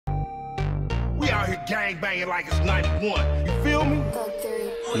here gang banging like it's 91. You feel me?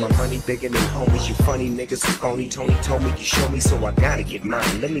 My money bigger than homies, you funny niggas are phony. Tony told me you show me, so I gotta get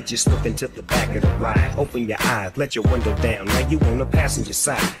mine. Let me just slip into the back of the ride. Open your eyes, let your window down. Now you on the passenger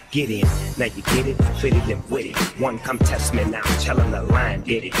side. Get in, now you get it, fit it and with it. One come test me now, tell him the line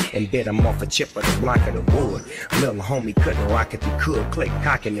did it. And bet I'm off a chip of the block of the wood. Little homie couldn't rock if he could. Click,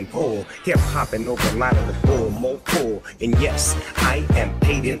 cocking and pull. Hip hopping over a lot of the bull, more full. And yes, I am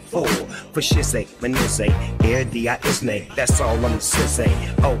paid in full. For shit's sake, manizze, air D-I-S-N-A. That's all I'ma say.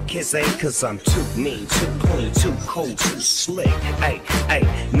 Oh, kiss ain't cause I'm too mean, too clean, too cold, too slick. Hey, hey,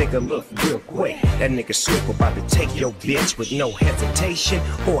 nigga look real quick. That nigga Snoop about to take your bitch with no hesitation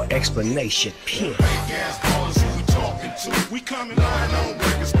or explanation. Pin. Gas ballers who we talking to. We coming lying on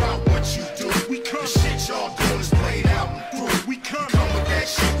records about what you do. We come shit y'all doing is played out and through. We come with that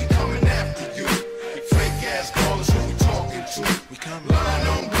shit, we coming after you. Fake ass ballers who we talking to. We come lying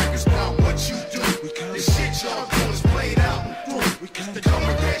on records about what you do. We come this shit y'all doing is played out and through. We come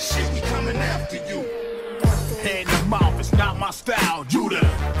with that shit, we coming after you. Head in the mouth, it's not my style. You done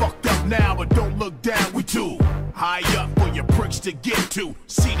fucked up now, but don't look down. We too high up for your pricks to get to.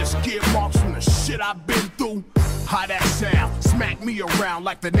 See the skid marks from the shit I've been through. How that sound? Smack me around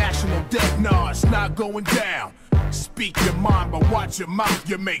like the national debt. Nah, it's not going down. Speak your mind, but watch your mouth.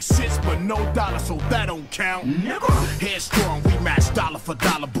 You make sense, but no dollar, so that don't count. Never. Headstrong, we match dollar for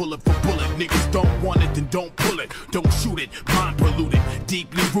dollar, bullet for bullet. Niggas don't want it, then don't pull it. Don't shoot it, mind polluted,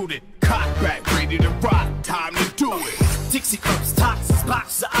 deeply rooted. Cock back, ready to rock, time to do it. Dixie cups, toxins,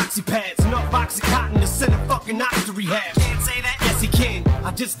 boxes of oxypads, enough oxycontin to send a fucking ox to rehab. Can't say that? Yes, he can.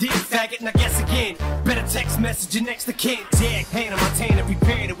 I just did, faggot, and I guess again. Better text message your next to kin. Tag, hand on my tan to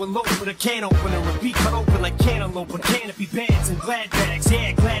prepare it with load with a can opener. Repeat, cut open like cantaloupe and canopy bands and glad bags.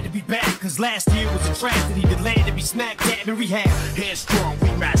 Yeah, glad to be back, cause last year was a tragedy that landed to be smack dab in rehab. Headstrong,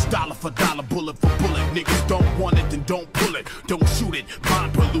 we match dollar for dollar, bullet for bullet. Niggas don't want it, then don't pull it. Don't shoot it,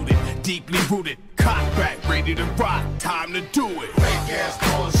 mind polluted, deeply rooted. Cock back, ready to rock, time to do it. Fake ass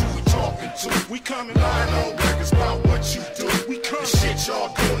ballers who we talking to. We coming lying on records about what you do. We come the shit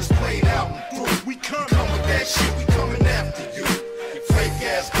y'all doing is played out and through. We come with that shit, we coming after you. Fake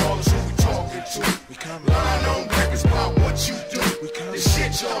ass ballers who we talking to. We come lying on records about what you do. We come the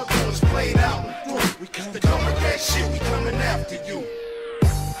shit y'all doing is played out and through. We come with that shit, we coming after you.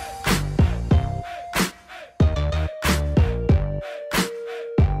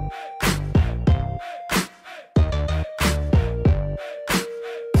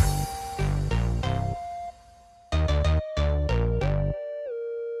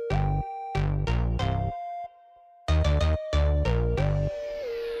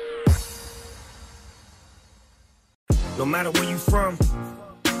 No matter where you from,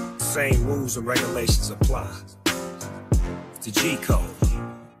 same rules and regulations apply. It's the G code.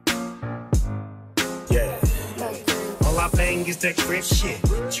 Yeah. All I bang is that grip shit.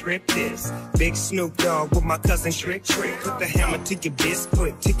 Trip this. Big Snoop Dogg with my cousin Trick. Put the hammer to your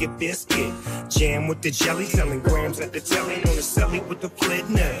biscuit, to your biscuit. Jam with the jelly, selling grams at the telly. On the celly with the flit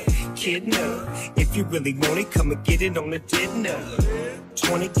nut. Kidnap. If you really want it, come and get it on the dinner.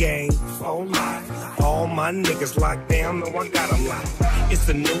 20 game, 4 life. All my niggas locked down, no I got them locked. It's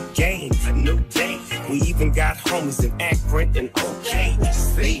a new game, a new day. We even got homies in Akron and OK.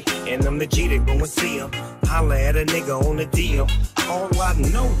 See, and I'm the G that go and see them. Holla at a nigga on the deal. All I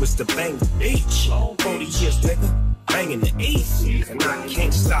know is to bang the beach. 40 years, nigga. Banging the east, and I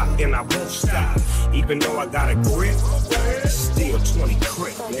can't stop and I won't stop. Even though I got a grip, still 20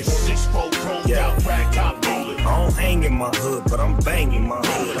 crit, nigga. 6-4 chromed out, rag top rolling. I don't hang in my hood, but I'm banging my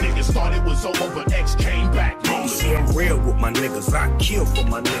hood. Niggas thought it was over, but X came back rolling. You see, I'm real with my niggas, I kill for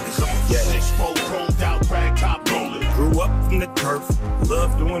my niggas. Yeah. 6-4 chromed out, rag top rolling. Grew up from the turf,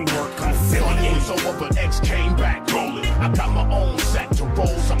 love doing work, I'm Thought it affiliated. was over, but X came back rolling. I got my own sack to roll,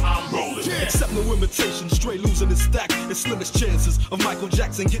 so I'm rolling. Accept no imitation, straight losing his stack. And slimmest chances of Michael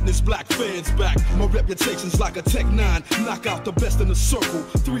Jackson getting his black fans back. My reputation's like a Tech 9, knock out the best in the circle.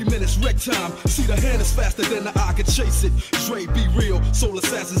 3 minutes wreck time, see the hand is faster than the eye can chase it. Dre, be real, soul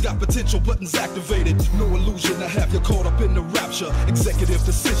assassins got potential buttons activated. No illusion to have you caught up in the rapture. Executive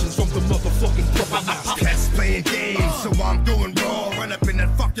decisions from the motherfucking puppet master. Cats playing games, so I'm doing raw. Run up in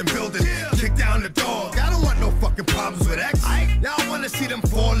that fucking building, kick down the dog. I don't want no fucking problems with X. Y'all wanna see them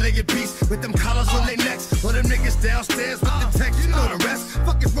four-legged beasts with them collars on their necks, or them niggas downstairs with the text. You know the rest.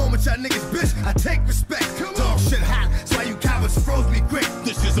 Fuck is wrong with y'all niggas, bitch? I take respect. Dog shit hot, that's why you cowards froze me quick.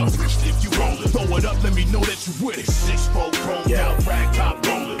 This is a bitch if you rollin'. Throw it up, let me know that you with it. 6-4 chromed out, rag top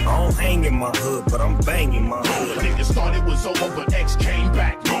rolling. I don't hang in my hood, but I'm banging my hood. Niggas thought it was over, but X came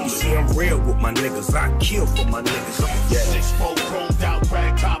back rolling. You see, I'm real with my niggas, I kill for my niggas. Yeah. 6-4 chromed out,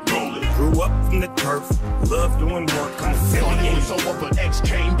 rag top rolling. Grew up from the turf, love doing work, I'm affiliated. It's over, but X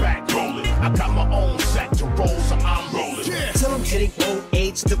came back rolling. I got my own sack to roll, so I'm rolling. Yeah. Till I'm hitting old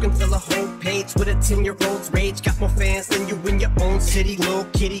age, still can fill a whole page with a 10-year-old's rage. Got more fans than you in your own city. Little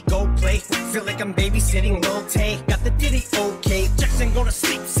kitty, go play. Feel like I'm babysitting Lil Tay. Got the ditty, okay. Jackson go to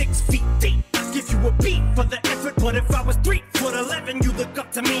sleep 6 feet deep. I give you a beat for the effort, but if I was 3'11", you look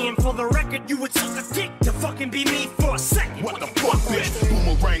up to me, and for the record, you would suck a dick to fucking be me for a second. What the fuck, bitch?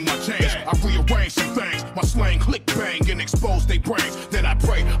 Boomerang my chains. I rearrange some things. My slang click bang and expose they brains. Then I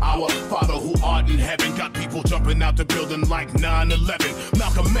pray, our Father who art in heaven. Got people jumping out the building like 9/11.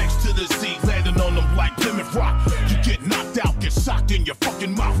 Malcolm X to the Z, landing on them like Plymouth Rock. You get knocked out, get socked in your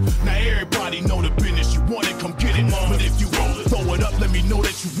fucking mouth. Now everybody know the business. You want it, come get it. But if you roll it, throw it up, let me know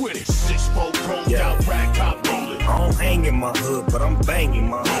that you with it. 6'4", chromed out, rag top rolling. I don't hang in my hood, but I'm banging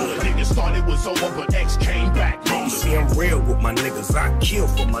my hood. Niggas thought it was over, but X came back rolling. You see, I'm real with my niggas, I kill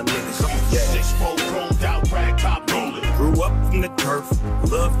for my niggas. Yeah. 6'4", chromed out, rag top rolling. Grew up from the turf,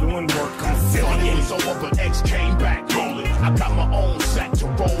 love doing work, I'm affiliated. It was over, but X came back rolling. I got my own sack to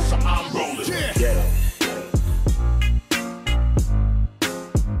roll, so I'm rolling. Yeah.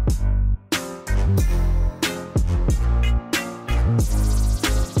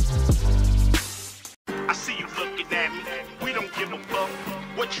 I see you looking at me. We don't give a fuck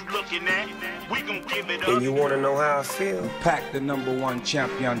what you looking at. We gon' give it up. And you wanna know how I feel? Pack the #1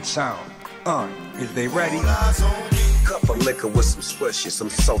 champion sound. Is they ready? Cup of liquor with some swishes, I'm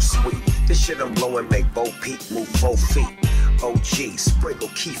so sweet. This shit I'm blowing make Bo Peep move 4 feet. OG, sprinkle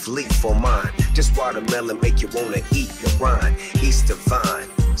Keith Leaf on mine. Just watermelon make you wanna eat the rind. Easter Vine,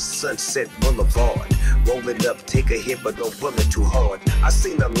 Sunset Boulevard. Roll it up, take a hit, but don't pull it too hard. I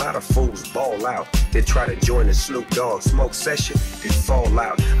seen a lot of fools ball out, then try to join the Snoop Dogg smoke session, then fall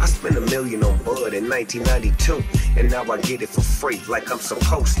out. I spent $1 million on bud in 1992, and now I get it for free like I'm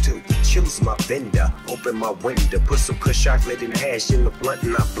supposed to. Choose my vendor, open my window, put some kush chocolate and hash in the blunt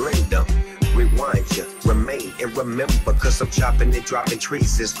and I blend them. Rewind ya, remain and remember, cause I'm chopping and dropping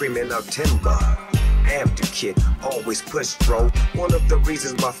trees and screaming out timber. After kid, always push bro. One of the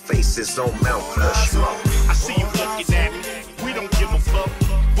reasons my face is on Mount Rushmore. I see you looking at me. We don't give a fuck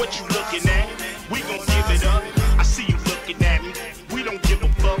what you looking at. We gon' give it up. I see you looking at me. We don't give a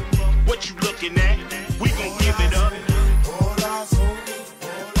fuck what you looking at. We gon' give it up.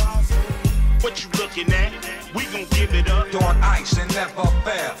 What you looking at? We gon' give it up. On ice and never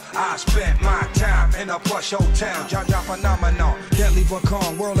fail. I spent my time in a plush hotel. Jaja phenomenon, deadly but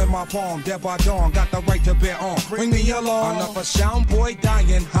calm. Whirl in my palm, dead by dawn. Got the right to bear on. Bring me along. Another sound boy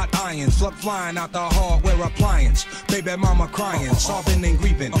dying, hot iron. Slug flying out the hardware appliance. Baby mama crying, sobbing and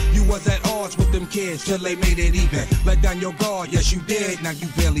grieving. You was at odds with them kids till they made it even. Let down your guard, yes you did. Now you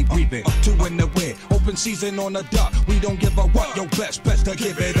barely breathing. 2 in the wind, open season on the duck. We don't give a what. Your best to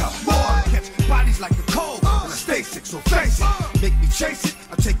give it up. War catch bodies like the cold, and I stay sick, so face it. Make me chase it,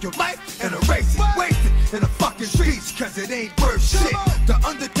 I take your life and erase it. Waste it in the fucking streets, cause it ain't worth shit. The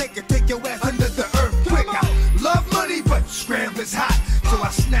Undertaker take your ass under the earth quick. I love money, but scrambling's hot. So I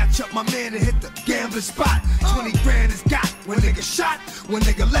snatch up my man and hit the gambling spot. 20 grand is got when nigga shot. When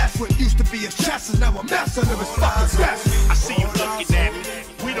nigga left, what used to be his chest is now a mess under his fucking vest. I see you looking at me.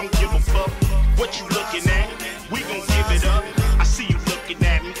 We don't give a fuck what you looking at. We gon' give it up. I see you looking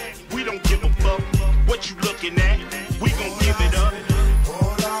at me. We don't give a fuck what you looking at. We gon' give it up.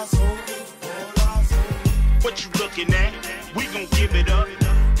 What you looking at? We gon' give it up.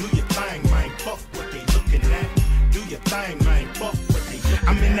 Do your thing, man. Fuck what they looking at. Do your thing, man. Fuck what they looking at.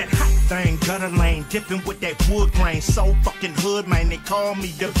 I'm in that hot thing, gutter lane, dipping with that wood grain. So fucking hood, man. They call me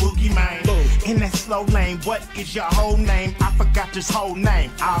the boogie man. In that slow lane, what is your whole name? I forgot his whole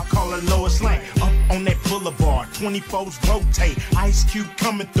name. I'll call her Lois Lane. Up on that boulevard, 24s rotate. Ice Cube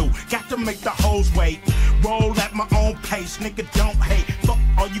coming through. Got to make the hoes wait. Roll at my own pace, nigga. Don't hate. Fuck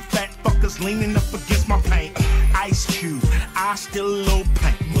all you fat fuckers leaning up against my paint. Ice Cube, I still a little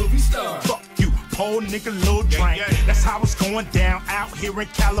paint. Movie star. Fuck you, poor nigga, little drink. That's how it's going down out here in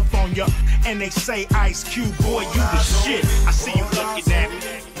California. And they say, Ice Cube, boy, you the shit. I see you looking at me.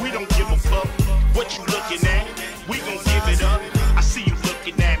 We don't give a fuck what you looking at. We gon' give it up. I see you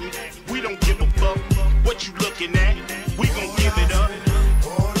looking at me. We don't give a fuck what you looking at. We gon' give it up.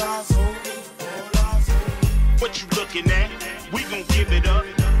 What you looking at? We gon' give it up.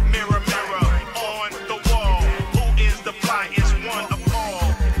 Mirror, mirror on the wall. Who is the flyest one of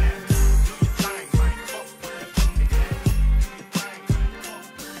all?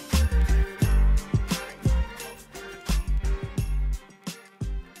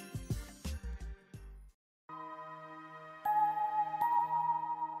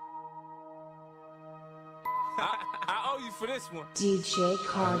 I owe you for this one. DJ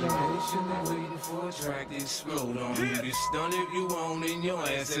Carter. Patiently waiting for a track to explode on. You get stunned if you want, and your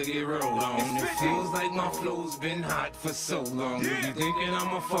ass to get rolled on. It feels like my flow's been hot for so long. You thinking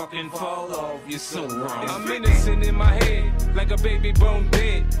I'ma fucking fall off, you're so wrong. I'm innocent in my head, like a baby bone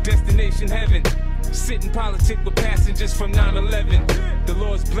dead. Destination heaven. Sitting politic with passengers from 9/11. The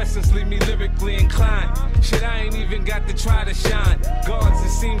Lord's blessings leave me lyrically inclined. Shit, I ain't even got to try to shine. Guards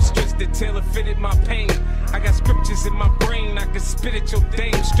and seamstress that tailor fitted my pain. I got scriptures in my brain, I can spit at your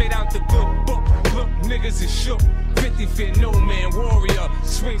dame straight out the good book. Look, niggas is shook. 50 feet, no man, warrior.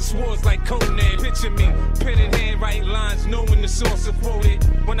 Swing swords like Conan. Picture me, pen in hand, write lines, knowing the source of quoted.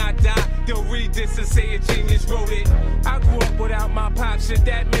 When I die, they'll read this and say a genius wrote it. I grew up without my pops, should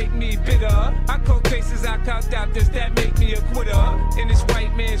that make me bitter? I caught cases I counted out, does that make me a quitter? In this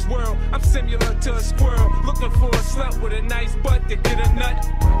white man's world, I'm similar to a squirrel, looking for a slut with a nice butt to get a nut.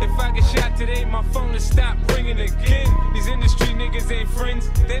 If I get shot today, my phone will stop ringing again. These industry niggas ain't friends,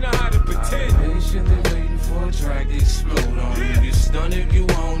 they know how to pretend. Patiently waiting for a track to explode on. You get stunned if you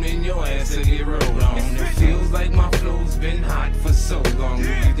want, and your ass to get rolled on. It feels like my flow's been hot for so long.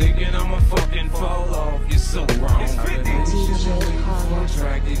 You thinking I'ma fucking fall off, you're so wrong. Patiently waiting for a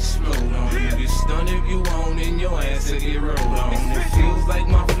track to explode on. You get stunned if you want, and your ass to get rolled on. It feels like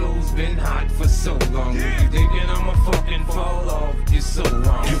my flow's been hot for so long. You thinking I'ma fucking fall off, you're so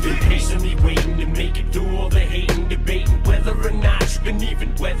wrong. You've been patiently waiting to make it through all the hating, debating whether or not you can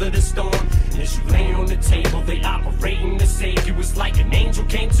even weather the storm. And as you lay on the table, they operating to save you. It's like an angel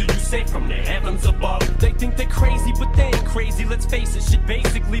came to you, sent from the heavens above. They think they're crazy, but they ain't crazy. Let's face it, shit.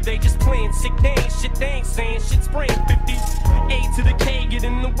 Basically, they just playing sick. They ain't shit. They ain't saying shit. Spraying 50. A to the K, get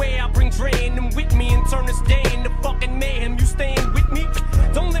in the way. I bring Dre and them with me and turn this day into fucking mayhem. You staying with me?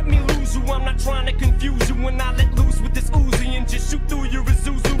 Don't let me lose you. I'm not trying to confuse you. When I let loose with this Uzi and just shoot through your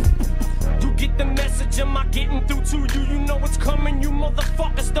Isuzu. You get the message, am I getting through to you? You know what's coming, you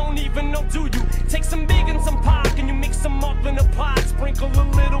motherfuckers don't even know, do you? Take some big and some pie, and you mix them up in a pot. Sprinkle a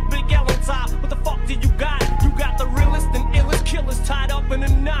little Big L on top. What the fuck do you got? You got the realest and illest killers tied up in a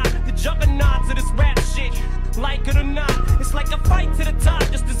knot. The juggernauts of this rap shit, like it or not. It's like a fight to the top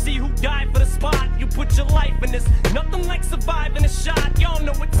just to see who died for the spot. You put your life in this, nothing like surviving a shot. Y'all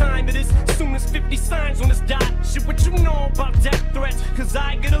know what time it is, soon as 50 signs on this dot. Shit, what you know about death threats, cause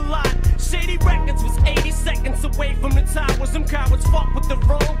I get a lot. Shady Records was 80 seconds away from the towers. Them cowards fuck with the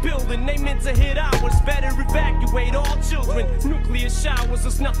wrong building, they meant to hit ours. Better evacuate all children, nuclear showers,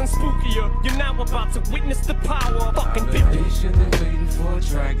 there's nothing spookier. You're now about to witness the power of fucking 50. Patiently waiting for a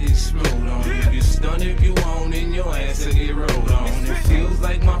track to explode on. You get stunned if you want, and your ass to get rolled on. It feels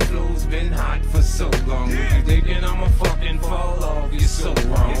like my flow's been hot for so long. You thinking I'ma fucking fall off, you're so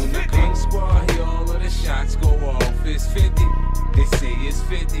wrong. The King Squad, here all of the shots go off. It's 50, they say it's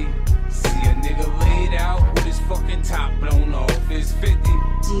 50. See a nigga laid out with his fucking top blown off. It's 50,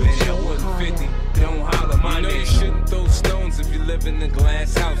 man, that wasn't 50. Don't holler my name. You shouldn't throw stones if you live in a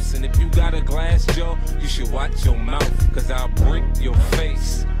glass house. And if you got a glass jaw, you should watch your mouth, cause I'll break your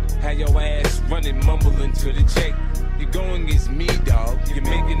face. Have your ass running, mumbling to the J. You're going against me, dog. You're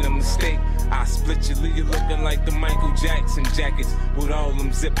making a mistake. I split you, leave you looking like the Michael Jackson jackets with all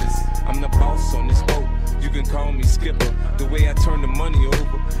them zippers. I'm the boss on this boat. You can call me Skipper. The way I turn the money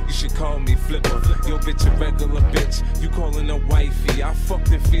over, you should call me Flipper. Yo, bitch, a regular bitch. You calling a wifey. I fucked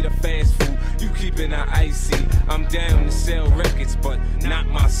and feed her fast food. You keeping her icy. I'm down to sell records, but not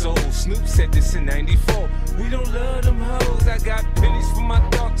my soul. Snoop said this in '94. We don't love them hoes. I got pennies for my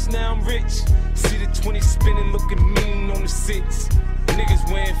thoughts, now I'm rich. See the 20 spinning, looking mean on the 6.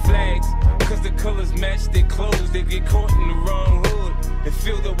 Niggas wearing flags, cause the colors match their clothes. They get caught in the wrong hood and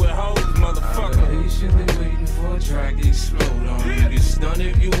filled up with hoes, motherfucker. Patiently waiting for a track to explode on. You get stunned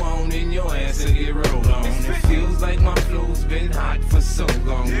if you want, and your ass to get rolled on. It feels like my flow's been hot for so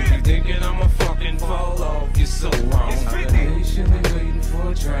long. You thinking I'ma fucking fall off, you're so wrong. Patiently waiting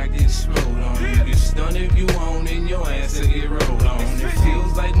for a track to explode on. You get stunned if you want, and your ass to get rolled on. It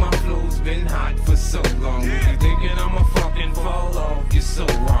feels like my flow's been hot for so long. You thinking I'ma fucking fall off, you're so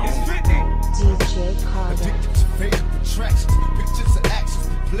wrong. DJ Carter. Addicted to favorite attractions, pictures and actions,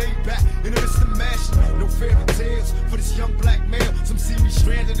 playback in the midst of mashing. No fairy tales for this young black male. Some see me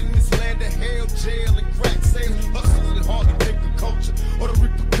stranded in this land of hell, jail and crack sales. Hustling and hardly think of culture or the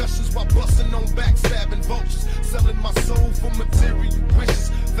repercussions while busting on backstabbing vultures. Selling my soul for material wishes,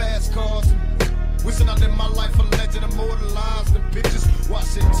 fast cars and wishing I lived my life a legend, immortalized in pictures.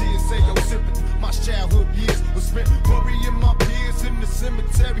 Watching tears say your sympathy. My childhood years was spent burying my peers in the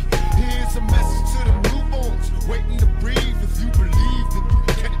cemetery. Here's a message to the newborns waiting to breathe. If you believe that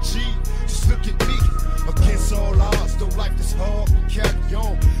you can achieve, just look at me. Against all odds, though life is hard, we carry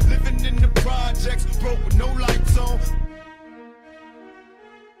on. Living in the projects, broke with no lights on.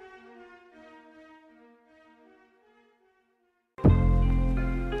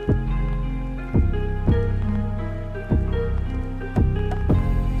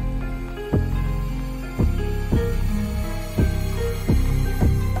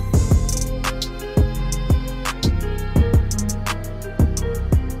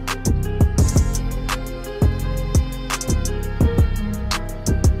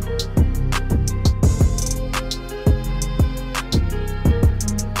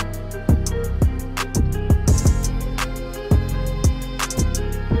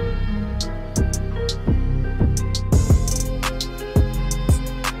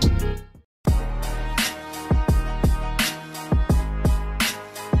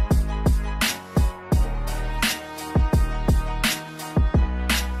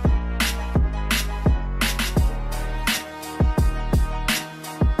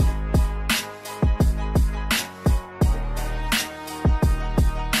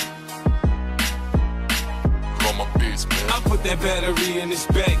 put that battery in his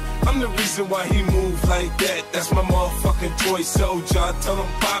back. I'm the reason why he move like that. That's my motherfucking toy soldier. I tell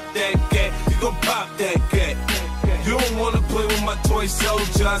him pop that cat, he gon' pop that cat. You don't wanna play with my toy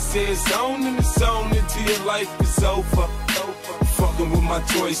soldier. I say it's on and it's on until your life is over. Fucking with my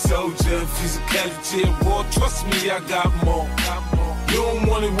toy soldier. If he's a casualty of war, trust me, I got more. You don't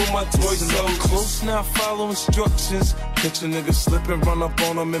want it with my toy soldier. Close now, follow instructions. Catch a nigga slip and run up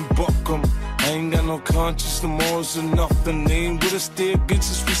on him and buck him. I ain't got no conscience, no morals or nothing. They ain't with us there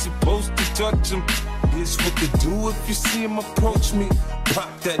against us, we supposed to touch him. Here's what to do if you see him approach me.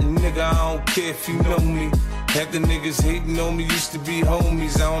 Pop that nigga, I don't care if you know me. Had the niggas hating on me, used to be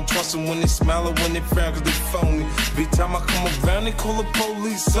homies. I don't trust them when they smile or when they frown cause they phony. Every time I come around, they call the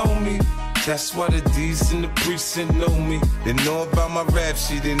police on me. That's why the D's in the precinct know me. They know about my rap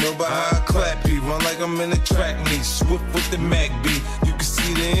sheet, they know about how I clap beat. Run like I'm in a track meet, swift with the Mac beat. You can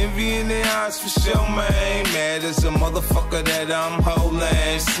see the envy in their eyes for sure, man. I ain't mad as a motherfucker that I'm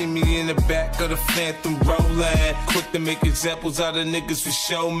holding. See me in the back of the Phantom rolling. Quick to make examples out of niggas for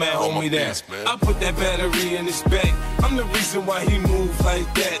sure, man. Hold me down. I put that battery in his back. I'm the reason why he move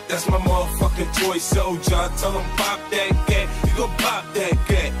like that. That's my motherfucking toy soldier. I tell him pop that cat, he gon' pop that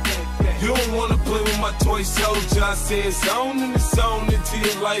cat. You don't wanna play with my toy soldier. I say it's on and it's on until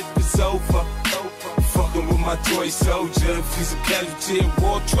your life is over. Fucking with my toy soldier. If he's a casualty of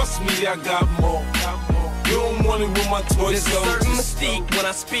war, trust me, I got more. You don't want it with my toy soldier. There's a certain mystique when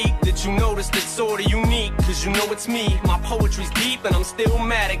I speak that you notice that's sorta unique. Cause you know it's me, my poetry's deep and I'm still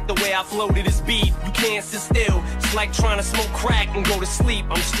matic the way I floated this beat. You can't sit still, it's like trying to smoke crack and go to sleep.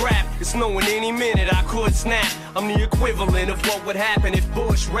 I'm strapped, it's knowing any minute I could snap. I'm the equivalent of what would happen if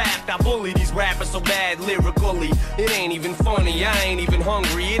Bush rapped. I bully these rappers so bad lyrically. It ain't even funny, I ain't even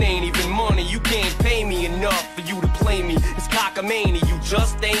hungry, it ain't even money. You can't pay me enough for you to play me. It's cockamania, you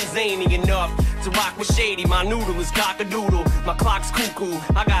just ain't zany enough to rock with Shady. My noodle is cock-a-doodle, my clock's cuckoo,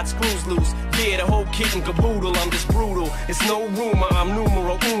 I got screws loose. Yeah, the whole kit and caboodle, I'm just brutal. It's no rumor, I'm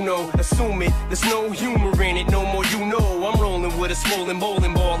numero uno. Assume it, there's no humor in it, no more you know. I'm rolling with a swollen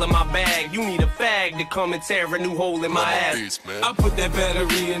bowling ball in my bag. You need a fag to come and tear a new hole in my ass. I put that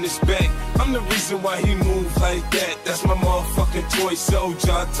battery in his back. I'm the reason why he move like that. That's my motherfucking toy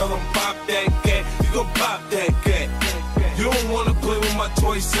soldier. I tell him pop that cat, you gon' pop that cat. You don't wanna play with my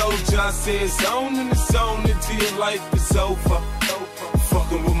toy soldier. I say it's on and it's on until your life is over.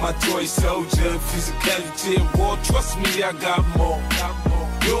 Fucking with my toy soldier. If he's a casualty of war, trust me, I got more.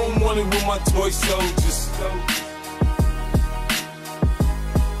 You don't want it with my toy soldiers.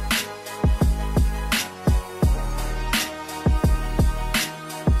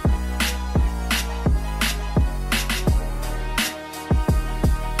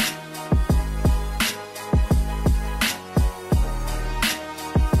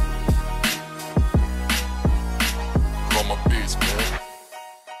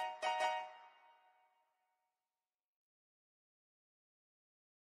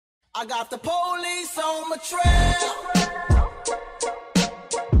 I got the police on my trail.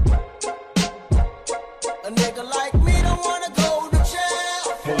 A nigga like me don't wanna go to jail.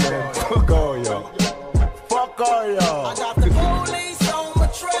 Yeah, fuck all y'all. Fuck all y'all. I got the police on my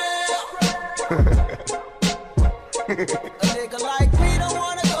trail. A nigga like me don't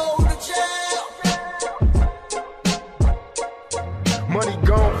wanna go to jail. Money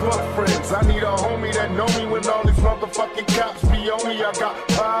gone, fuck friends. I need a homie that know me when all these motherfucking cops be on me. I got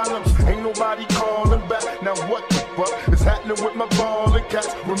problems, ain't nobody calling back. Now what the fuck is happening with my ballin' cats?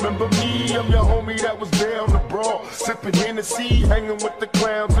 Remember me, I'm your homie that was there on the brawl, sipping Hennessy, hanging with the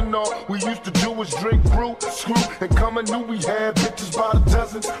clowns and all. We used to do was drink brew, screw, and come and knew we had bitches by the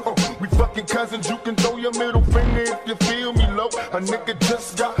dozens. We fucking cousins, you can throw your middle finger if you feel me low. A nigga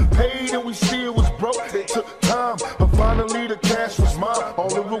just got paid and we still was broke. It took time, but finally the cash was mine. All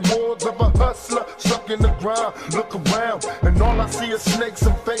the rewards of a hustler stuck in the grind. Look around, and all I see is snakes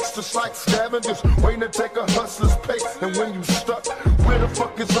and fakes, just like scavengers waiting to take a hustler's pace. And when you stuck, where the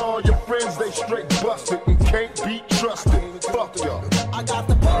fuck is all your friends? They straight busted and can't be trusted. Fuck y'all. I got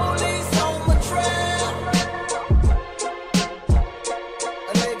the police on my trail.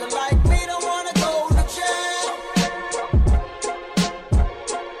 A nigga like me don't wanna go to jail.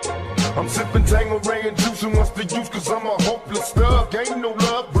 I'm sipping Tangeray and juicing once the youth, cause I'm a hopeless thug. Ain't no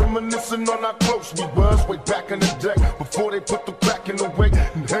love, reminiscing on how close we was way back in the day, before they put the crack in the way.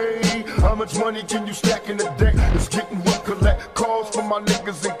 And hey, how much money can you stack in a day? It's getting rough, collect calls from my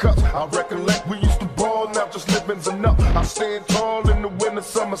niggas in cups. I recollect we used to ball, now just living's enough. I stand tall in the winter,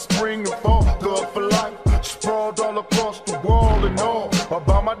 summer, spring, and fall. Thug for life, sprawled all across the wall and all.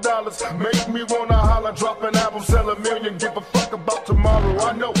 About my dollars, make me wanna holler, drop an album, sell a million, give a fuck about tomorrow.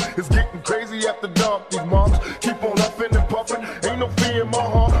 I know it's getting crazy after dark, these moms keep on huffing and puffing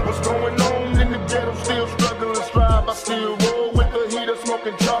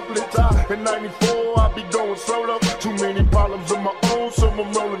so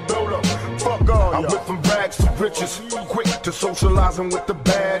I'm rolling dodo. Fuck all I went from rags to riches, quick to socializing with the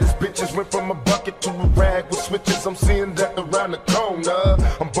baddest bitches. Went from a bucket to a rag with switches. I'm seeing that around the corner.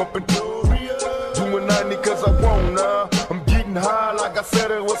 I'm bumping doing 90 cause I wanna. I'm getting high like I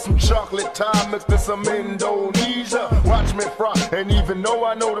said it was some chocolate time mixed in some Indonesia. Watch me fry, and even though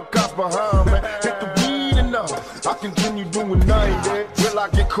I know the cops behind me, hit the weed enough, I continue doing 90. Will I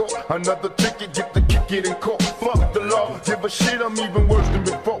get caught? Another ticket, get the kick it in court. Fuck the law, give a shit, I'm even worse than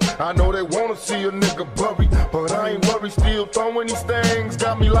before. I know they wanna see a nigga buried, but I ain't worried, still throwing these things.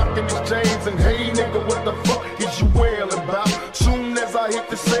 Got me locked in these chains, and hey nigga, what the fuck is you wailing about? Soon as I hit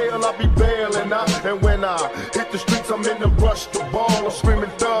the sale, I'll be bailing out. And when I hit the streets, I'm in the rush to ball. I'm screaming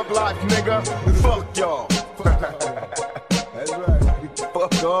thug life, nigga. Fuck y'all. That's right.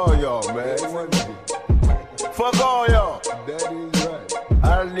 Fuck all y'all, man. Fuck all y'all. That is right. I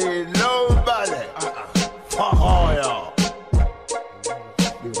don't need nobody. Fuck all y'all.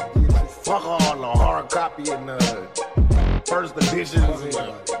 Fuck all the hard copy and the first editions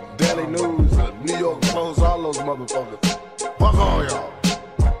and Daily News, New York Post, all those motherfuckers. Fuck all y'all.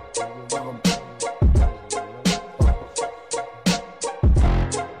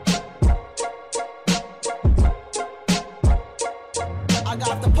 I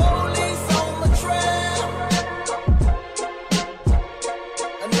got the police on my trail.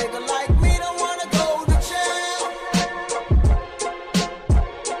 A nigga like me don't wanna go to jail.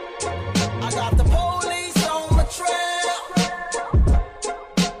 I got the police on my trail.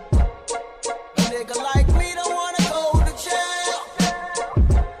 A nigga like me don't wanna go to jail.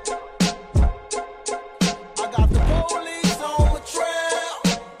 I got the police on my trail.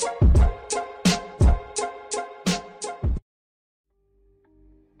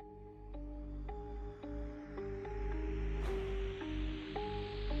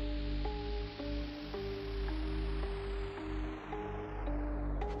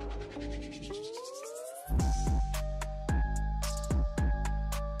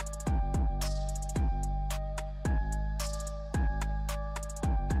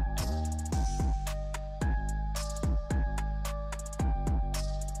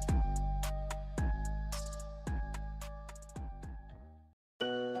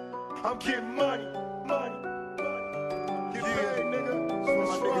 I'm getting money, money, money. Get paid, nigga. That's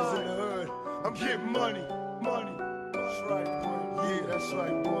my niggas in the hood. I'm getting money, money. That's right, boy. Yeah, that's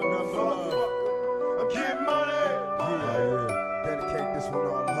right, boy. Nothing but love. I'm getting money. Yeah. Dedicate this one to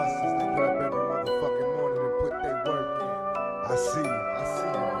all the hustlers that get up every motherfucking morning and put their work in. I see you.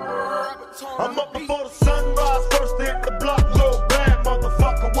 I'm up before the sunrise, first to hit the block. Little bad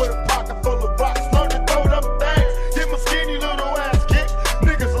motherfucker with a pocket full of rocks. Learn to throw them things. Get my skinny little ass kicked.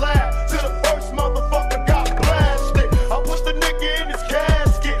 Niggas laugh till the first motherfucker got blasted. I put the nigga in his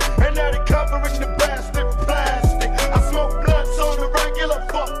casket, and now they covering the bastard with plastic. I smoke blunts on the regular,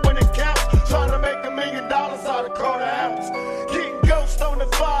 fuck when it counts. Trying to make $1 million out of quarter ounce. Getting ghost on the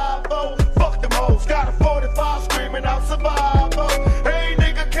 5-0. Fuck them hoes, got a 45 screaming out survival. Hey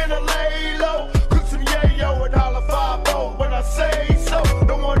nigga, can I lay low? Cook some yayo and holla 5-0 when I say so.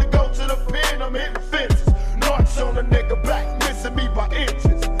 Don't wanna go to the pen, I'm hitting fences. Narcs on a nigga back, missing me by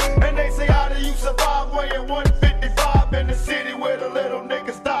inches. And they say, how do you survive weighing 155 in the city where the little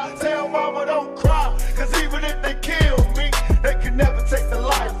niggas die? Tell mama don't cry, cause even if they kill me, they can never take the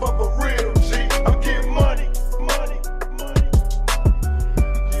life of a real G. I'm getting money, money, money.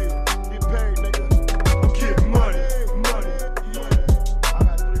 Yeah, get paid, nigga. I'm getting money, money, yeah. I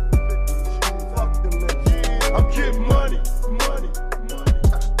got 350, fuck them niggas. Yeah, I'm getting money, money,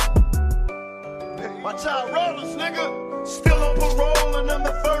 money. Watch out, rollers, nigga. Still on parole and I'm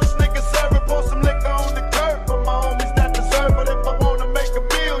the first nigga serving. Pour some liquor on the curb for my homies that deserve it. If I wanna make $1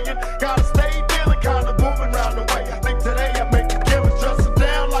 million, gotta stay dealing, kinda moving round the way. I think today I make the killers dress them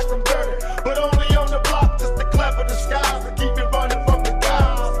down like I'm dirty, but only on the block just to clever disguise and keep it running from the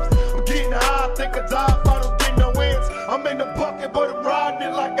guys. I'm getting high, I think I die if I don't get no ends. I'm in the bucket, but I'm riding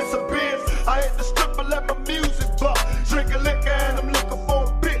it like it's a Benz. I hit the strip and let my music buck. Drinking liquor and I'm looking for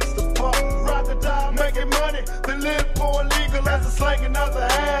a bitch to fuck. Rather die making money than live more illegal as a slang another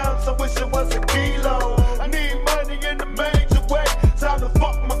ounce. I wish it was a kilo. I need money in a major way. Time to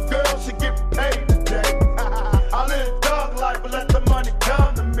fuck my girl, she get paid today. I live dog life, but let the money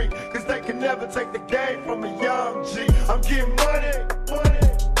come to me, cause they can never take the game from a young G. I'm getting money, money,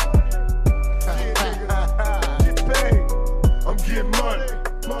 money. Yeah, nigga, get paid. I'm getting money,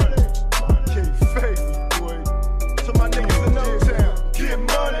 money, money. Can't fake me, boy. So my niggas in no town, get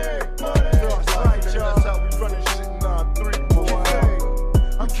money, money. No, that's right, y'all. That's how we running shit in 9-3, boy.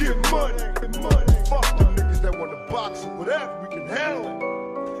 I'm getting money, money. Fuck them niggas that wanna box or whatever, we can handle it.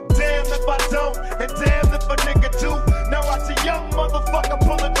 Damn if I don't, and damn if a nigga do. Now I see young motherfucker,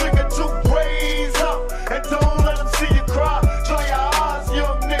 pull the trigger to raise up. And don't let them see you cry. Dry your eyes,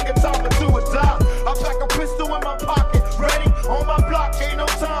 young nigga, time to do or die. I pack a pistol in my pocket, ready on my block. Ain't no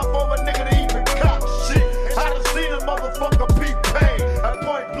time for a nigga to even cop shit. I done seen a motherfucker beat pain at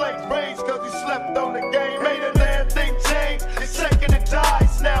point blank range, cause he slept on the game. Made a damn thing change. It's shaking the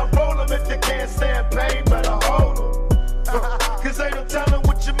dice now. Roll them if you can't stand pain, better hold them. Cause ain't no telling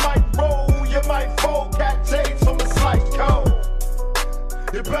what you might roll. You might fold, cat chains from a slight cold.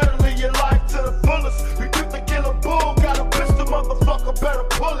 You better live your life to the fullest. We took the killer bull, got a pistol, motherfucker, better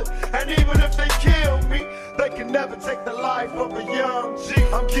pull it. And even if they kill me, they can never take the life of a young G.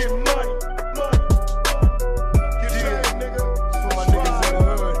 I'm getting money. Get paid, nigga. That's for my niggas in the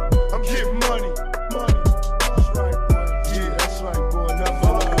hood. I'm getting money. That's right, boy. Yeah, that's right, boy. Never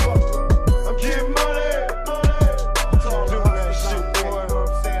lie. I'm getting money.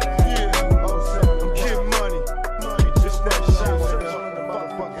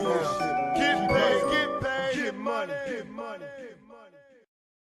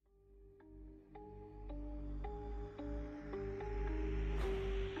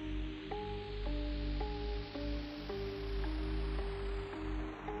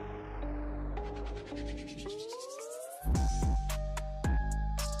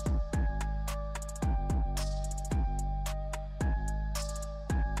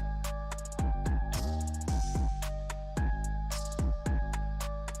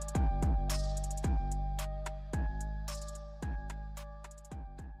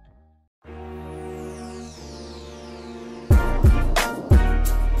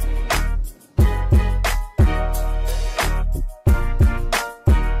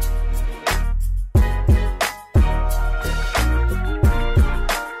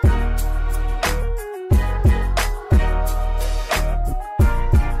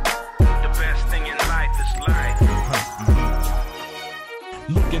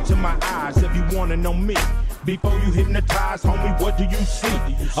 On me. Before you hypnotize, homie, what do you see?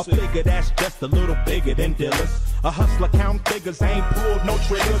 A figure that's just a little bigger than dealers. A hustler count figures, ain't pulled no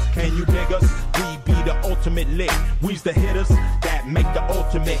triggers. Can you dig us? We be the ultimate lick. We's the hitters that make the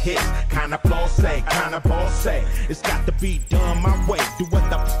ultimate hits. Kinda boss say, kinda boss say. It's got to be done my way. Do what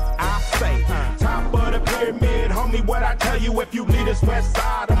the I say. Top of the pyramid, homie, what I tell you? If you lead us west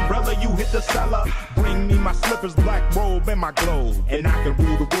side umbrella, you hit the cellar. Bring me my slippers, black robe, and my globe, and I can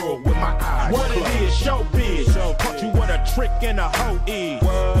rule the world with my eyes what closed. It is, showbiz. Taught you what a trick and a hoe is.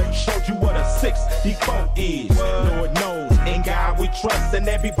 What? Showed you what a 6-4 is. What? Lord knows, in God we trust, and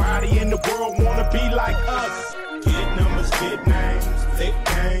everybody in the world wanna be like us. Get numbers, get names, thick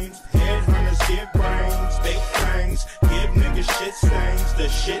games, headhunters, get brains, big things, give niggas shit stains, the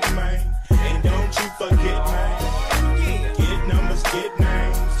shit man, and don't you forget man. Get numbers, get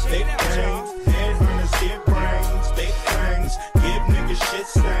names, thick games, headhunters, get brains, big things, give niggas shit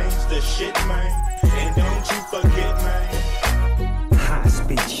stains, the shit man, and don't you forget man. High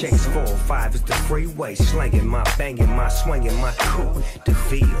speed chase 405 is the freeway, slanging my banging my swinging my coupe.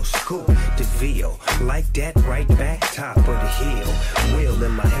 DeVille, scoop, DeVille, like that right back top of the hill. Wheel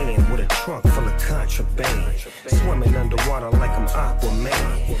in my hand with a trunk full of contraband. Swimming underwater like I'm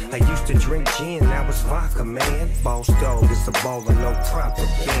Aquaman. I used to drink gin, now it's vodka, man. Boss dog is a baller, no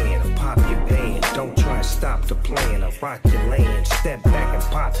propaganda. Pop your band, don't try and stop the plan. I rock your land, step back and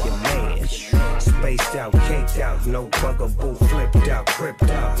pop your man. Spaced out, caked out, no bugaboo, flipped out, cripped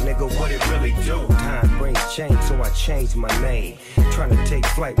out. Nigga, what it really do? Time brings change, so I changed my name. Trying to take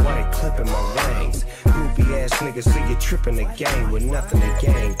flight while they clipping my wings. Groupie ass niggas see you tripping the game with nothing to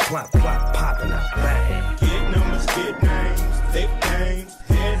gain. Plop, plop, popping out, bang. Get numbers, get names, thick games,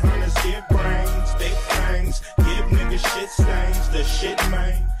 headhunters, get brains, big things, give niggas shit stains, the shit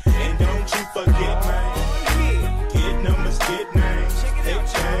man, and don't you forget man. Get numbers, get names, thick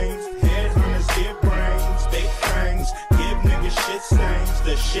games, headhunters, get brains, big things, give niggas shit stains,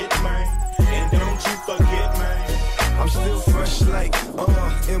 the shit man, and don't you forget man. I'm still fresh like,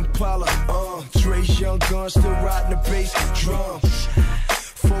 Impala, Dre's young gun, still riding the bass drum.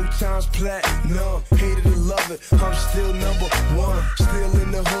 4 times platinum, hated to love it, I'm still number one. Still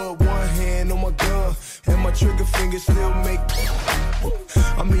in the hood, one hand on my gun, and my trigger finger still make.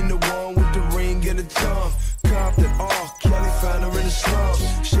 I mean the one with the ring and the tongue. Compton, Kelly found her in the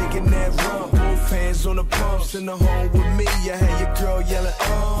slums, shaking that rum, both hands on the pumps. In the home with me, I had your girl yelling,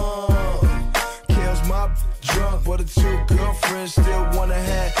 Kale's my drunk, but the 2 girlfriends still wanna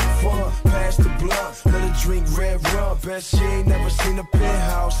have fun. Pass the blunt, let her drink red rum. Bet she ain't never seen a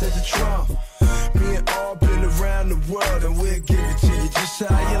penthouse at the Trump. Me and all been around the world, and we'll give it to you just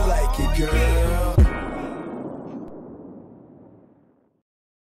how you like it, girl.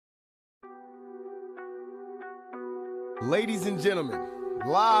 Ladies and gentlemen,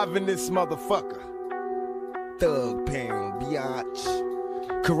 live in this motherfucker. Thug Pound,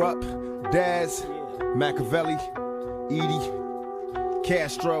 Biatch, Corrupt, Daz, Machiavelli, Edie,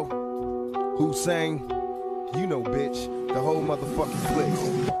 Castro, Hussein, you know, bitch, the whole motherfucking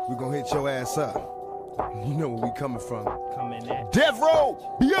clique. We gonna hit your ass up. You know where we coming from. Coming at Death Row,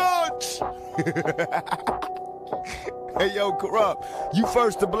 Biatch! Hey, yo, Corrupt, you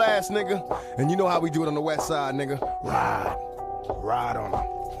first to blast, nigga. And you know how we do it on the west side, nigga. Ride on them.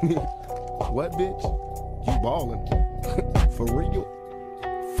 What, bitch? You ballin'. For real?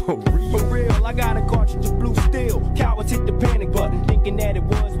 For real? For real, I got a cartridge of blue steel. Cowards hit the panic button, thinking that it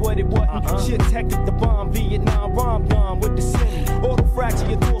was what it wasn't. Shit's hectic, the bomb, Vietnam, rom-dom with the semi. Auto fracture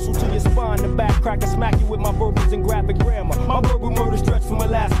your torso to your spine, the back crack, I smack you with my verbals and graphic grammar. My verbal murder stretch from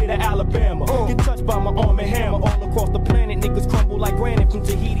Alaska to Alabama. Get touched by my arm and hammer all across the planet. Niggas crumble like granite from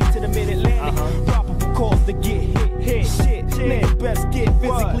Tahiti to the mid-Atlantic. Probable cause to get hit. Shit, man, best get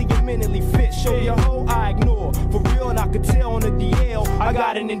physically and mentally fit. Show your hoe, I ignore. For real, and I could tell on the DL, I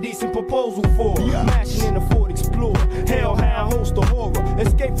got an indecent proposal for mashing in a Ford Explorer. Hellhound, host of horror.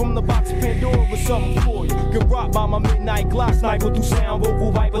 Escape from the box of Pandora with something for you. Get rocked by my midnight Glock sniper through sound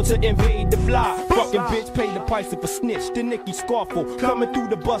vocal viper to invade the block. Fucking bitch, pay the price of a snitch. The Nicky Scarful coming through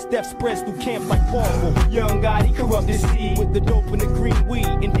the bus, death spreads through camps like Paulful. Young guy, he corrupt his seed with the dope and the green weed.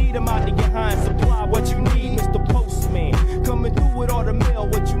 Indeed, I'm out to get high and supply what you need, Mr. Postman. Coming through with all the mail,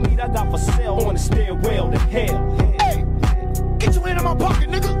 what you need, I got for sale on the stairwell to hell. Hey, get your hand in my pocket,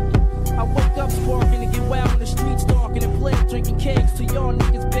 nigga. I wake up sparking and get wild in the streets, darking and play, drinking kegs till y'all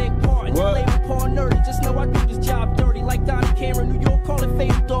niggas beg pardon. You label Paul nerdy, just know I do this job dirty. Like Donnie Cameron, New York, call it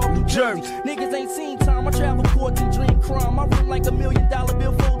Fatal Dog, New Jersey. Niggas ain't seen time, I travel courts and dream crime. I run like $1 million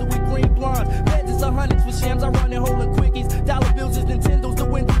bill folder with green blinds. Beds is hundreds with shams, I run and holding quickies. Dollar bills is Nintendos, the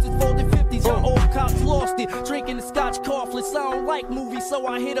windows is folded 50s. Y'all old cops lost it, drinking the scotch coughless. I don't like movies, so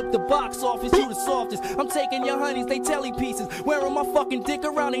I hit up the box office. You the softest, I'm taking your honeys, they telly pieces. Wearing my fucking dick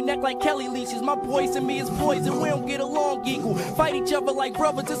around their neck like Kelly leashes. My boys and me is poison, we don't get along equal. Fight each other like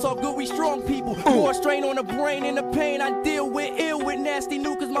brothers, it's all good, we strong people. More strain on the brain and the pain I deal with. Ill with nasty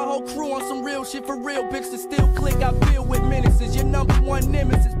new, cause my whole crew on some real shit for real. Bitch to still click, I feel with menaces. Your #1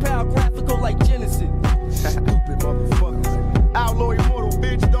 nemesis, power graphical like Genesis. Stupid motherfuckers. Outlaw immortal,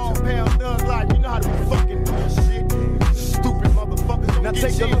 bitch, dog, pound, thug life. You know how to be fucking do shit. Stupid motherfuckers don't now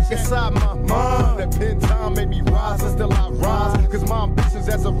take a look inside my mind. That pen time made me rise and still I rise. Cause my ambitions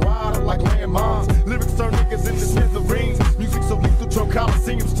as a rider like landmines. Lyrics turn niggas into smithereens. Music so lethal, from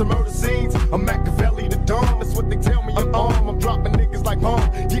coliseums to murder scenes. I'm Machiavelli the Dawn, that's what they tell me I'm on. I'm dropping niggas like bomb,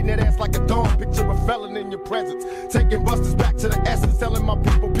 getting that ass like a dawn. Picture a felon in your presence, taking busters back to the essence. Telling my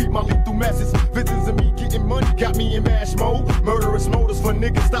people, beat my lethal message. Visions of me getting money got me in mash mode. Murderous motives for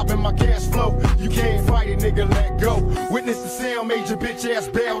niggas stopping my cash flow. You can't fight it, nigga, let go. Witness the sound, major bitch ass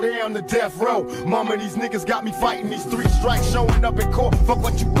bow down to death row. Mama, these niggas got me fighting these 3 strikes. Showing up in court, fuck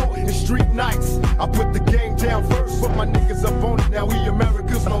what you thought in street nights. I put the game down first, put my niggas up on it. Now we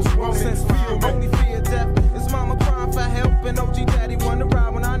America's most wanted. Since we only fear death, it's mama crying for help. And OG daddy wanna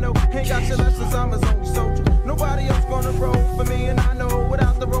ride when I know ain't got your lessons, I'm his only soldier. Nobody else gonna roll for me, and I know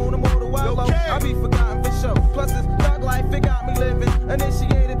without the road I'm the wild low. I be forgotten for sure. Plus this thug life, it got me living.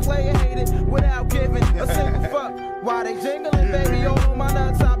 Initiated, player hated, without giving a single fuck. Why they jingling, baby, all on my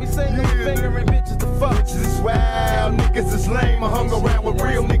nuts, I be singing, fingering bitches to fuck. Bitches is wild, niggas is lame. I hung around with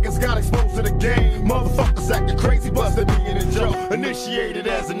real niggas, got exposed to the game. Motherfuckers acting crazy, busted me in a joke. Initiated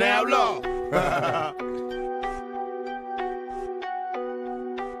as an outlaw.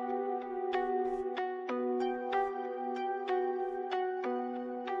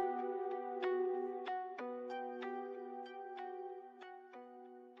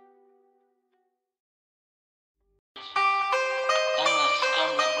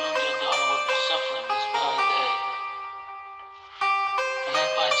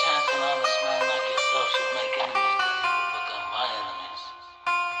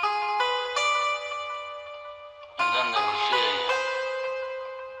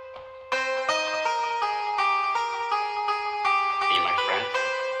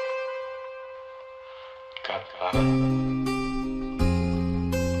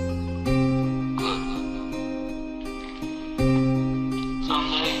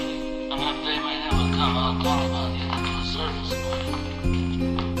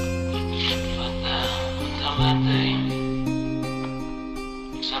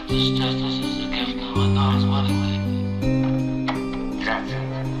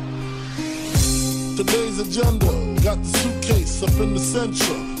 Today's agenda got the suitcase up in the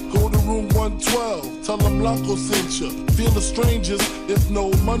center. Go to room 112, tell them Blanco sent you. Feel the strangers, if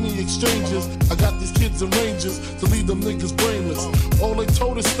no money exchanges. I got these kids in ranges to leave them niggas brainless. All they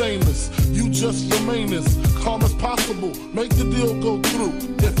told is stainless, you just remain as calm as possible. Make the deal go through.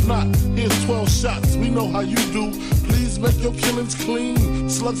 If not, here's 12 shots, we know how you do. Please make your killings clean.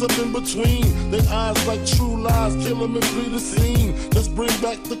 Slugs up in between, their eyes like true lies. Kill them and flee the scene. Just bring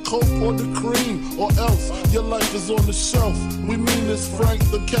back the coke or the cream, or else your life is on the shelf. We mean this, Frank.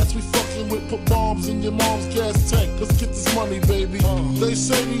 The cats we fucking with put bombs in your mom's gas tank. Let's get this money, baby. They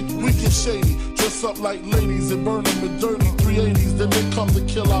shady, we get shady. Dress up like ladies and burn them in dirty 380s. Then they come to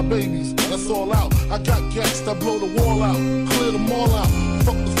kill our babies. That's all out. I got gas that blow the wall out. Clear them all out.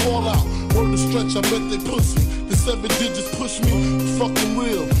 Fuck the fallout. Word to stretch, I bet they pussy. The 7 digits push me, fucking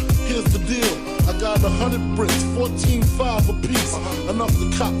real. Here's the deal, I got 100 bricks, 14.5 a piece. Enough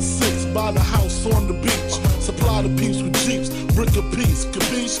to cop 6, buy the house on the beach. Supply the peeps with jeeps, brick a piece.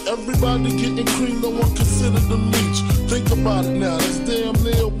 Capiche? Everybody getting cream, no one considered the leech. Think about it now, that's damn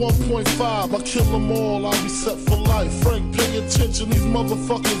near 1.5. I kill them all, I'll be set for life. Frank, pay attention, these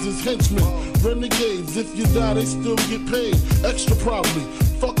motherfuckers is henchmen. Renegades, if you die, they still get paid. Extra probably,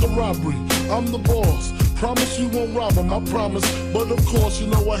 fuck a robbery, I'm the boss. Promise you won't rob them, I promise. But of course, you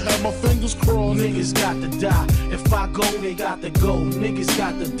know I have my fingers crossed. Niggas got to die. If I go, they got to go. Niggas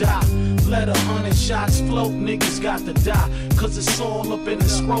got to die. Let 100 shots float. Niggas got to die. Cause it's all up in the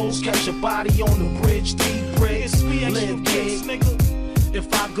scrolls. Catch a body on the bridge. 3 bricks. Live kids, nigga.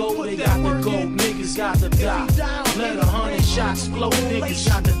 If I go, they got to go. Niggas got to die. Let 100 shots float. Niggas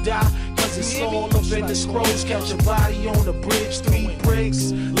got to die. Cause it's all up in the scrolls. Catch a body on the bridge. 3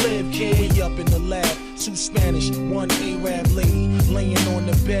 bricks. Live kid. We up in the lab. 2 Spanish, 1 Arab lady. Laying on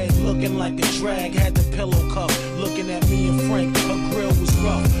the bed, looking like a drag. Had the pillow cup. Looking at me and Frank. Her grill was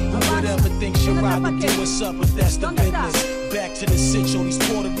rough. Who would ever think she'd ride to do what's up, but that's the business. Back to the sitch, these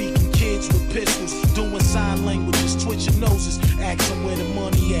Puerto Rican kids with pistols. Doing sign languages, twitching noses. Asking where the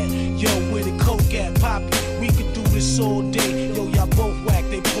money at. Yo, where the coke at? Poppy, we could do this all day. Yo, y'all both whack,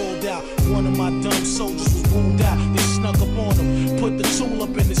 they pulled out. One of my dumb soldiers was wounded out. They snuck up on him. Put the tool up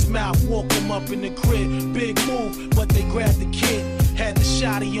in his mouth. Walk him up in the crib. Big move, but they grabbed the kid. Had the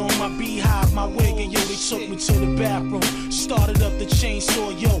shotty on my beehive, my wig, and yo, they took me to the bathroom. Started up the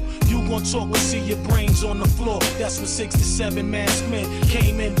chainsaw, yo, you gon' talk and see your brains on the floor. That's when 6 to 7 masked men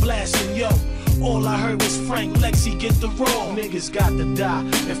came in blasting, yo. All I heard was Frank, Lexi, get the roll. Niggas got to die.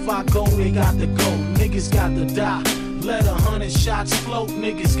 If I go, they got to go. Niggas got to die. Let 100 shots float,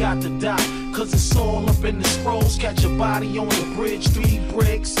 niggas got to die. Cause it's all up in the scrolls. Catch a body on the bridge, 3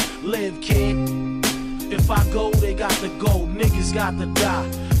 bricks. Live, kid. If I go, they got to go. Niggas got to die.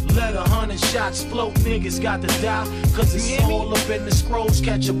 Let 100 shots float, niggas got to die. Cause it's all up in the scrolls.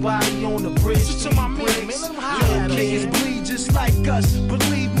 Catch a body on the bridge, 3 bricks. Niggas bleed just like us.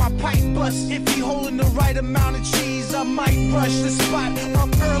 Believe my pipe bust. If he holding the right amount of cheese, I might rush the spot. Up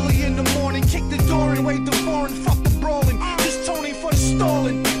early in the morning, kick the door and wait the foreign. Fuck the brawling, just Tony for the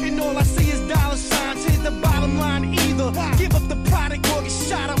stalling. And all I see is dollar signs. Here's the bottom line: either give up the product or get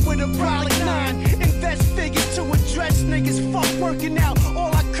shot up with a brolic 9. Invest figures to address niggas. Fuck working out.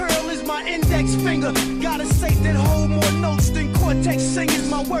 All I curl is my index finger. Got a safe that hold more notes than Cortex singers.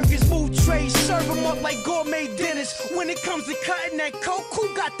 My workers move trays, serve them up like gourmet dinners. When it comes to cutting that coke,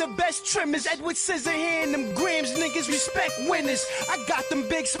 who got the best trimmers? Edward Scissorhand, them grams, niggas respect winners. I got them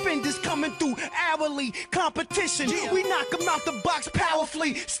big spenders coming through hourly competition. We knock them out the box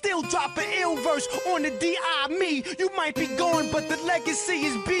powerfully. Still drop an ill verse on the D.I. me. You might be gone, but the legacy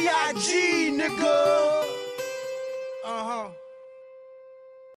is B.I.G. nigga.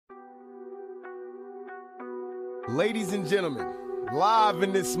 Ladies and gentlemen, live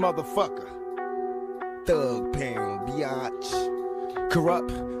in this motherfucker. Thug Pound, Biatch,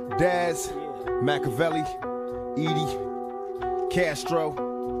 Corrupt, Daz, Machiavelli, Edie, Castro,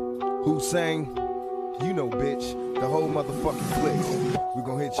 Hussein, you know, bitch, the whole motherfucking clique. We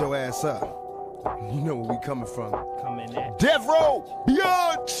gonna hit your ass up. You know where we coming from. Coming at Death Row,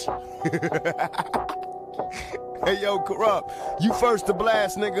 Biatch! Hey, yo, Corrupt, you first to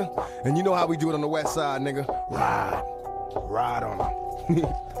blast, nigga. And you know how we do it on the west side, nigga. Ride on them.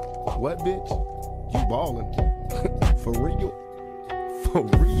 What, bitch? You ballin'. For real? For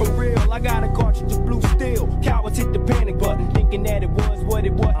real? For real, I got a cartridge of blue steel. Cowards hit the panic button, thinking that it was what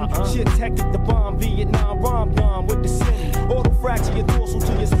it wasn't. Shit's hectic, the bomb, Vietnam, bomb done with the city. Auto fracture your torso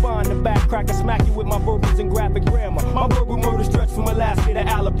to your spine, the back crack, I smack you with my verbals and graphic grammar. My verbal murder stretch from Alaska to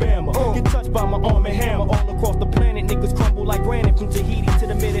Alabama. Get touched by my arm and hammer. All across the planet, niggas crumble like granite from Tahiti to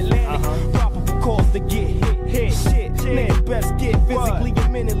the mid-Atlantic. Probable cause to get hit. Shit, man, best get physically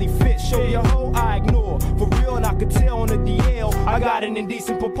and mentally fit. Show your hoe, I ignore. For real, and I could tell on the DL, I got an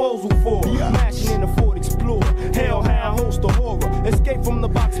indecent proposal for her. Mashing in a Ford Explorer, hellhound host of horror. Escape from the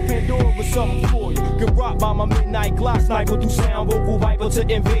box of Pandora with something for you. Get rocked by my midnight Glock, sniper through sound, vocal viper to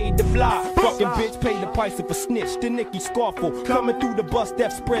invade the block. Fucking bitch, pay the price of a snitch. The Nicky Scarful, coming through the bus,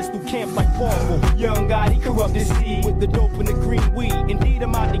 death spreads through camps like Paulful. Young guy, he corrupt his seed with the dope and the green weed. Indeed,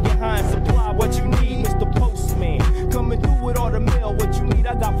 I'm out to get high and supply what you need, Mr. Postman. Coming through with all the mail, what you need,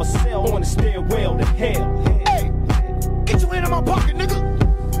 I got for sale on the stairwell to hell. Hey, get your hand in my pocket, nigga.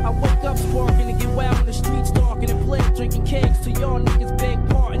 I wake up sparking and get wild in the streets, stalking and playing, drinking kegs till y'all niggas beg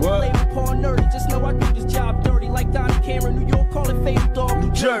pardon. You label Paul nerdy, just know I do this job dirty. Like Donnie Cameron, New York, call it Fatal Dog,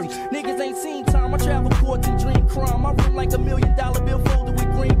 New Jersey. Niggas ain't seen time, I travel courts and dream crime. I run like $1 million bill folder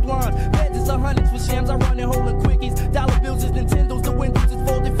with green blonde. Beds is hundreds with shams, I run and holding quickies. Dollar bills is Nintendos, the windows is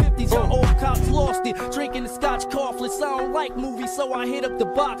folded 50s. Y'all old cops lost it, drinking the scotch coughless. I don't like movies, so I hit up the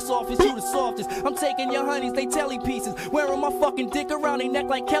box office. You the softest, I'm taking your honeys, they telly pieces. Wearing my fucking dick around their neck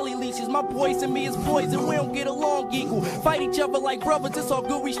like Kelly leashes. My boys and me is poison, we don't get along equal. Fight each other like brothers, it's all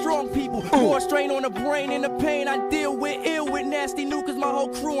good, we strong people. More strain on the brain and the pain I deal with. Ill with nasty new, cause my whole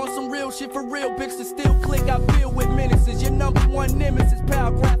crew on some real shit for real. Bitch to still click, I feel with menaces. Your #1 nemesis,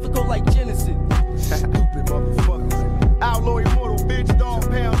 power graphical like Genesis. Stupid motherfuckers. Outlaw immortal, bitch, dog,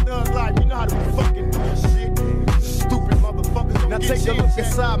 pound, thug life. You know how to fucking do this shit. Stupid motherfuckers. Don't now take a look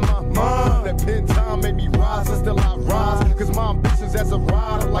inside my mind. That pen time made me rise, and still I rise. Cause my ambitions as a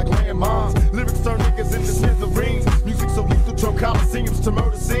rider like landmines. Lyrics turn niggas into smithereens. Music so lethal, turn coliseums to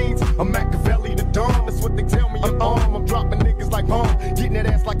murder scenes. I'm Machiavelli the Dawn, that's what they tell me I'm on. I'm dropping niggas like bomb, getting that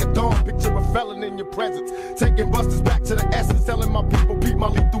ass like a dawn. Picture a felon in your presence. Taking busters back to the essence, telling my people, beat my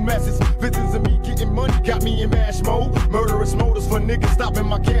lethal message. Visions of me getting money got me in mash mode. Murderous motives for niggas stopping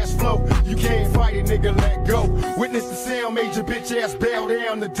my cash flow. You can't fight it, nigga, let go. Witness the sound, made your bitch ass bow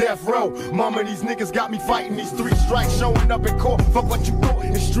down to death row. Mama, these niggas got me fighting these 3 strikes, showing up in court. Fuck what you thought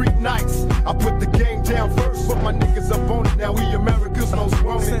in street nights. I put the game down first, put my niggas up on it. Now we America's most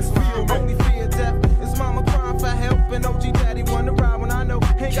wanted. Since we only fear death, it's mama crying for help, and OG daddy wanna ride when I know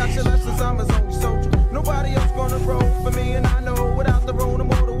ain't got your lessons. I'm his only soldier. Nobody else gonna roll for me, and I know without the road,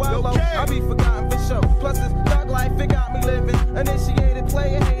 I'm all the while low. I'll be forgotten for sure. Plus this thug life, it got me living. Initiated,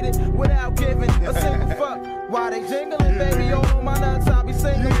 player hated, without giving a single fuck. Why they jingling, baby, all on my nuts, I'll be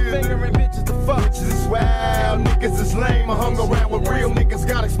singing, fingering bitches to fuck. Bitches is wild, niggas is lame. I hung around with real niggas,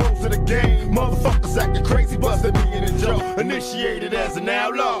 got exposed to the game. Motherfuckers acting crazy, busted me in a joke. Initiated as an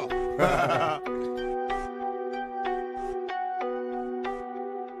outlaw.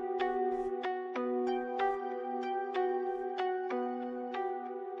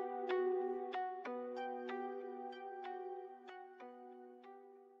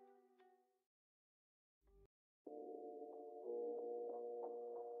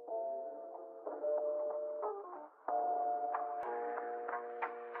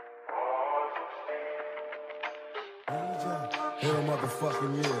 Hell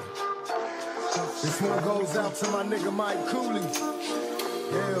motherfucking yeah. This one goes out to my nigga Mike Cooley.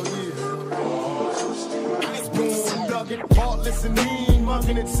 Hell yeah. Boom, dugging, heartless and mean.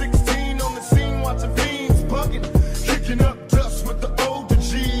 Mugging at 16 on the scene, watching fiends bugging. Kicking up dust with the older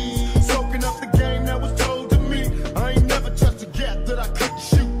G's. Soaking up the game that was told to me. I ain't never touched a gap that I couldn't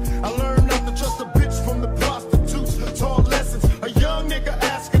shoot. I learned not to trust a bitch from the prostitutes. Taught lessons, a young nigga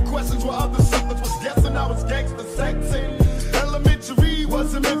asking questions while other suckers was guessing I was gangster sexing. Elementary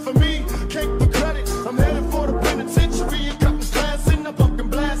wasn't meant for me. Cake for credit, I'm headed for the penitentiary. And cutting class in, I'm fucking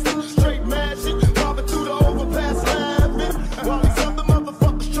blasting. Straight mashing, robbing through the overpass laughing. While these other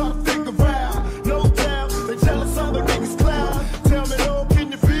motherfuckers try to figure out. No doubt, they jealous other niggas clown. Tell me, oh,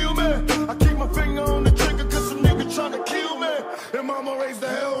 can you feel me? I keep my finger on the trigger cause some nigga trying to kill me. And mama raised the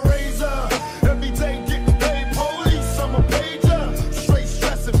hellraiser. Every day getting paid, police, I'm a pager. Straight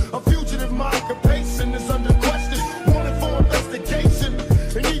stressing, a fugitive, my occupation is under question. Wanted for investigation.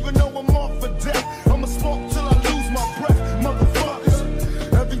 And even though I'm off for death, I'ma smoke till I lose my breath.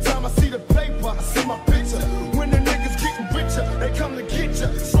 Motherfuckers, every time I see the paper, I see my picture. When the niggas getting richer, they come to get ya.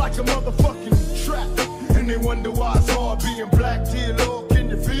 It's like a motherfucking trap. And they wonder why it's hard being black. Dear Lord, can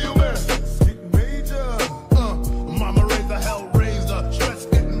you feel me? It's getting major. Mama raised a hellraiser. Stress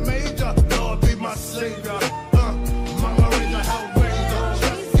getting major.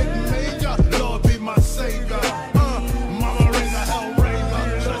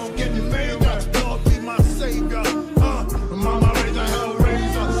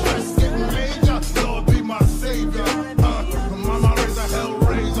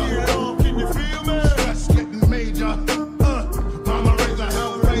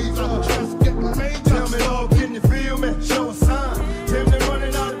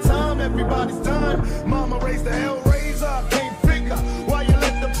 everybody's done. Mama raised the hell raiser. I can't figure why you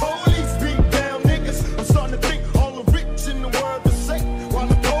let the police beat down niggas. I'm starting to think all the rich in the world are safe, while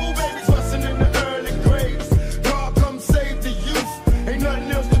the poor babies rusting in the early graves. God come save the youth. Ain't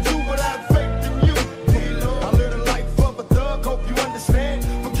nothing else to do without faith in you. I live the life of a thug, hope you understand.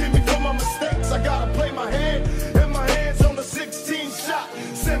 Forgive me for my mistakes, I gotta play my hand. And my hands on the 16 shot,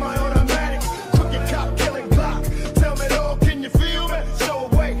 semi-automatic, crooked cop killing Glock. Tell me though, can you feel me? Show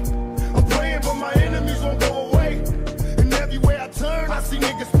away. I'm praying but my enemies won't go away. And everywhere I turn, I see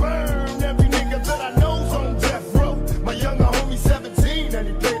niggas burn. Every nigga that I know's on death row. My younger homie 17 and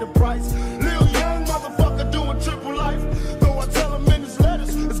he paid the price. Lil young motherfucker doing triple life. Though I tell him in his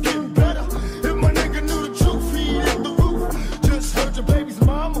letters, it's getting better. If my nigga knew the truth, he'd hit the roof. Just heard your baby's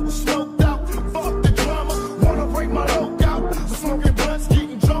mama was smoked out. Fuck the drama, wanna break my loc out. So smoking blunts,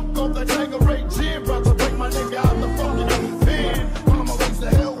 getting drunk off that Tanqueray gin. Brought to break my nigga out the fucking pen. Mama raised the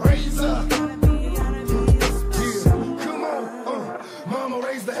hell raiser. Yeah, come on, mama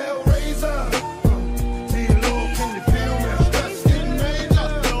raised the hell raiser. Dear Lord, can you feel me? Just getting major,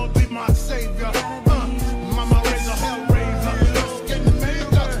 Lord be my savior. Mama raised the hell raiser. Just getting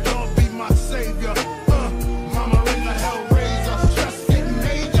major, Lord be my savior. Mama raised the hell raiser. Just getting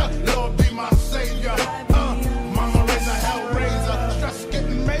major, Lord be my savior. Mama raised the hell raiser. Just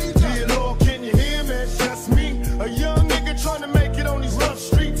getting major. Dear Lord, can you hear me? It's just me, a young nigga trying to make it on these rough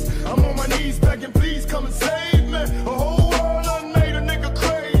streets. I'm on my knees begging, please come and save me. A whole world done made a nigga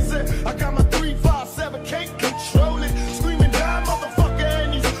crazy. I got my 357, can't control it. Screaming down, motherfucker,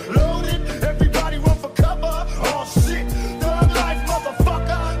 and he's loaded. Everybody run for cover. Oh shit, thug life,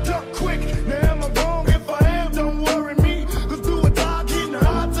 motherfucker. Duck quick. Now am I wrong? If I am, don't worry me. Cause do or die, getting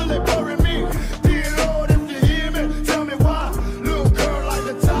high till they bury me. Dear Lord, if you hear me, tell me why. Little girl like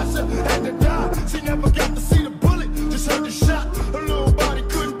Natasha had to die. She never got to see the bullet, just heard the shot. Her little body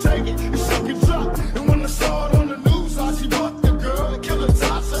couldn't take it, it shook and dropped. And when I saw it on the news, how she fucked the girl and killed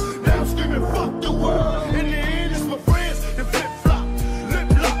Natasha. Now I'm screaming, fuck the world. In the end, it's my friends that flip-flop. Lip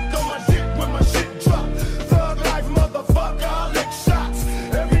locked on my shit when my shit drop. Thug life, motherfucker, I lick shots.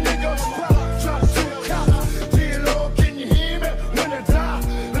 Every nigga on the block try to shoot cops. Dear Lord, can you hear me? When I die,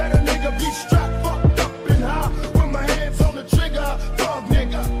 let a nigga be strapped, fucked up and high. With my hands on the trigger, thug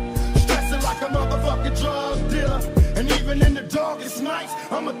nigga. Stressing like a motherfucking drug dealer. And even in the darkest nights,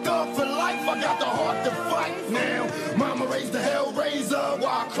 I'm a thug for life. I got the heart to fight now. Mama raised the hell raiser,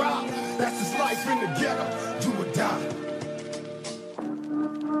 why I cry? That's his life in the ghetto, do or die.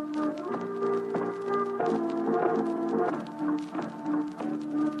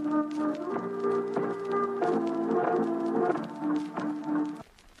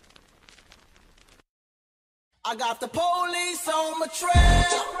 I got the police on my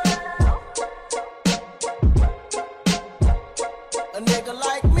trail. A nigga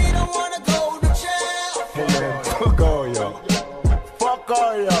like me don't wanna go to jail. Hey man, fuck all y'all. Fuck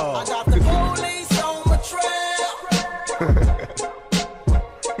all y'all. I got the police on my trail.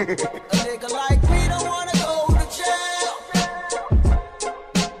 A nigga like me don't wanna go to jail.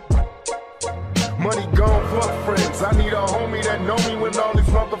 Money gone, fuck friends. I need a homie that know me when all these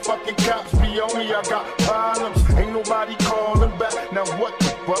motherfucking cops be on me. I got problems, ain't nobody calling back. Now what the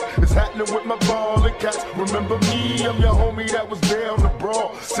fuck is happening with my ballin' cats? Remember me, I'm your homie that was down the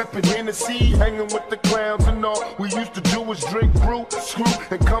brawl, sipping Hennessy, hanging with the clowns and all. We used to do was drink brew, screw,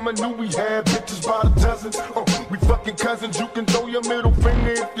 and come and knew we had bitches by the dozens. We fucking cousins, you can throw your middle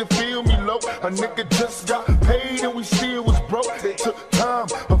finger if you feel me low. A nigga just got paid and we still was broke. It took time,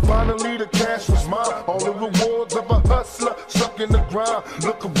 but finally the cash was mine. All the rewards of a hustler stuck in the grind.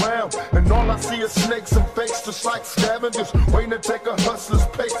 Look around, and all I see is snakes and fakes, just like scavengers waiting to take a hustler's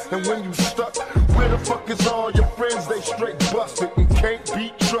pace. And when you stuck, where the fuck is all your friends? They straight busted and can't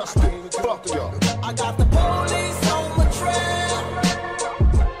be trusted. Fuck y'all. I got the police on my trail.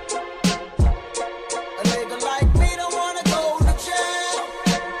 A nigga like me don't wanna go to jail.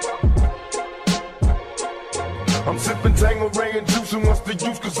 I'm sipping Tanqueray and juice and wants the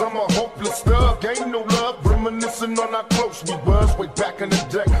use, cause I'm a hopeless thug. Ain't no love, reminiscing on how close we was way back in the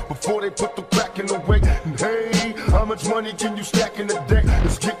day, before they put the crack in the way. And hey, how much money can you stack in a day?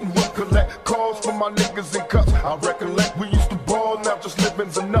 It's getting rough, collect calls from my niggas in cups. I recollect we used to ball, now just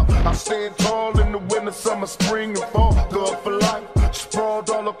living's enough. I stand tall in the winter, summer, spring, and fall. Thug for life, sprawled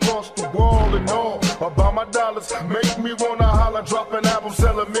all across the wall and all. About my dollars, make me wanna holler, drop an album,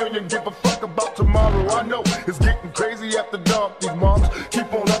 sell a million, give a fuck about tomorrow. I know it's getting crazy after dark, these moms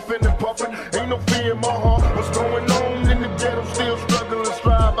keep on huffing and puffing. Ain't no fear in my heart, what's going on in the ghetto? Still struggling,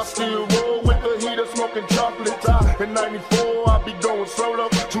 strive, I still roll with the heater, smoking chocolate tie. In 94, I be going solo,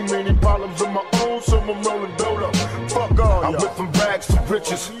 too many problems of my own, so I'm rolling dolo. Fuck all y'all. I went from rags to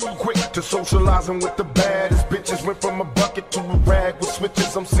riches, status. Quick to socializing with the baddest bitches. Went from a bucket to a rag with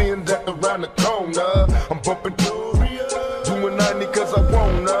switches. I'm seeing that around the corner. I'm bumping doing 90 cause I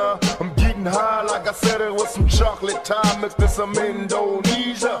wanna. I'm getting high like I said it was some chocolate time mixed in some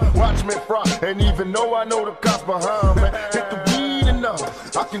Indonesia. Watch me fry, and even though I know the cops behind me, hit the weed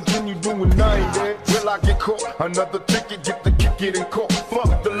enough, I continue doing 90. Will I get caught? Another ticket, get the kick it in court.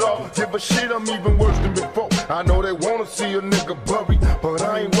 Fuck the law, give a shit, I'm even worse than before. I know they wanna see a nigga buried, but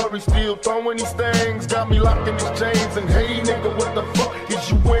I ain't worried, still throwing these things. Got me locked in these chains, and hey nigga, what the fuck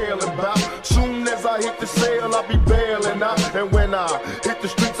is you wailing about? Soon as I hit the sale, I'll be bailing out. And when I hit the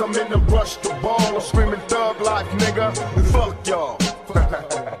streets, I'm in the rush to ball. I'm screaming thug life, nigga. Fuck y'all.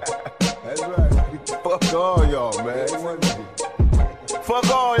 That's right. Fuck all y'all, man. Fuck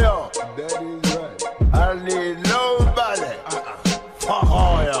all y'all. That is right. I need nobody. Fuck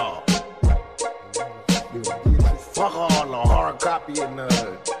all y'all. Fuck all the hard copy and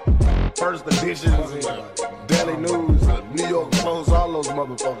first editions and Daily News, New York Post, all those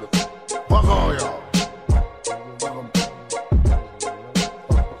motherfuckers. Fuck all y'all.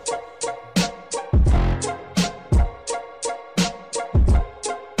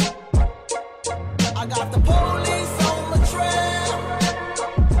 I got the police on my trail.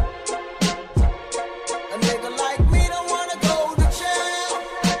 A nigga like me don't wanna go to jail.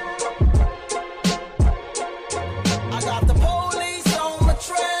 I got the police on my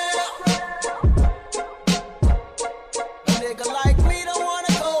trail. A nigga like me don't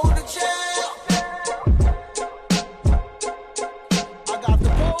wanna go to jail. I got the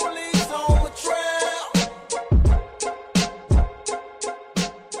police on my trail.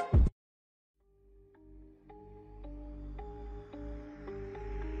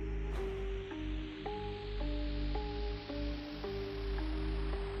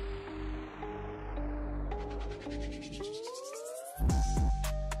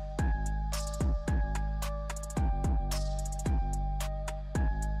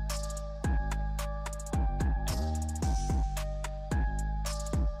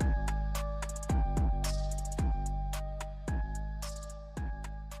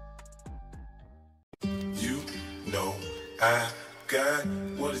 know I got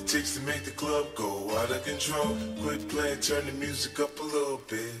what it takes to make the club go out of control. Quit playing, turn the music up a little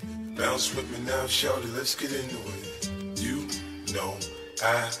bit. Bounce with me now, shawty, let's get into it. You know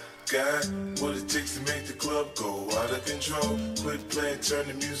I got what it takes to make the club go out of control. Quit playing, turn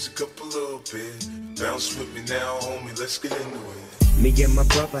the music up a little bit. Bounce with me now, homie, let's get into it. Me and my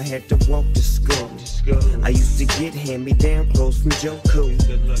brother had to walk to school. I used to get hand-me-down clothes from Joe Cool.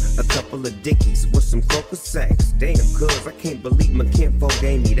 A couple of Dickies with some Coca sacks. Damn, cuz I can't believe my kinfolk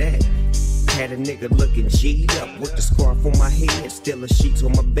gave me that. Had a nigga looking G'd up with the scarf on my head, still a sheets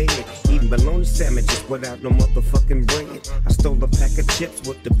on my bed. Eating bologna sandwiches without no motherfucking bread. I stole a pack of chips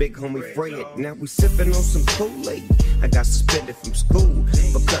with the big homie Fred. Now we sipping on some Kool-Aid. I got suspended from school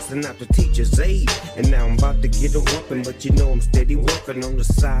for cussing out the teacher's aide. And now I'm about to get a whooping, but you know I'm steady working on the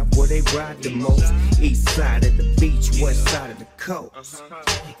side where they ride the most. East side of the beach, west side of the coast.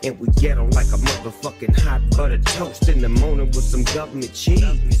 And we ghetto like a motherfucking hot buttered toast in the morning with some government cheese.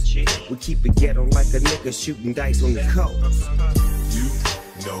 We keep it ghetto like a nigga shooting dice on the coast. You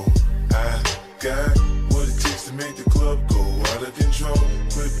know I got what it takes to make the club go out of control.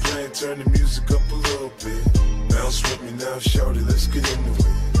 Quit playing, turn the music up a little bit. Bounce with me now, shawty, let's get into it.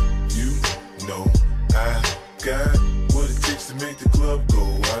 You know I got what it takes to make the club go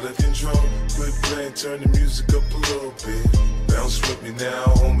out of control. Quit playing, turn the music up a little bit. Bounce with me now,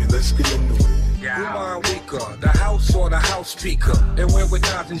 homie, let's get into it. Who mind weaker, the house or the house speaker? And where would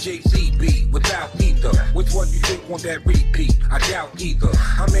Nas and Jay-Z be without either? Which one you think want that repeat? I doubt either.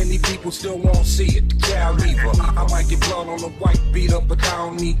 How many people still won't see it? The cow lever. I might get blood on the white beat up, but I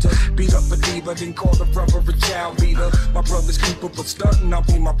don't need to beat up a diva, then call the brother a child beater. My brother's keeper, but stunting, I'll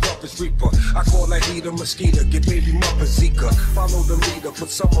be my brother's reaper. I call that heater mosquito, get baby mother Zika. Follow the leader, put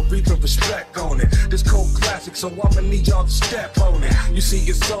some Aretha respect on it. This cold classic, so I'ma need y'all to step on it. You see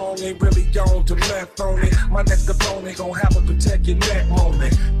your song ain't really on to left on it. My next opponent gon' have a protect your neck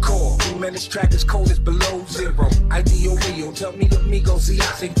moment. Core, man, this track is cold as below zero. Ideal real, tell me the Migo, see I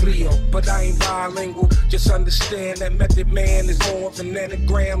say Clio. But I ain't bilingual, just understand that Method Man is more of an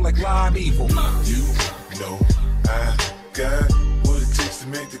anagram like live evil. You know I got what it takes to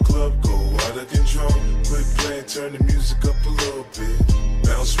make the club go out of control. Quit playing, turn the music up a little bit.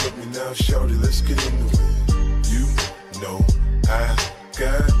 Bounce with me now, shawty, let's get into it. You know I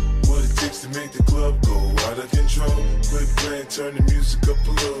got what it takes to make the club go out of control. Quit playing, turn the music up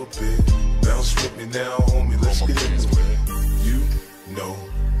a little bit. Bounce with me now, homie, let's get into it. You know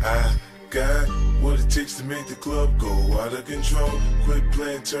I got what it takes to make the club go out of control. Quit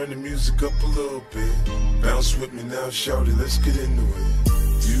playing, turn the music up a little bit. Bounce with me now, shawty, let's get into it.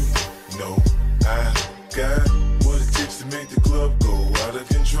 You know I got what it takes to make the club go out of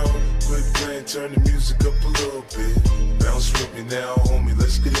control. Quit playing, turn the music up a little bit. Bounce with me now, homie,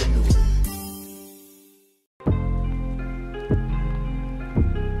 let's get into it.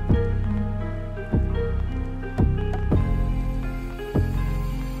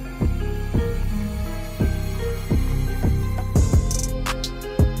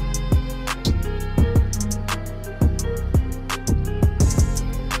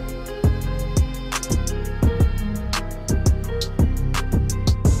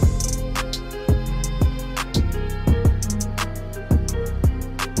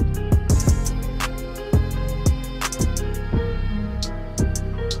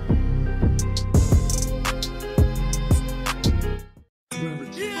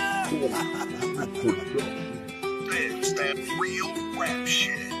 Lives that real rap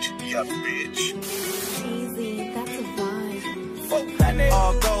shit, ya bitch. Easy, that's a vibe.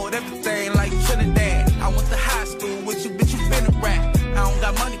 All gold, everything like Trinidad. I went to high school with you, bitch, you been a rap. I don't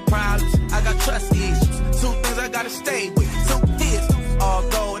got money problems, I got trust issues. Two things I gotta stay with, two pistols. All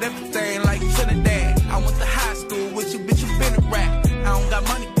gold, everything like Trinidad. I went to high school with you, bitch, you been a rap. I don't got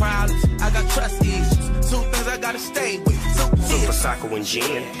money problems, I got trust issues. Two things I gotta stay with, two pistols. Super Socko and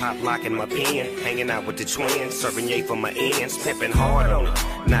gin, pop locking my pen, hanging out with the twins, serving yay for my ends, pimping hard on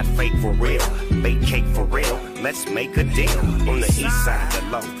it, not fake for real, bake cake for real, let's make a deal. On the east side, the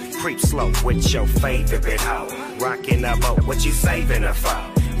low, creep slow with your favorite hoe, rocking a boat, what you saving her for?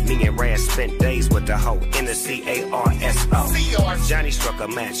 Me and Raz spent days with the hoe in the CARSO. Johnny struck a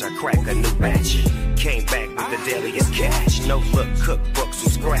match, I cracked a new batch. Came back with the deadliest cash. No look, cookbooks from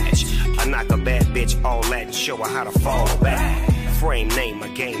scratch. I knock a bad bitch all that and show her how to fall back. Frame name, a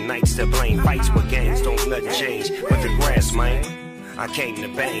game, nights to blame. Fights with games, don't nothing change but the grass, man. I came to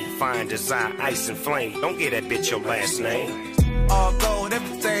bang, fine desire, ice and flame. Don't get that bitch your last name. All gold,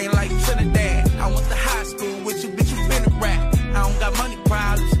 everything like Trinidad. I went to high school with you, bitch, you been a rap. I don't got money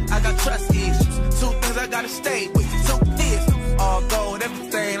problems, I got trust issues. Two things I gotta stay with, two pistols. All gold,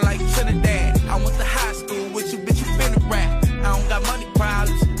 everything like Trinidad. I went to high school with you, bitch, you been a rap. I don't got money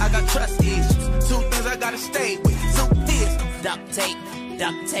problems, I got trust issues. Two things I gotta stay with, two pistols.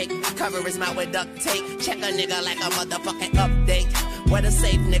 Duct tape, cover his mouth with duct tape. Check a nigga like a motherfucking update. Where the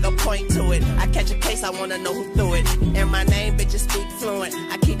safe nigga point to it. I catch a case, I wanna know who threw it. And my name, bitches speak fluent.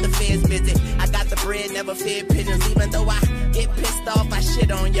 I keep the feds busy. I got the bread, never fear pigeons. Even though I get pissed off, I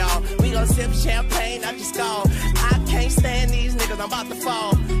shit on y'all. We gon' sip champagne out your skull. I can't stand these niggas, I'm about to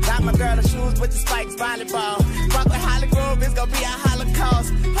fall. Got my girl the shoes with the spikes, volleyball. Fuck with Holly Grove, it's gon' be a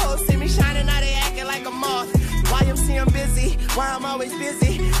holocaust. Hoes see me shining, now they acting like a moth. YMC, I'm busy, why I'm always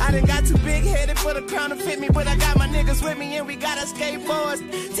busy. I done got too big headed for the crown to fit me, but I got my niggas with me and we got our skateboards.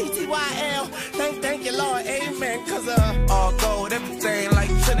 TTYL, thank you Lord, amen. Cause all gold, everything like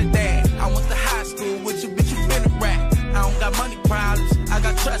Trinidad. I went to high school with you, bitch, you been a rap. I don't got money problems, I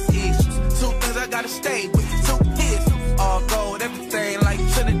got trust issues. Two things I gotta stay with, two pistols. All gold, everything like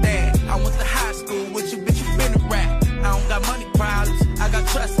Trinidad. I went to high school with you, bitch, you been a rap. I don't got money problems, I got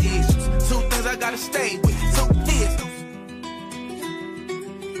trust issues. Two things I gotta stay with, two pistols.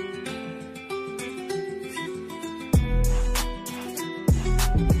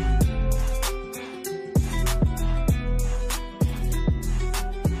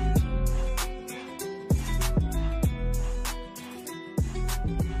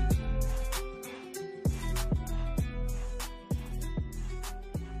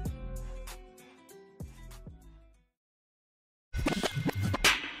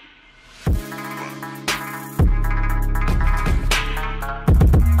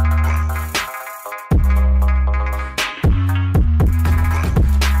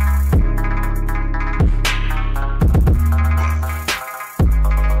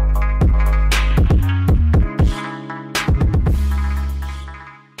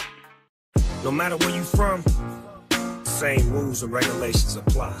 No matter where you from, same rules and regulations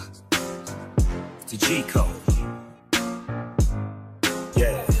apply. The G code.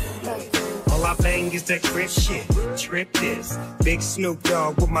 Yeah. All I bang is that grip shit. Trip this. Big Snoop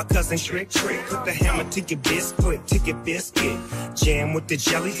Dogg with my cousin Trick. Put the hammer to your biscuit, to your biscuit. Jam with the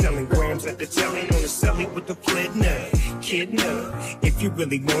jelly, selling grams at the telly. On the celly with the flit nut. Kidnap. If you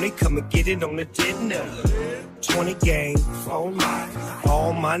really want it, come and get it on the dinner. 20 game, 4 life.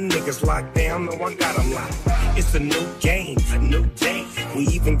 All my niggas locked down, no I got them locked. It's a new game, a new day. We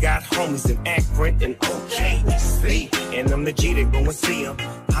even got homies in Akron and OKC. And I'm the G that go and see them.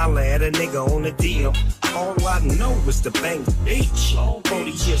 Holla at a nigga on the deal. All I know is the bang the beach.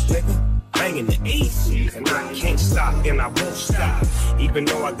 40 years, nigga. banging the east, and I can't stop and I won't stop. Even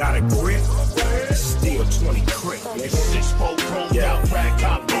though I got a grip, still 20 crit. Out, rag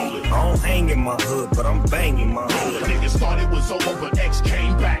top rolling. I don't hang in my hood, but I'm banging my hood. Niggas thought it was over, but X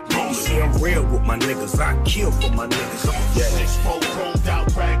came back rolling. See, I'm real with my niggas, I kill for my niggas. Yeah. 6-4 chromed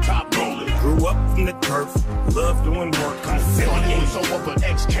out, rag top rolling. Grew up from the turf, love doing work, I'm thought it was over, but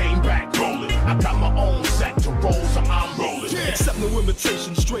X came back rolling. I got my own sack to roll, so I'm rolling. Yeah. Except no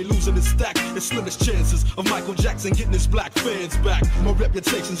imitation, straight losing his stack. It's slimmest chances of Michael Jackson getting his black fans back. My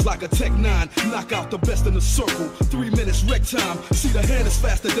reputation's like a Tech 9, knock out the best in the circle. 3 minutes wreck time, see the hand is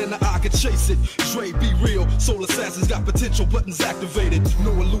faster than the eye can chase it. Dre, be real, soul assassins got potential buttons activated.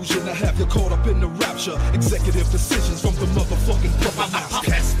 No illusion to have you caught up in the rapture. Executive decisions from the motherfucking puppet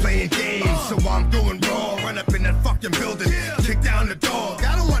master. Cats playing games, so I'm doing raw. Run up in that fucking building, kick down the dog.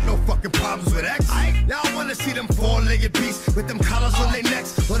 I don't want no fucking problems with X. Y'all wanna see them four-legged beasts with them collars on their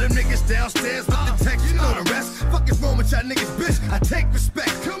necks, or them niggas downstairs with the text. You know the rest. Fuck is wrong with y'all niggas, bitch? I take respect.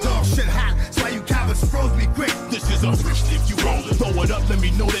 Dog shit hot, that's why you cowards froze me quick. This is a fish if you rollin'. Throw it up, let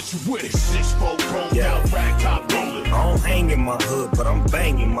me know that you with it. 6-4 chromed out, rag top rolling. I don't hang in my hood, but I'm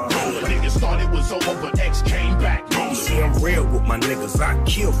banging my hood. Niggas thought it was over, but X came back rolling. See, I'm real with my niggas, I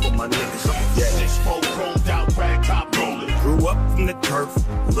kill for my niggas. Yeah. 6-4 chromed out, rag top rolling. Grew up from the turf,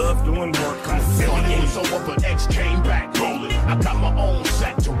 love doing work, I'm thought it was over, but X came back rolling. I got my own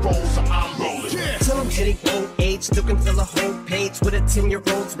sack to roll, so I'm rolling. Yeah. Till I'm hitting old age, still can fill a whole page with a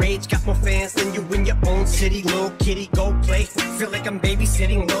 10-year-old's rage. Got more fans than you in your own city. Little kitty, go play. Feel like I'm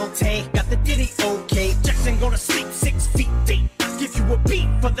babysitting Lil Tay. Got the ditty, okay. Jackson go to sleep 6 feet deep. Give you a beat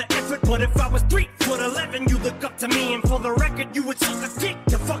for the effort, but if I was 3'11", you look up to me, and for the record, you would suck a dick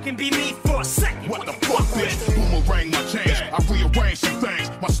to fucking be me for a second. What the fuck, bitch? Boomerang my change, I rearrange some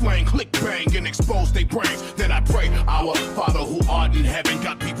things. My slang click bang and expose they brains. Then I pray, our Father who art in heaven.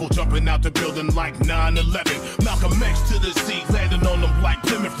 Got people jumping out the building like 9/11. Malcolm X to the Z, landing on them like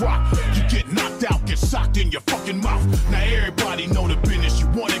Plymouth Rock. You get knocked out, get socked in your fucking mouth. Now everybody know the business. You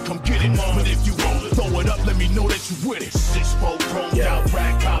want it, come get it. But if you roll it, throw it up, let me know that you with it. 6-4 chromed out,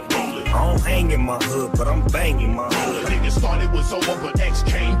 rag top rolling. I don't hang in my hood, but I'm banging my hood. Niggas thought it was over, but X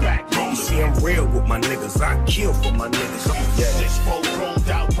came back rolling. See, I'm real with my niggas, I kill for my niggas. Yeah. 6-4 chromed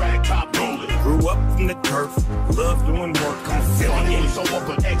out, rag top rolling. Grew up from the turf, love doing work, I'm thought it was over,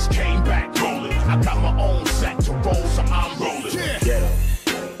 but X came back rolling. I got my own sack to roll, so I'm rolling. Yeah.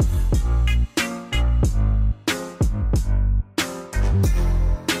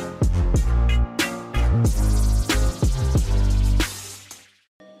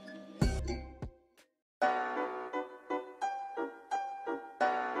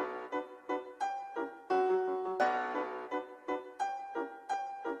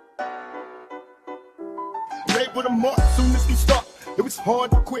 With them up soon as we start. It was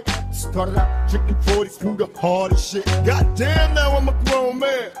hard to quit. Started out drinking 40s through the hardest shit. Goddamn, now I'm a grown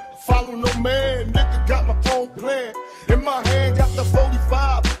man. Follow no man, nigga got my own plan. In my hand, got the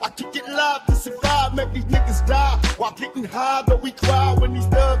 45. I kick it live to survive, make these niggas die. While getting high, though we cry when these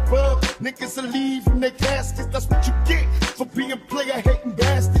thugs bug. Niggas will leave from their caskets. That's what you get for being player-hating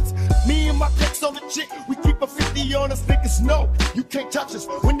bastards. Me and my clicks on the chick, we keep a 50 on us. Niggas know you can't touch us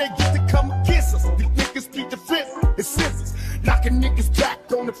when they get to come against us. These niggas keep defense, it's scissors, knocking niggas back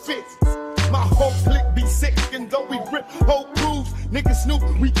on the fences. My whole clique be sick, and though we rip whole crews, niggas Snoop,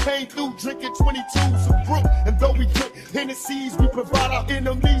 we came through drinking 22s of Brook. And though we drink Hennessy's, we provide our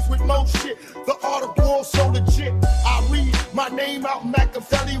enemies with more shit. The art of war so legit. I read my name out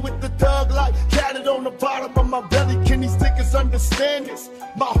Machiavelli with the thug light tatted on the bottom of my belly. Can these niggas understand this?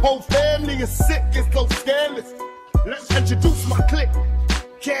 My whole family is sick, it's so scandalous. Let's introduce my clique.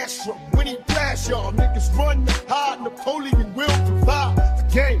 Castro, when he blast y'all niggas run the hide, Napoleon will provide the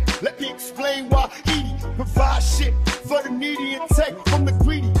game. Let me explain why Edie provides shit for the needy and take from the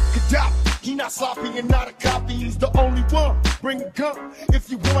greedy. Gaddafi, he not sloppy and not a copy, he's the only one. Bring a gun if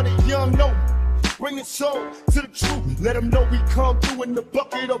you want it young, no. Bring it soul to the truth. Let them know we come through in the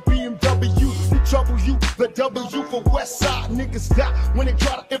bucket of BMW. We trouble you, the W for West Side. Niggas die when they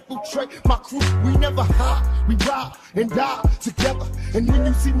try to infiltrate my crew. We never hide, we ride and die together. And when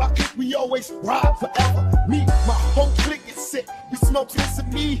you see my clique, we always ride forever. Me, my whole clique is sick. We smoke this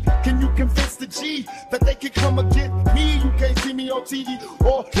and me. Can you convince the G that they can come against me? You can't see me on TV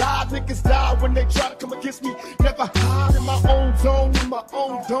or live. Niggas die when they try to come against me. Never hide in my own zone, in my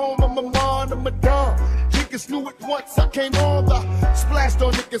own dome. I'm a man, I'm a dumb. Niggas knew it once I came on the splashed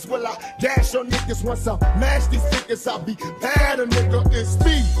on niggas. Well, I dash on niggas once I mash these niggas. I'll be bad, a nigga. It's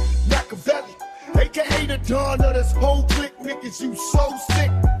me, Machiavelli, aka the dawn of this whole clique. Niggas, you so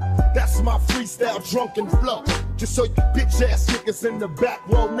sick. That's my freestyle drunken flow. Just so you bitch ass niggas in the back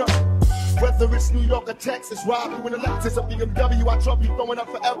row know. Whether it's New York or Texas, ride through in a Lexus, a BMW, I trump you throwing up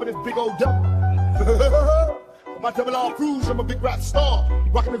forever this big old dump. My double R cruise, I'm a big rap star.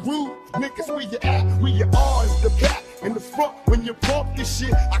 Rockin' the groove, niggas, where you at? Where you are is the back. In the front, when you pump this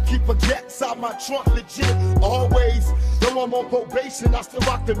shit, I keep a gat inside my trunk, legit. Always, though I'm on probation, I still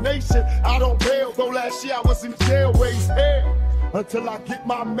rock the nation. I don't bail, though last year I was in jail, raised hell. Until I get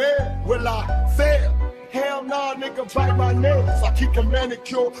my man, will I fail? Hell nah, nigga, bite my nails. I keep a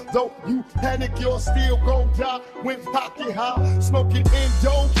manicure, though you panic, you're still gon' die. When pocket high, smoking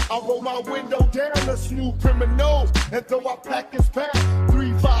indo, I roll my window down, a smooth criminal. And though I pack his pack,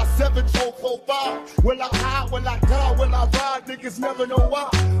 3, 5, 7, 4, 4, 5. Will I hide, will I die, will I ride? Niggas never know why.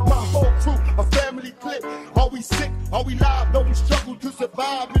 My whole crew, a family clip. Are we sick, are we live? No, we struggle to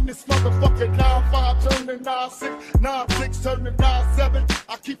survive in this motherfucking 9-5 turn to 9-6, 9-6 turn to 9-7.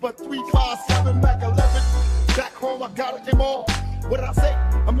 I keep a 3-5-7 Mac 11. Back home, I got them all. What did I say?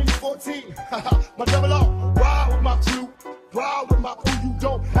 I'm in 14. My double R. Ride with my crew. Ride with my crew. You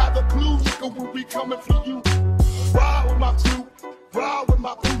don't have a clue, nigga, when we coming for you. Ride with my crew. Ride with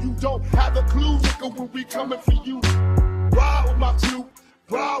my crew. You don't have a clue, nigga, when we coming for you. Ride with my crew.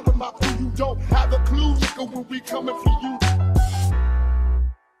 Ride with my crew. You don't have a clue, nigga, when we coming for you.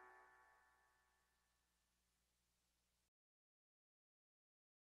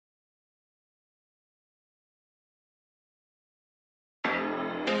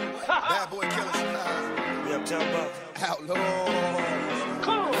 Bad boy killers. Yeah, I'm talking about Outlaw.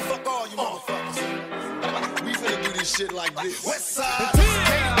 Cool. Fuck all you motherfuckers. We finna do this shit like this. West side.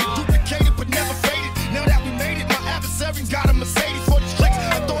 Anticipated, duplicated, but never faded. Now that we made it, my adversaries got a Mercedes for these tricks.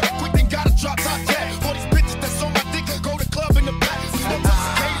 I thought I quick, then got a drop top tag. For these bitches that's on my dick, I go to club in the back.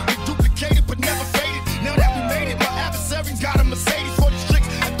 Anticipated, duplicated, but never faded. Now that we made it, my adversaries got a Mercedes for these tricks.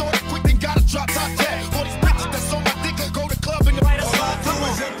 I thought I quick, then got a drop top tag. For these bitches that's on my dick, I go to club in the back.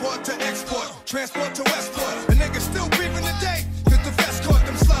 Import to export, transport to Westport. The niggas still breathing today, cause the vest caught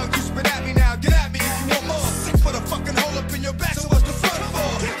them slugs. You spit at me now, get at me if you want more. Put a fucking hole up in your back, so what's the front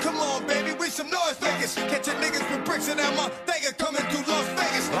for? Come on, baby, we some noise makers. Catching niggas with bricks in that motherfucker coming through Las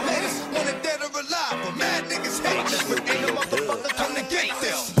Vegas. Ladies, wanted dead or alive, but mad niggas hate this. But ain't no motherfucker come to get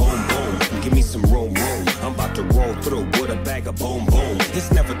this. boom, boom, give me some room, room. I'm about to roll through with a bag of boom, boom.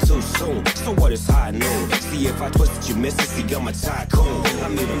 It's never too soon, so what is high noon? See if I twist it, you miss it, see I'm a tycoon. I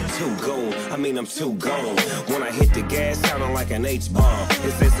mean I'm too gone, I'm too gone. When I hit the gas, sounding like an H-bomb.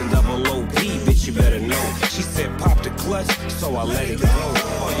 It says a double OP, bitch, you better know. She said pop the clutch, so I let it go.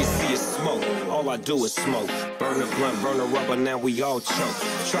 All you see is smoke, all I do is smoke. Burn the blunt, burn the rubber, now we all choke.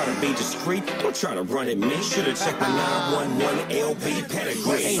 Try to be discreet, don't try to run at me. Should've checked my 911 LB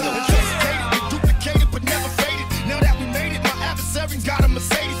pedigree. Ain't no duplicated, but never faded. Now that we made it, my adversaries got a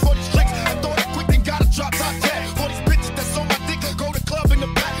Mercedes for these tricks. I thought I quick, then got a drop top tag. For these bitches that's on my dick, I go to club in the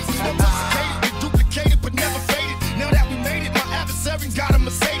back. Anticipated, duplicated, but never faded. Now that we made it, my adversaries got a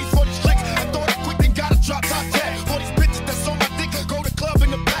Mercedes for these tricks. I thought I quick, then got a drop top tag. For these bitches that's on my dick, I go to club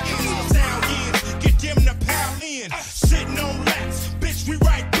in the back. Down years, get them to pound in. Sitting on laps, bitch, we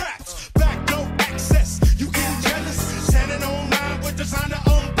write raps. Back no access, you getting jealous? Standing online with designer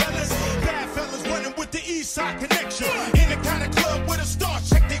umbrellas. Bad fellas running with the east side connection. In the kind of club with a star,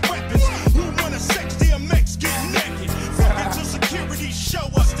 check their weapons. Who wanna sex DMX, get naked. Fucking till security show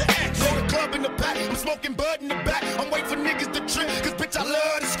us the action. Go to club in the back, I'm smoking bud in the back. I'm waiting for niggas to trip, cause bitch I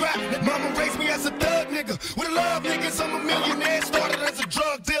love to scrap. Mama raised me as a thug nigga. With a love niggas, I'm a millionaire, started as a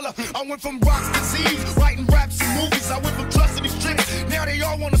drug dealer. I went from rocks to Z's, writing raps and movies. I went from trusting these tricks, now they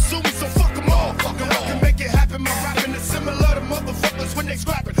all wanna sue me, so fuck them all. Fuck them all. I can make it happen, my rapping is similar to motherfuckers when they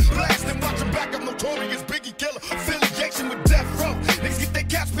scrapping. Blasting, watching back, I'm notorious, Biggie killer. Affiliation with Death Row, niggas get their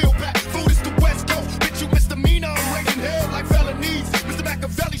caps peeled back. Food is the West Coast, bitch you misdemeanor, I'm raising hell like felonies. Mr.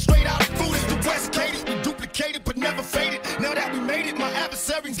 Machiavelli straight out, food is the West Cated. We duplicated but never faded. Now that we made it, my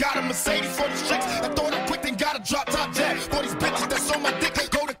adversaries got a Mercedes for these tricks. I thought I quick, then got a drop top tag. For these bitches that's on my dick,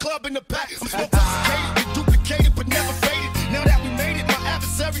 go to club in the back. I'm sophisticated, we duplicated but never faded. Now that we made it, my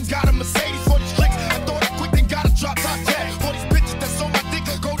adversaries got a Mercedes for these tricks. I thought I quick, then got a drop top tag. For these bitches that's on my dick,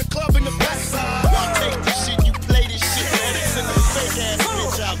 go to club in the back. You take this shit, you play this shit, man. It's a fake ass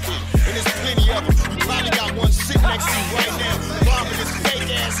bitch out there. And there's plenty of them. You probably got one sitting next to you right now, bombing his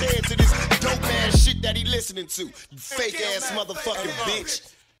fake ass head to this dope ass shit that he listening to. You fake ass motherfucking bitch.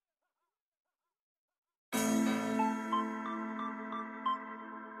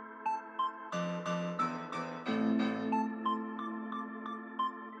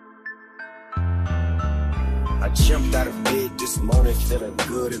 I jumped out of bed this morning feeling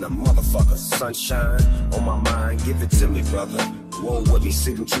good in a motherfucker. Sunshine on my mind, give it to me, brother. Roll with me,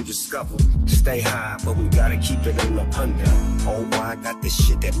 see what you discover. Stay high, but we gotta keep it on the under. Oh, I got this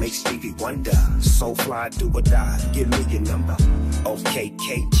shit that makes Stevie wonder. So fly, do or die, give me your number. Okay,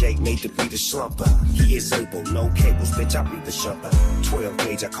 KJ made to be the slumper. He is able, no cables, bitch, I be the shumper. 12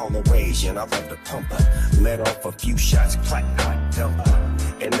 gauge, I call the rage, and I love the pumper. Let off a few shots, clack, clack,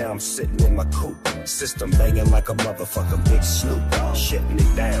 dumper. And now I'm sitting in my coupe. System banging like a motherfucking big Snoop. Shitting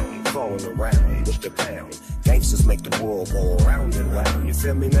it down, crawling around with the pound. Gangsters make the world go around and round. You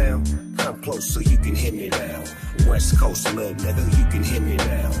feel me now? Come close so you can hear me now. West Coast, little nigga, you can hear me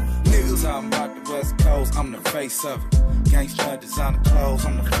now. Niggas talking about the West Coast, I'm the face of it. Gangsta designer clothes,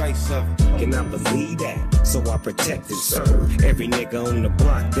 I'm the face of it. Can I believe that? So I protect and serve every nigga on the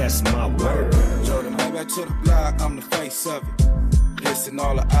block, that's my word. Jordan, way back to the block, I'm the face of it. Listen,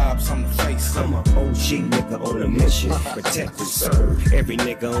 all the ops, I'm the face of it. I'm a OG nigga on a mission, protect and serve every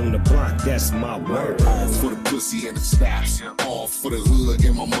nigga on the block, that's my word. All for the pussy and the snaps, all for the hood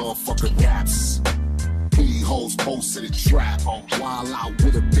and my motherfucking raps. P-hoes posted a trap, while out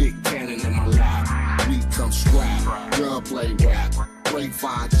with a big cannon in my lap. We come scrap, gun play rap, break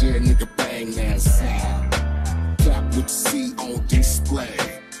 5G, nigga bang that sap. Clap with the C on display.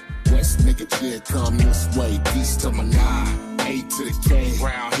 West nigga kid come this way, peace to my 9, A to the K.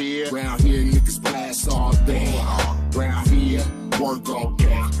 Round here niggas blast all day. Round here, work all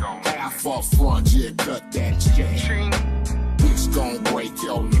day. Half up front, yeah, cut that check. Bitch gon' break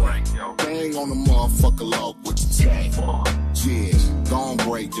your neck. Bang on the motherfucker low, what you take? Yeah, gon'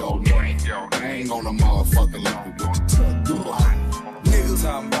 break your neck. Bang on the motherfucker low, what you take? Niggas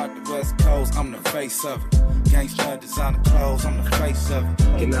talking about the West Coast, I'm the face of it. Gangsta designer clothes, I'm the face of it.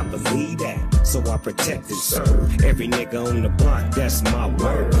 Can I believe that? So I protect and serve every nigga on the block, that's my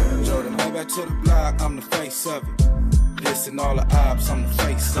word. Jordan, way back to the block, I'm the face of it. Listen, all the ops, I'm the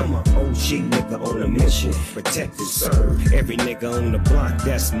face of it. I'm a OG nigga on a mission, protect and serve every nigga on the block,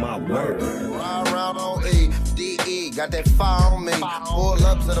 that's my word. Ride around on E, got that fire on me. Pull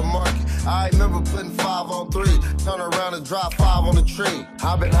up to the market. I remember putting 5 on 3. Turn around and drop 5 on the tree.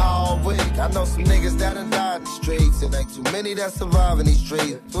 I been high all week. I know some niggas that done died in the streets. And ain't too many that survive in these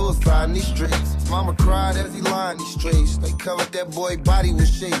streets. Suicide in these streets. Mama cried as he lined these streets. They covered that boy body with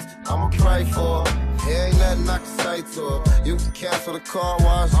sheets. I'ma pray for him. There ain't nothing I can say to her. You can cancel the car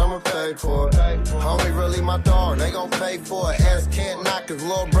wash, I'ma pay for it. Homie really my dog, they gon' pay for it. Ass can't knock his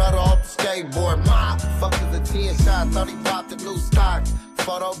little brother off the skateboard. My fuckers a 10 shot, thought he popped a new stock.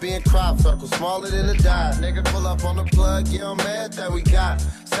 Photo being crop circle, smaller than a dime. Nigga pull up on the plug, yeah, I'm mad that we got.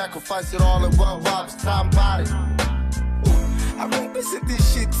 Sacrifice it all in one box, top body. I represent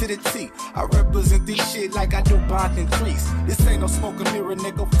this shit to the T. I represent this shit like I do bonding trees. This ain't no smoke and mirror,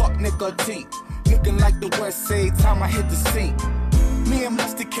 nigga, fuck nicotine. Looking like the West Side time I hit the scene. Me and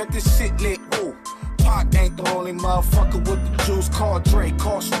Mustard kept this shit lit, ooh. Pac ain't the only motherfucker with the juice. Call Dre,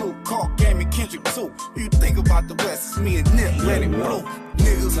 call Snoop, call Game and Kendrick too. You think about the West, it's me and Nip, let it blow.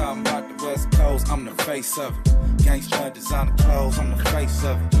 Niggas talking about the West Coast, I'm the face of it. Gangsta designer clothes, I'm the face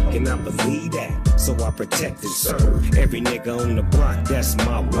of it. Can I believe that? So I protect and serve every nigga on the block, that's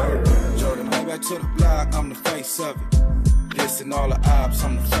my word. Jordan, way back to the block, I'm the face of it. Listen, all the ops,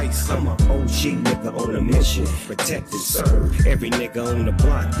 I'm the face of it. I'm a OG nigga on a mission, protect and serve every nigga on the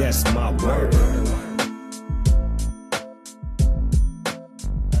block, that's my word.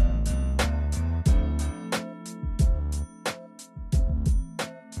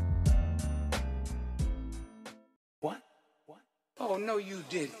 Oh, no, you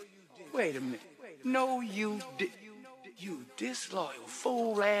didn't. Wait a minute. No, you didn't. You disloyal,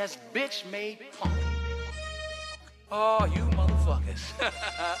 fool-ass, bitch-made punk. Oh, you motherfuckers.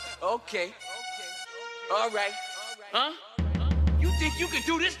 Okay. All right. Huh? You think you can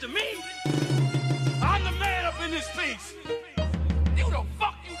do this to me? I'm the man up in this piece. Who the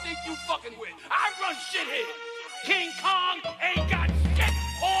fuck you think you fucking with? I run shit here. King Kong ain't got shit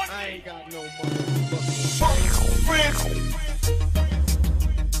on me. I ain't got no motherfucking friends.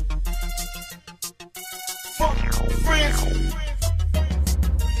 Fuck friends.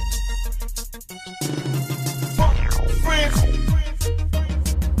 Fuck friends.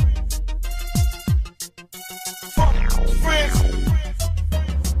 Fuck friends.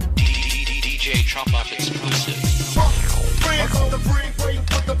 DJ Trump exclusive. Fuck friends on the freeway,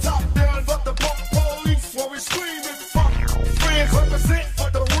 put the top down, but the pump police while we screaming. Fuck friends represent for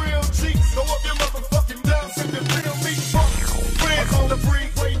the real cheeks. Go up your motherfucking down, send them feel me. Fuck friends on the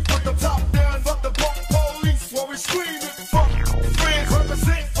freeway, put the top down, but the pump police while we screaming. Fuck friends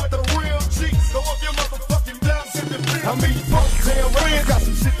represent for the real cheeks. Go up your motherfucking down, send them feel me. I mean, punk damn friends got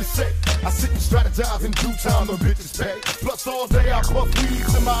some shit to say. I sit and strategize in due time, the bitches pay. Plus all day I puff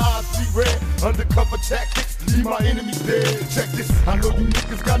weeds and my eyes be red. Undercover tactics, leave my enemies dead. check this. I know you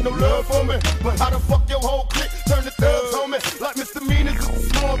niggas got no love for me, but how the fuck your whole clique turn to thugs on me? Like misdemeanors is a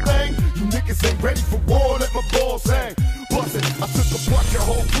small thing. You niggas ain't ready for war, let my balls hang. Bust it, I took a bunch of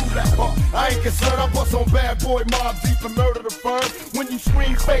whole crew that hard. I ain't concerned, I bust on bad boy Mob Deep and murder the firm. When you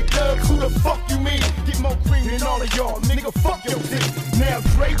scream fake thugs, who the fuck you mean? Get more cream than all of y'all, nigga, fuck your dick. Now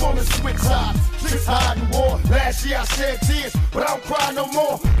Dre wanna switch sides, tricks hiding war. Last year I shed tears, but I don't cry no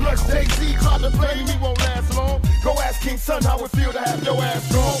more. Plus Jay-Z tried to play me, won't last long. Go ask King Son how it feel to have your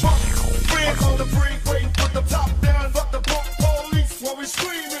ass gone. Friends on the freeway, put the top down, fuck the punk police while we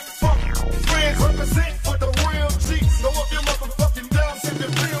screaming. Fuck friends represent for the real G's. Throw up your motherfucking down, if you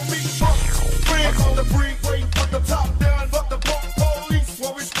feel me. Fuck friends on the freeway, put the top down, fuck the punk police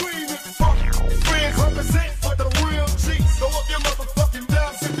while we screaming. Fuck friends represent for the real G's. Throw up your motherfucking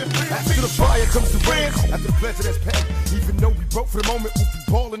down, if you feel me. After the fire comes the rain, after the pleasure that's paid. Even though we broke for the moment, we'll be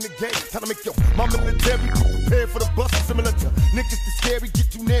balling the game. Time to make your mama military, be prepared for the bus. Similar to niggas that's scary,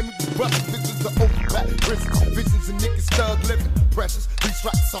 get you near me, we rust. Bitches are open back prisons, visions and niggas thug living. Precious, these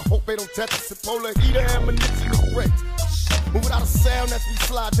strikes, I hope they don't touch us. A polar heater, ammunition, and great. But without a sound as we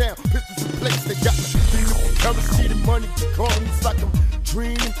slide down, pistols in place, they got me feeling for currency, the money get calling. It's like I'm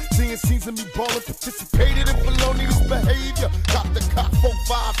dreaming, seeing scenes of me balling, participated in felonious behavior. Got the cop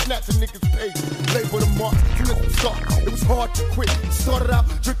 4-5, snatching niggas' pay. Label the marks, since the start, it was hard to quit. Started out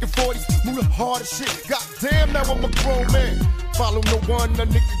drinking 40s, moving hard as shit. Goddamn, now I'm a grown man. Follow no one, a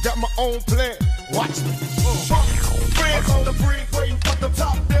nigga got my own plan. Watch me. Friends on the freeway, put the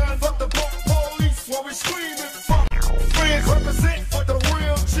top down, fuck the police while we screaming. Fuck friends represent for the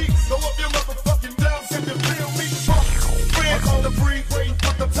real G's. Throw up your motherfucking down, if you feel me. Fuck friends on the freeway,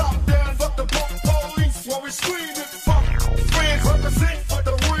 put the top down, fuck the police while we screaming. Fuck friends represent for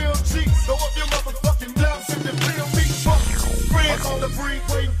the real G's. Throw up your motherfucking down, if you feel me. Fuck friends on the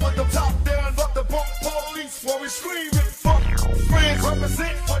freeway, put the top down, fuck the police while we screaming. Fuck friends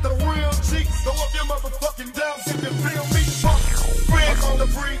represent for the real G's. Throw up your motherfucking down, if you feel me. Fuck friends on the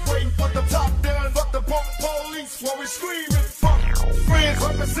freeway, put the top down, fuck the police while we screaming. Fuck friends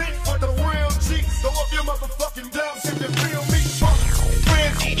represent for the real G's. Throw up your motherfucking down, if you feel me. Fuck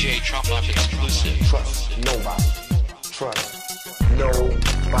friends. DJ Trump Life exclusive. Trust nobody. Trust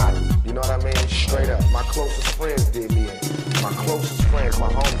nobody. You know what I mean? Straight up. My closest friends did me in. My closest friends, my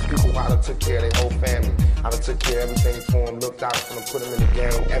homies, people I done took care of their whole family. I done took care of everything for them, looked out for them, put them in the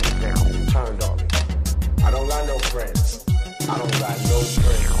game, everything. Turned on me. I don't got no friends. I don't got no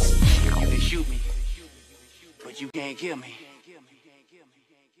friends. You can shoot me, but you can't kill me.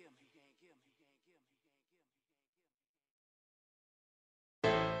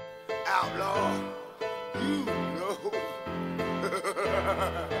 Outlaw, you know.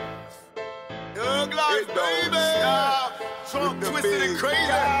 Thug life, baby. Trump twisted and crazy.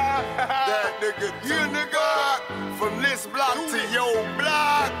 That nigga, you nigga. From this block to your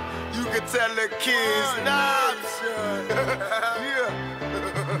block, you can tell the kids not.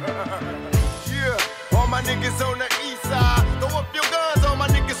 Yeah. All my niggas on the east side. Throw up your guns, all my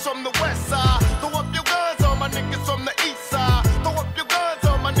niggas from the west side. Throw up your guns, all my niggas from the east side. Throw up your guns,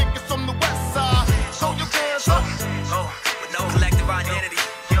 all my niggas from the west side. Throw your guns up. With no collective identity.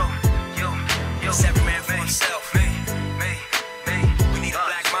 Yo, every man for himself. Me. We need a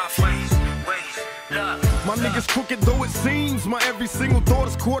black mafia. My niggas crooked though it seems. My every single thought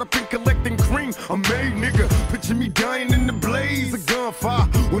is caught up in collecting cream. I'm made, nigga. Picture me dying in the blaze of gunfire.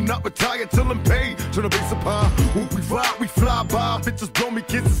 Will not retire till I'm paid. Turn the bass up high. When we ride, we fly by. Bitches blow me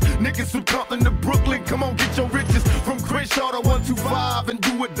kisses. Niggas from Compton to Brooklyn. Come on, get your riches. From Crenshaw to 125 and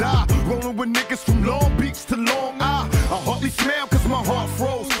do or die. Rolling with niggas from Long Beach to Long Island. I hardly smile cause my heart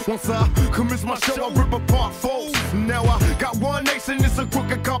froze. Once I commence my show, I rip apart foes. Now I got one nation, it's a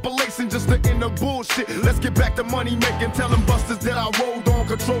crooked compilation just to end the bullshit. Let's get back to money making, tell them busters that I rolled on,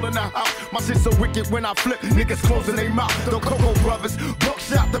 controlling the house. My shit so wicked when I flip, niggas closing their mouth. The Coco Brothers,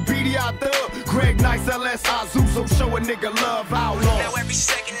 Buckshot, the BDI Thug, Greg Nice, LS, Azu, so show a nigga love, outlaw. Now every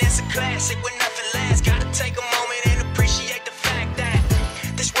second is a classic when nothing lasts. Gotta take a moment and appreciate the fact that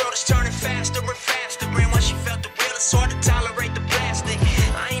this world is turning faster and faster. And once you felt the real, it's hard to tolerate the plastic.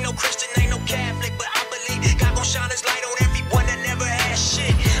 I ain't no Christian, ain't no Catholic, but I believe God gon' shine his light on everyone that never had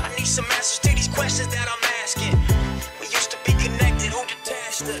shit. I need some answers to these questions that I'm asking. We used to be connected, who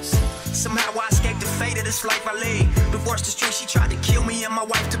detached us? Somehow I escaped the fate of this life I lead. Divorced the street, she tried to kill me and my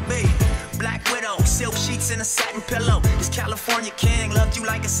wife to be. Black widow, silk sheets and a satin pillow. This California king loved you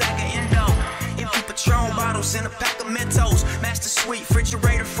like a sack of Indo. Empty Patron bottles and a pack of Mentos. Master suite,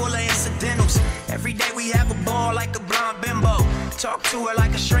 refrigerator full of incidentals. Every day we have a ball like a blonde bimbo. Talk to her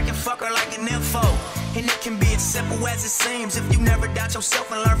like a shrink and fuck her like an info. And it can be as simple as it seems if you never doubt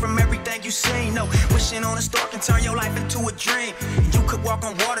yourself and learn from everything you see. No, wishing on a star can turn your life into a dream. You could walk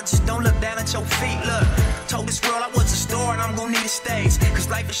on water, just don't look down at your feet. Look, told this world I was a star and I'm gonna need a stage. Cause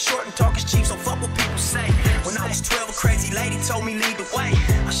life is short and talk is cheap, so fuck what people say. When I was 12, a crazy lady told me lead the way.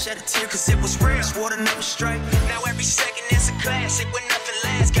 I shed a tear cause it was real, swore to never stray. Now every second is a classic when nothing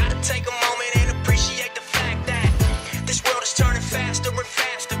lasts. Gotta take a moment and appreciate the fact that this world is turning faster and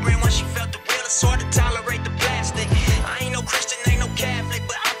faster. And once you felt the real, it's hard to tolerate the plastic. I ain't no Christian, ain't no Catholic,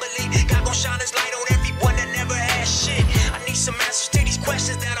 but I believe God gon' shine his light on everyone that never had shit. I need some answers to these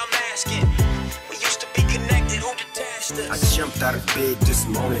questions that I'm asking. We used to be connected, who detached us? I jumped out of bed this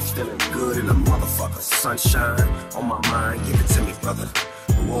morning, feeling good in a motherfucker. Sunshine on my mind, give it to me, brother.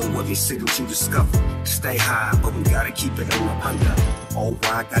 Roll with me, see what you discover. Stay high, but we gotta keep it on the under. Oh,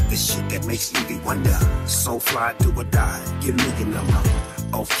 I got this shit that makes me wonder. So fly, do or die, give me your number.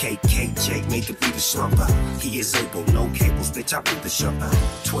 Okay, KJ made the beat a slumber. He is able, no cables, bitch, I beat the shumper.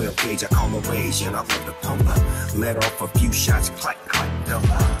 12 gauge, I call a rage, and I love the pumper. Let off a few shots, clack, clack,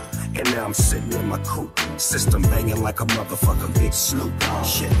 dumper. And now I'm sitting in my coupe, system banging like a motherfucking big Snoop.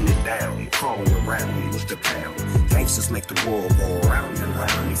 Shitting it down, crawling around me with the pound. Gangsters make the world go around and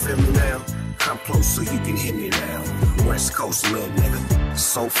round. You feel me now? I'm close so you can hear me now. West Coast little nigga,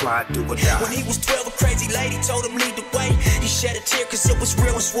 so fly, do or die. When he was 12, a crazy lady told him lead the way. He shed a tear cause it was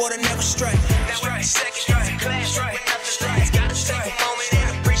real and swore to never stray. Now every second is a class, when nothing lasts. Gotta take a moment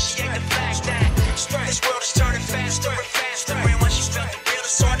and appreciate the fact that this world is turning faster and faster. And once you felt the real,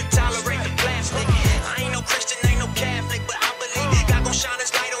 it's hard to tolerate the plastic. I ain't no Christian, ain't no Catholic, but I believe God gon' shine his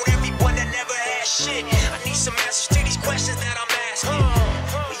light on everyone that never had shit. I need some answers to these questions that I'm asking.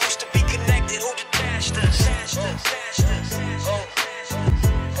 We used to be connected, who detached us?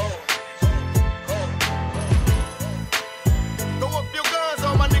 Throw up your guns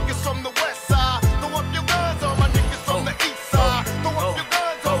on my niggas from the west side. Throw up your guns on my niggas from the east side. Throw up your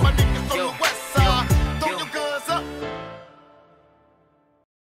guns on my niggas from the west side. Throw your guns up.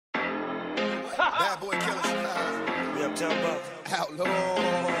 Bad boy killers. We uptown buck. Outlaw.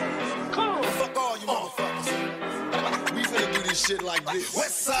 Cool. Fuck all you motherfuckers. We finna do this shit like this.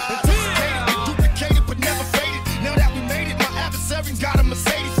 West side. Duplicated but never faded. Now that we made it, my adversaries got a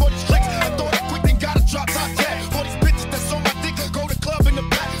Mercedes for these clicks. I thought I quit, then got a drop top tag. For these bitches that's on my dick, go to club in the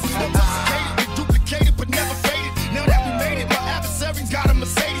back. We duplicated but never faded. Now that we made it, my adversaries got a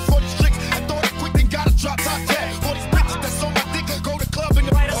Mercedes for these clicks. I thought I quit, then got a drop top tag. For these bitches that's on my dick, go to club in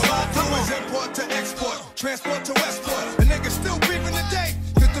the back. All I do is import to export, transport to Westport. The niggas still breathing today,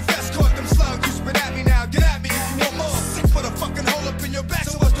 cause the vest caught them slugs. You spit at me now, get at me if you want more. Put a fucking hole up in your back,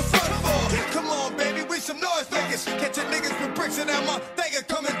 so what's the fun for? Come on, baby, we some noise makers. Catching niggas with bricks in that motherfucker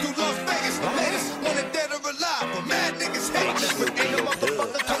coming through Las Vegas. Ladies, wanted dead or alive, but mad niggas hate this. But ain't no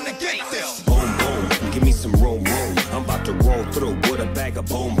motherfucker come to get this. Boom, boom, give me some room, room. I'm about to roll through with a bag of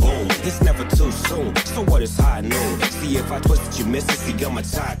boom, boom. It's never too soon, so what is high noon? See if I twisted you miss it, see I'm a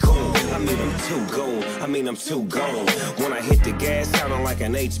tycoon. I mean I'm too gone, I'm too gone. When I hit the gas, sounding like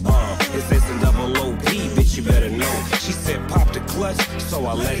an H-bomb. It says a double OP, bitch you better know. She said pop the clutch, so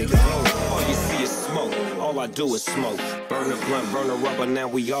I let it go. All you see is smoke, all I do is smoke. Burn the blunt, burn the rubber, now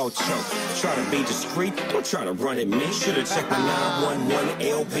we all choke. Try to be discreet, don't try to run at me. Should've checked my 911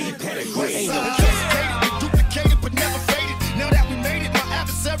 LB pedigree. Ain't no Duplicated but never faded. Now that we made it, my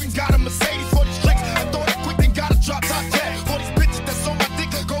adversaries got a Mercedes for these clicks. I thought I quit, then got a drop top tag. For these bitches that's on my dick,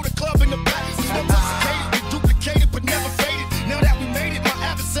 go to club in the back. We duplicated but never faded. Now that we made it, my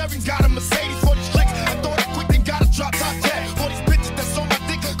adversaries got a Mercedes for these clicks. I thought I quit, then got a drop top tag. For these bitches that's on my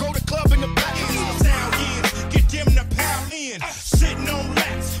dick, go to club in the back. Down years, get them to pound in. Sitting on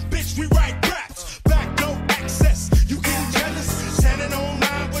laps, bitch, we write raps. Back no access, you getting jealous? Standing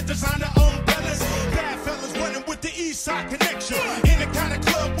online with designer umbrellas. Bad fellas running with the east side connection. In the kind of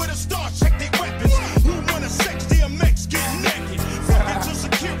club with a star, check their weapons. Who wanna sex DMX, get naked. Fucking till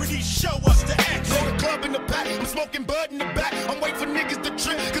security show us the action. Go to club in the back, I'm smoking bud in the back. I'm waiting for niggas to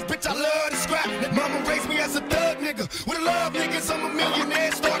trip, cause bitch I love to scrap. Mama raised me as a thug nigga. With a love niggas, I'm a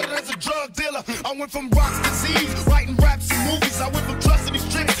millionaire. Started as a drug dealer. I went from rocks to Z's, writing raps and movies. I went from trusting these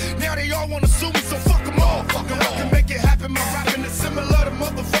tricks. Now they all wanna sue me, so fuck them all. Fuck them all. I can make it happen. My rapping is similar to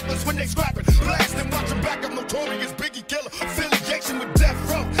motherfuckers when they scrapping. Blasting, watching back. I'm notorious Biggie killer. Affiliation with Death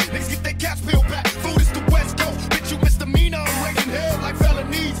Row. Niggas get their caps peeled back. Food is the West Coast. Bitch, you misdemeanor. I'm raising hell like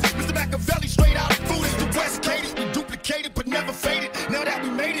felonies. Mr. Machiavelli straight out. Food is the West Katie. We duplicated but never faded. Now that we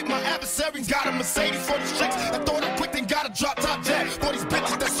made it, my adversaries got a Mercedes for these chicks. I thought I quit, then got a drop top tag. For these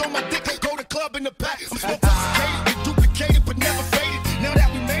bitches that's on my dick, go to club in the back. I'm sophisticated, we duplicated but never faded. Now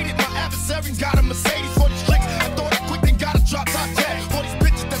that we made it, my adversaries got a Mercedes for these chicks. I thought I quit, then got a drop top tag. For these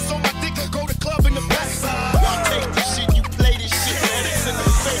bitches that's on my dick, go to club in the back.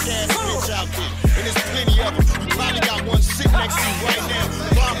 next to you right now,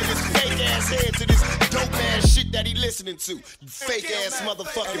 bobbing his fake ass head to this dope ass shit that he listening to. You fake ass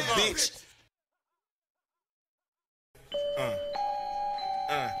motherfucking bitch.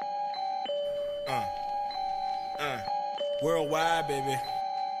 Worldwide, baby.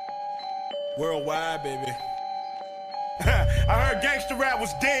 Worldwide, baby. I heard gangster rap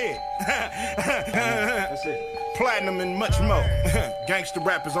was dead. That's it. Platinum and much more. Gangster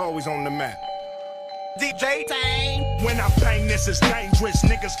rap is always on the map. DJ Tang. When I bang this, it's dangerous.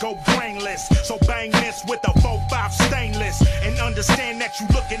 Niggas go brainless. So bang this with a 4-5 stainless. And understand that you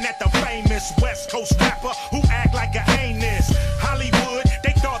looking at the famous West Coast rapper who act like a anus. Hollywood,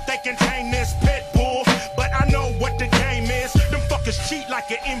 they thought they can tame this pit bull. But I know what the game is. Them fuckers cheat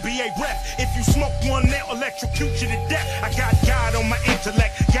like an NBA rep. If you smoke one, they'll electrocute you to death. I got God on my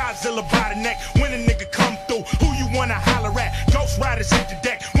intellect. Godzilla by the neck. When a nigga come through, who you wanna holler at? Ghost Riders hit the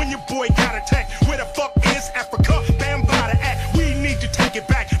deck. When your boy got attacked. Where the fuck is Africa? Bam by the act. We need to take it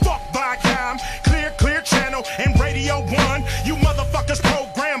back. Fuck Viacom, Clear Channel, and Radio 1. You motherfuckers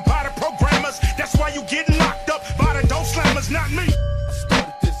programmed by the programmers. That's why you getting locked up by the dope slammers, not me. I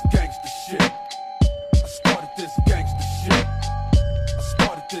started this gangster shit. I started this gangster shit. I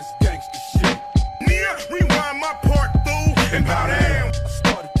started this gangster shit. Nia, rewind my part, fool, and bow down. I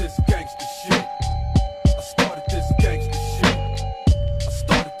started this gangster shit. I started this gangster shit. I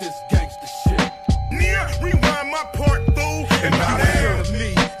started this gangster shit. Nia, rewind my part, fool, and bow down. Heard of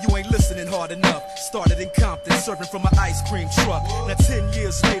me, you ain't listening hard enough. Started in Compton, serving from an ice cream truck. Now 10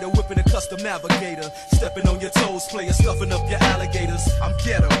 years later, whipping a custom navigator. Stepping on your toes, player, stuffing up your alligators. I'm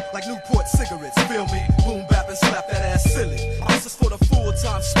ghetto, like Newport cigarettes, feel me? Boom, bap, and slap that ass silly. This is for the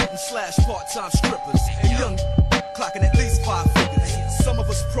full-time student / part-time strippers. And young clocking at least 5 figures. Some of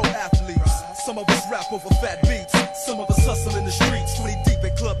us pro athletes, some of us rap over fat beats. Some of us hustle in the streets, 20 deep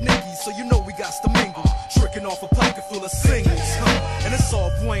at Club Nicky, so you know we got to mingle. Tricking off a pocket full of singles, and it's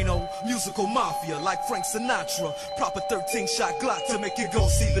all bueno, musical mafia like Frank Sinatra. Proper 13-shot Glock to make you go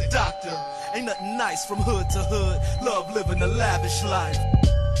see the doctor. Ain't nothing nice from hood to hood, love living a lavish life.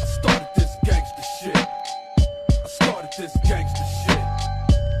 I started this gangster shit. I started this gangster shit.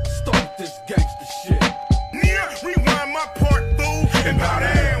 I started this gangster shit. Nia, rewind my part, fool, and bow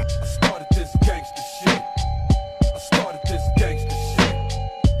down. I started this gangster shit. I started this gangster shit.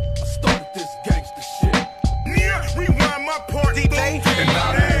 I started this gangster shit. Nia, rewind my part, fool, and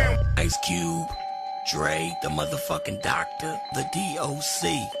bow down. Ice Cube, Dre, the motherfucking doctor, the DOC.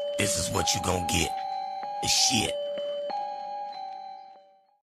 This is what you gon' get. The shit.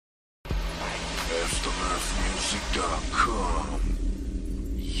 AftermathMusic.com.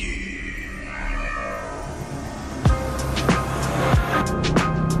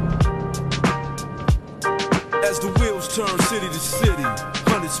 As the wheels turn city to city,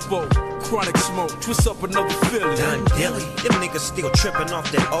 100 spoke, chronic smoke, twist up another Philly. Done dilly, them niggas still tripping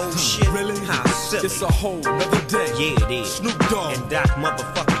off that old shit. Really? How silly. It's a whole nother day. Yeah, it is. Snoop Dogg and Doc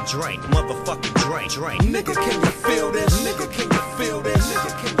motherfucking Dre. Motherfucking Dre. Nigga, can you feel this? Nigga, can you feel this?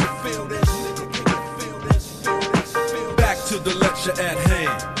 Nigga, can you feel this? Nigga, can you feel this? Back to the lecture at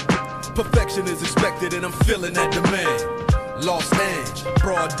hand. Perfection is expected and I'm feeling that demand. Los Angeles,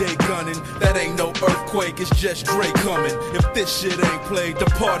 broad day gunning. That ain't no earthquake, it's just Dre coming. If this shit ain't played, the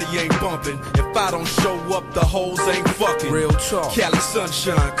party ain't bumping. If I don't show up, the hoes ain't fucking. Real talk. Cali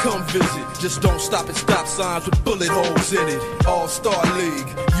sunshine, come visit. Just don't stop at stop signs with bullet holes in it. All-Star League,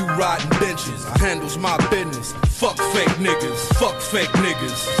 you riding benches. Handles my business. Fuck fake niggas. Fuck fake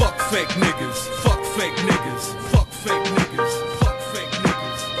niggas. Fuck fake niggas. Fuck fake niggas. Fuck fake niggas. Fuck fake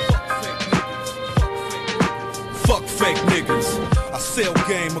niggas. Fuck fake niggas. Fuck fake niggas. I sell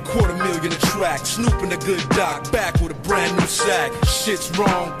game, $250,000 a track. Snoop and a good doc, back with a brand new sack. Shit's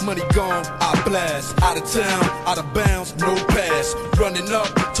wrong, money gone, I blast. Out of town, out of bounds, no pass. Running up,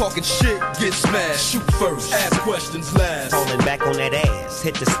 talking shit, get smashed. Shoot first, ask questions last. Falling back on that ass,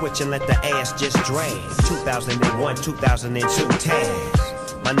 hit the switch and let the ass just drag. 2001, 2002 tags.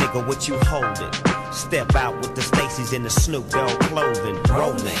 My nigga, what you holding? Step out with the Stacy's in the Snoop Dogg clothing.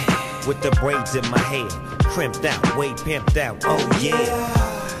 Rolling with the braids in my head. Crimped out, way pimped out, oh yeah.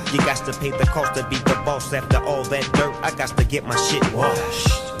 You got to pay the cost to be the boss. After all that dirt, I got to get my shit washed.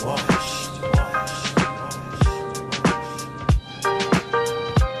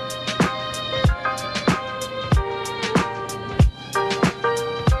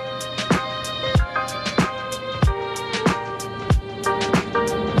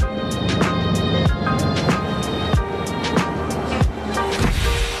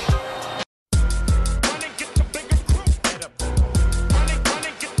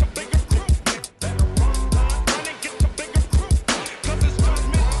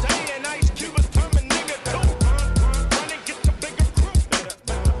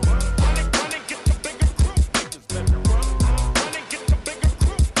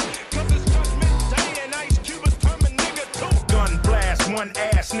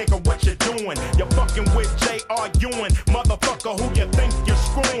 nigga, what you doing? You're fucking with J.R. Ewing, motherfucker, who you think you're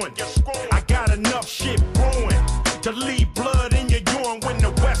screwing? I got enough shit brewing to leave blood in your urine when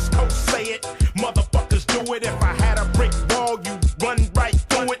the West Coast say it. Motherfuckers do it. If I had a brick wall, you run right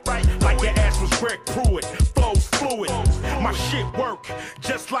through it. Like your ass was Greg Pruitt, flows fluid. My shit work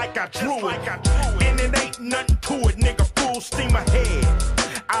just like I drew it. And it ain't nothing to it, nigga, full steam ahead.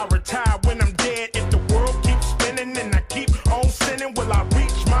 I'll retire when I'm dead. If the world keeps spinning and I keep on sinning, will I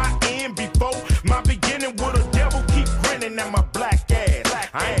reach my end before my beginning? Will the devil keep grinning at my black ass?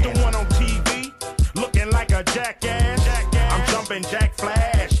 I ain't the one on TV looking like a jackass. I'm jumping Jack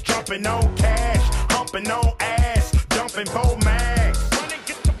Flash, jumping on cash, humping on ass, dumping bow mags.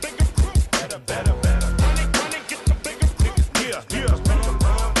 Better, better, better. Yeah, yeah.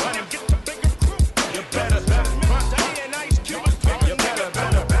 You better, better.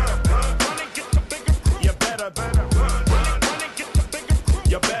 You better, better. You better, better.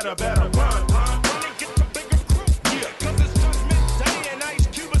 You better, better run.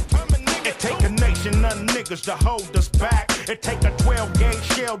 It take a nation of niggas to hold us back. It take a 12-gauge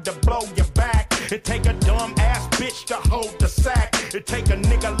shell to blow your back. It take a dumb ass bitch to hold the sack. It take a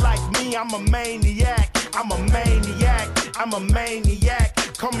nigga like me, I'm a maniac. I'm a maniac. I'm a maniac.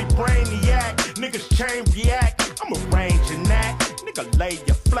 Call me brainiac. Niggas chain react. I'm arranging that. Nigga lay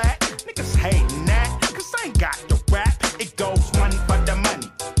you flat. Niggas hating that. Cause I ain't got the rap. It goes 1 for the money,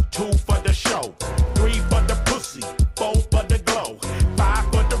 2 for the show, 3 for the pussy, 4 for the glow, 5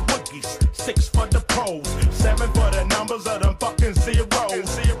 for the rookies, 6 for the pros, 7 for the numbers of them fucking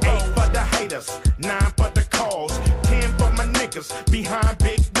zeros, 8 for the haters, 9 for the cause, 10 for my niggas behind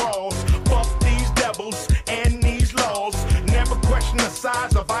big walls. Fuck these devils and these laws. Never question the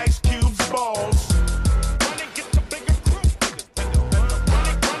size of Ice Cube's balls.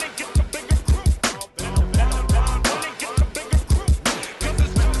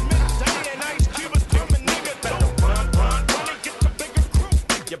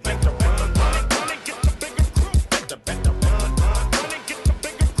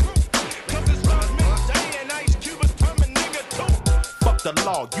 The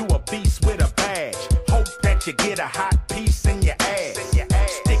law, you a beast with a badge. Hope that you get a hot piece in your ass.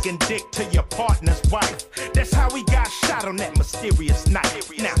 Sticking dick to your partner's wife. That's how he got shot on that mysterious night.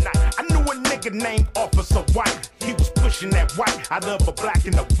 Now, I knew a nigga named Officer White. He was pushing that white. I love a black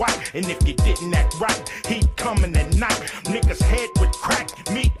and a white. And if you didn't act right, he'd come in at night. Niggas head would crack.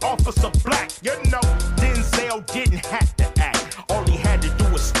 Meet Officer Black. You know, Denzel didn't have to act. All he had to do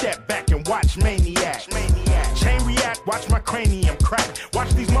was step back and watch Maniac. Chain react, watch my cranium crack.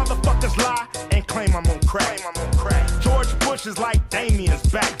 Watch these motherfuckers lie and claim I'm on crack. George Bush is like Damien's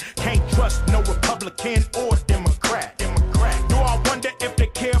back. Can't trust no Republican or Democrat. Do I wonder if they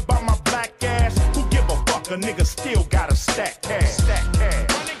care about my black ass? Who give a fuck? A nigga still got a stack cash.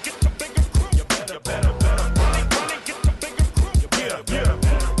 You better, better, better. Yeah, yeah.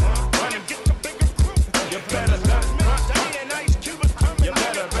 You better, better. You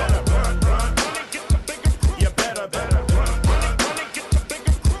better, better. You better, better.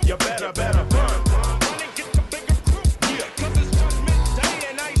 You better, better run. Yeah. Cause it's Judgment Day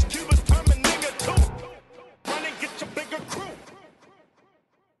and Ice Cube is coming, nigga, too. Run and get your bigger crew.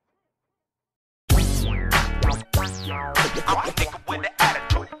 I'm a nigga with an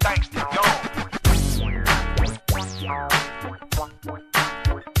attitude, thanks to y'all.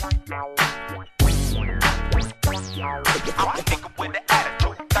 I'm a nigga with an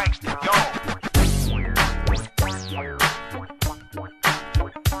attitude, thanks to y'all.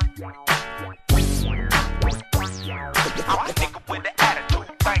 I'm a nigga with an attitude,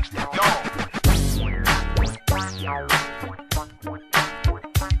 thanks to y'all.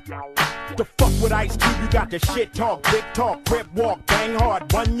 The fuck with Ice Cube, you got the shit talk, big talk, crib walk, bang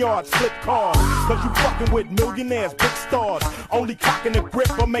hard, 1 yard, slip cars. Cause you fucking with millionaires, big stars. Only cocking the grip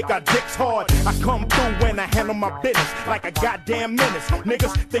will make our dicks hard. I come through when I handle my business like a goddamn menace.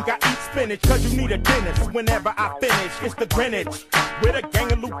 Niggas think I eat spinach cause you need a dentist. Whenever I finish, it's the Greenwich with a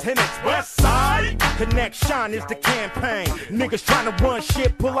gang of lieutenants. West Side Connection is the campaign. Niggas trying to run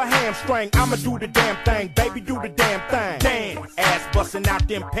shit, pull a hamstring. I'ma do the damn thing, baby, do the damn thing. Damn, ass busting out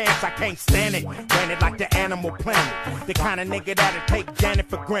them pants, I can't stand it. Ran it like the Animal Planet. The kind of nigga that'll take Janet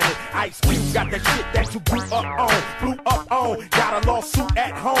for granted. Ice Cube got the shit that you grew up on, blew up on. Got a lawsuit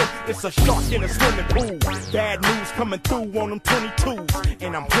at home, it's a shark in a swimming pool. Bad news coming through on them 22s,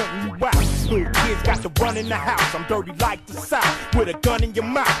 and I'm hunting you out. Hood kids got to run in the house, I'm dirty like the South. With a a gun in your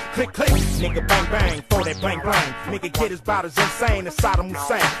mouth. Click, click, nigga, bang, bang, throw that bang, bang. Nigga get his bout as insane as Saddam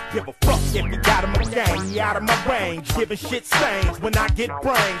Hussein. Give a fuck if you got him a gang. He out of my range, giving shit stains when I get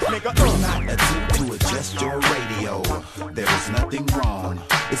brains, nigga. Do not attempt to adjust your radio. There is nothing wrong.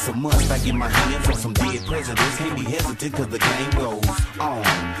 It's a must. I get my hands on some dead presidents. Can't be hesitant cause the game goes on.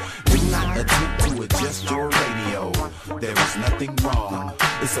 Do not attempt to adjust your radio. There is nothing wrong.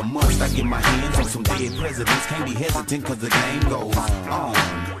 It's a must. I get my hands on some dead presidents. Can't be hesitant cause the game goes on.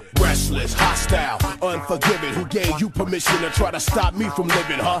 Restless, hostile, unforgiving. Who gave you permission to try to stop me from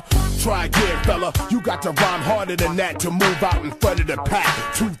living, huh? Try again, fella. You got to rhyme harder than that to move out in front of the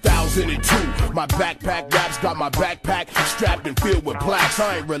pack. 2002, my backpack raps got my backpack strapped and filled with plaques.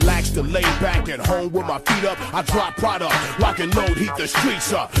 I ain't relaxed and laid back at home with my feet up. I drop product, lock and load, heat the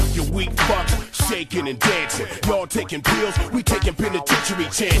streets up. You weak fucks, shaking and dancing. Y'all taking pills, we taking penitentiary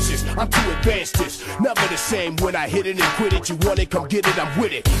chances. I'm too advanced this, never the same. When I hit it and quit it, you want it, come get it, I'm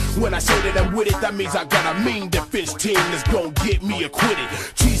with it. When I say that I'm with it, that means I got a mean defense team that's gonna get me acquitted.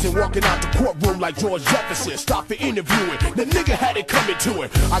 Cheesing, walking out the courtroom like George Jefferson. Stop for interviewing, the nigga had it coming to him.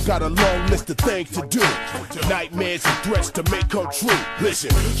 I got a long list of things to do, nightmares and threats to make come true. Listen,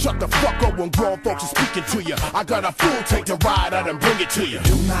 shut the fuck up when grown folks are speaking to you. I got a full tank to ride out and bring it to you.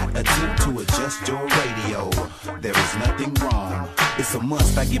 Do not attempt to adjust your radio. There is nothing wrong. It's a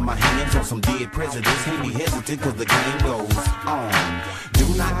must. I get my hands on some dead presidents. Can't be hesitant cause the game goes on. Do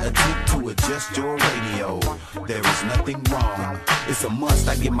not attempt to adjust your radio. There is nothing wrong. It's a must.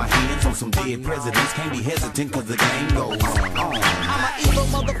 I get my hands on some dead presidents. Can't be hesitant cause the game goes on. I'm an evil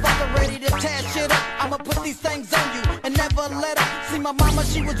motherfucker ready to tear shit up. I'ma put these things on you and never let up. See my mama,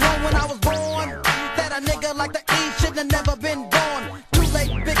 she was wrong when I was born. That a nigga like the E shouldn't have never been born. Too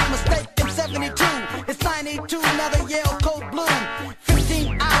late, big mistake in 72. It's 92, another Yale code blue.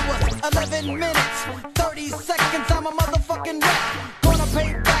 15 hours, 11 minutes, 30 seconds, I'm a motherfucking wreck. Gonna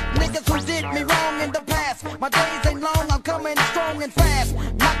pay back niggas who did me wrong in the past. My days ain't long, I'm coming strong and fast.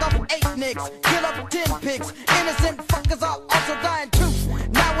 Knock off 8 nicks, kill up 10 pigs. Innocent fuckers are also dying too.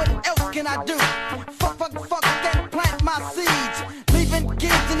 Now what else can I do? Fuck, can't plant my seeds. Leaving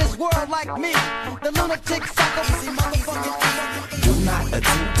kids in this world like me. The lunatic psycho, easy motherfucking. Do not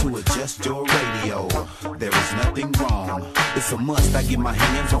attempt to adjust your radio. There is nothing wrong. It's a must. I get my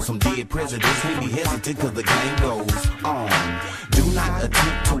hands on some dead presidents. Can't be hesitant cause the game goes on. Do not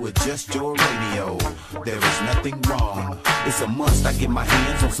attempt to adjust your radio. There is nothing wrong. It's a must. I get my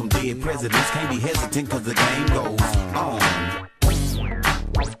hands on some dead presidents. Can't be hesitant cause the game goes on.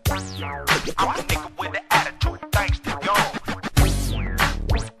 I'm a nigga with the attitude, thanks to y'all.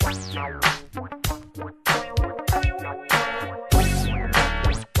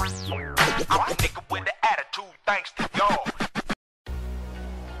 I'm a nigga with the attitude, thanks to y'all.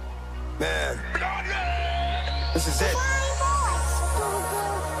 Man, this is it.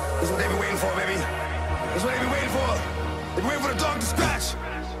 This is what they've been waiting for, baby. This is what they've been waiting for. They've been waiting for the dog to scratch.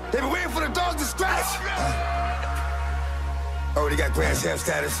 They've been waiting for the dog to scratch. Already got Grand Slam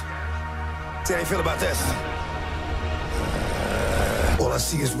status. See how you feel about this? All I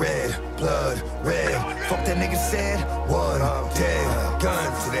see is red, blood, red. Fuck that nigga said. One, dead, gun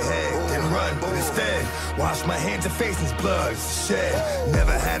to the head, then run. But instead, wash my hands and face in blood shed.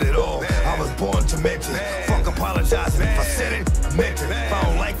 Never had it all. I was born to mention. Fuck apologizing. If I said it, I meant it. If I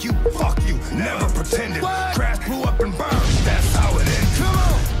don't like you, fuck you. Never pretended. Crash blew up and burned. That's how it ends. Come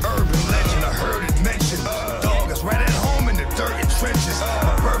on. Urban legend, I heard it mentioned. Dog is right at home in the dirt and trenches.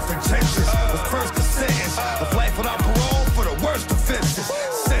 My birth intentions was first a sentence of life without parole for the worst offenses.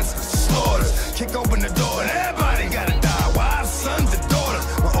 Senseless slaughters. Kick open the door and everybody gotta die. Wives, sons, and daughters.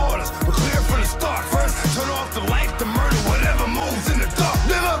 My orders were clear from the start. First, turn off the light to murder whatever moves in the dark.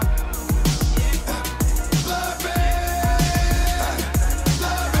 Nigga.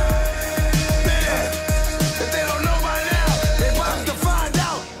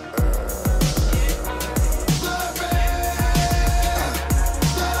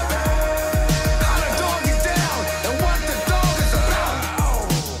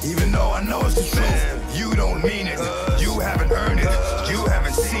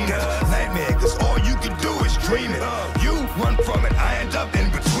 You run from it, I end up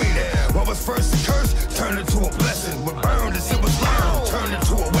in between it. What was first a curse turned into a blessing. What burned as it was learned turned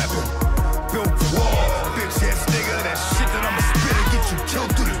into a weapon. Built the wall, bitch ass nigga. That shit that I'ma spit and get you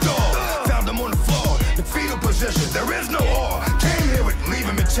killed through the door. Found him on the floor, the fetal position. There is no or. Came here with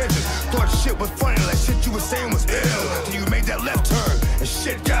leaving intentions. Thought shit was funny, like shit you were saying was ill. Till you made that left turn and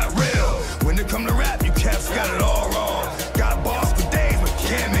shit got real. When it come to rap, you cats got it all wrong. Got bars for days, but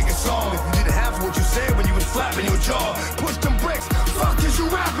can't make a song. If you didn't have what you said when you was flapping your jaw. Push them bricks, fuck is you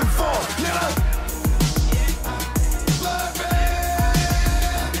rapping for, nigga?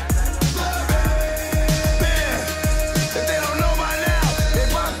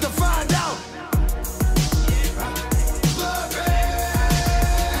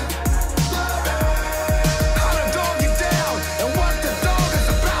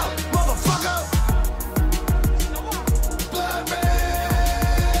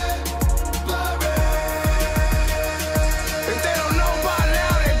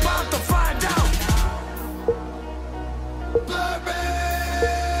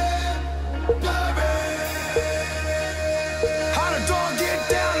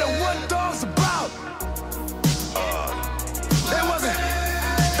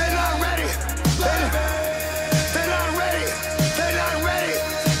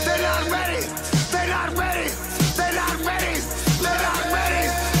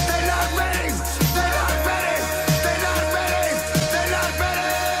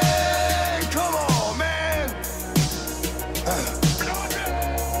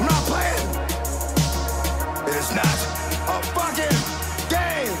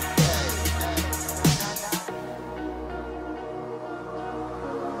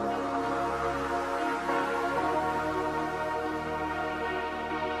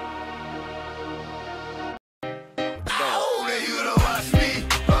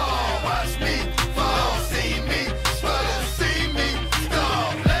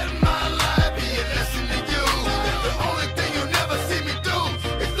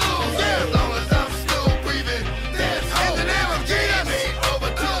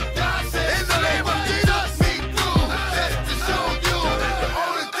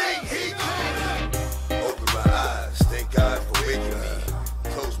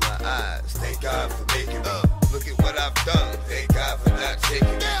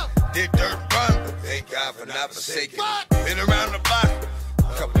 forsaken. Been around the block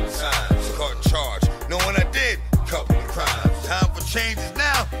a couple of times, caught in charge. Knowing I did a couple of crimes. Time for changes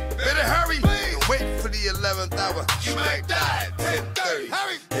now. Better hurry. Don't wait for the 11th hour. You might die at 10:30.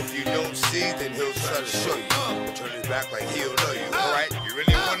 If you don't see, then he'll try to show you. Turn his back like he'll know you. Alright, you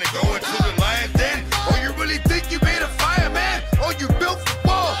really want to go into the lion's den? Or you really think you made a fireman? Or you built the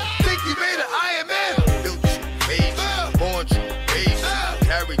wall? Think you made an Iron Man? Built you, made you, born you, raised you,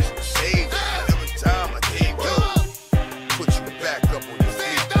 carried you, saved you. Every time I came through, put you back up on your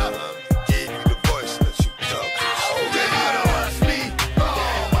feet. Gave you the voice, let you talk. Then you gotta watch me,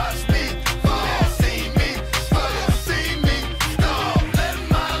 watch me, see me, see me. Stop letting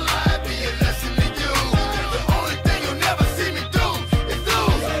my life be a lesson to you. The only thing you'll never see me do is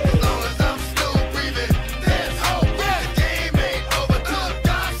lose. As long as I'm still breathing, there's hope. The game ain't over till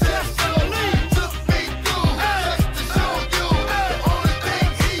God says so. Took me through just to show you the only thing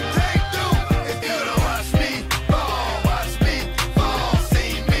he can't do. If you don't watch me fall,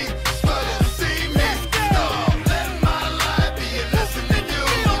 see me, see me. Stop letting my life be a lesson to you.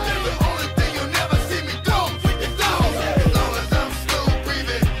 The only thing you'll never see me do is lose. As long as I'm still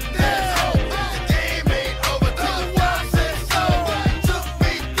breathing, there's hope. The game ain't over till God says so. Took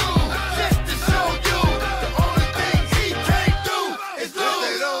me through just to show you the only thing he can't do is lose.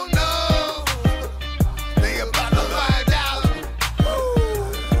 They don't know. They about to find out.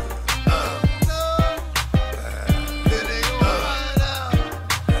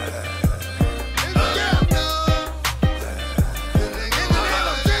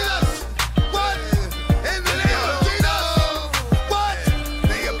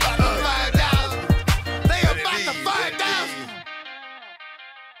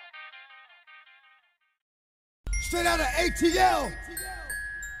 Straight out of ATL.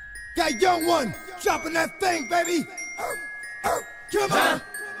 Got young one dropping that thing, baby. Come on.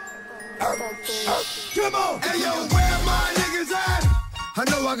 Come on. Hey, yo, where my niggas at? I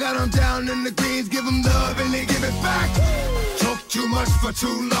know I got them down in the greens. Give them love and they give it back. Talk too much for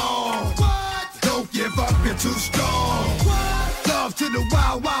too long. Don't give up, you're too strong. Love to the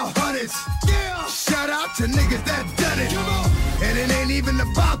wild, wild hunters. Shout out to niggas that done it. And it ain't even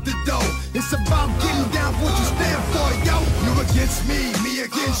about the dough. It's about getting down for what you stand for, yo. You against me, me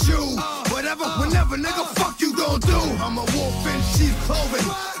against you. Whatever, whenever, nigga, fuck you gon' do. I'm a wolf in sheep's clothing.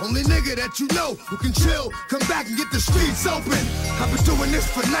 Only nigga that you know who can chill, come back and get the streets open. I've been doing this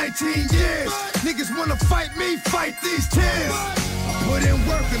for 19 years. Niggas wanna fight me, fight these tears. I put in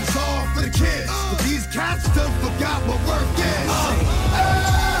work and it's all for the kids. But these cats still forgot what work is.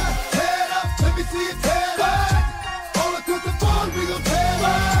 Head up, let me see it head up. All across the farm, we gon' tear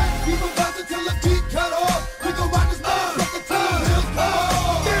up. Keep on bouncing till the beat cut off. We gon' rock this motherfucker till the hills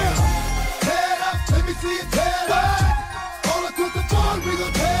fall. Head up, let me see it head up. All across the farm, we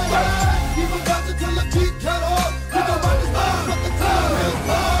gon' tear up. Keep on bouncing till the beat cut off. We gon' rock this motherfucker till the hills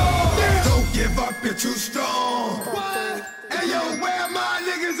fall. Don't give up, you're too strong. Hey yo, where my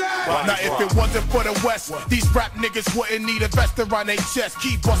niggas at? Now if it wasn't for the West, these rap niggas wouldn't need a vest around their chest.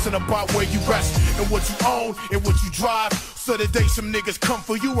 Keep busting about where you rest and what you own and what you drive. So the day some niggas come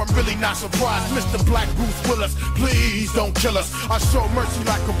for you, I'm really not surprised. Mr. Black Bruce Willis, please don't kill us. I show mercy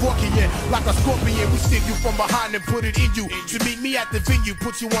like a Rockian, like a scorpion. We sting you from behind and put it in you. To meet me at the venue,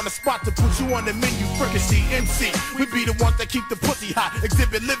 put you on the spot to put you on the menu. Fricassee, MC, we be the ones that keep the pussy hot.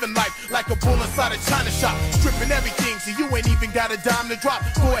 Exhibit living life like a bull inside a China shop. Stripping everything so you ain't even got a dime to drop.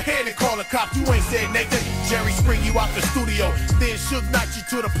 Go ahead and call the cops, you ain't said Nathan. Jerry spring you out the studio, then Suge knock you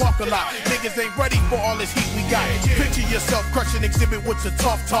to the parking lot. Niggas ain't ready for all this heat we got. Picture yourself crushing exhibit with your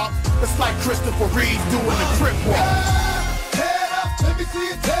tough talk. It's like Christopher Reeve doing the crip walk. Head up, let me see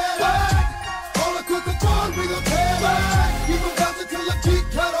it head up. All across the farm, we gon' tear up. Keep on bouncing till the beat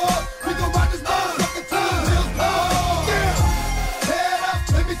cut off. We gon' rock this motherfucker till the hills fall. Head up,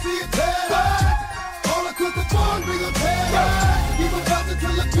 let me see it head up. All across the farm, we gon' tear up. Keep on bouncing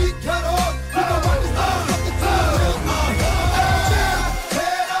till the beat cut off. We gon' rock this motherfucker till the hills fall.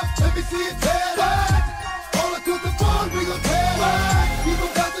 Head up, let me see it head up. All across the farm, we gon' tear up. Keep on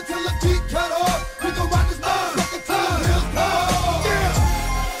bouncing till the beat cut off. We gon' rock this motherfucker till the hills fall.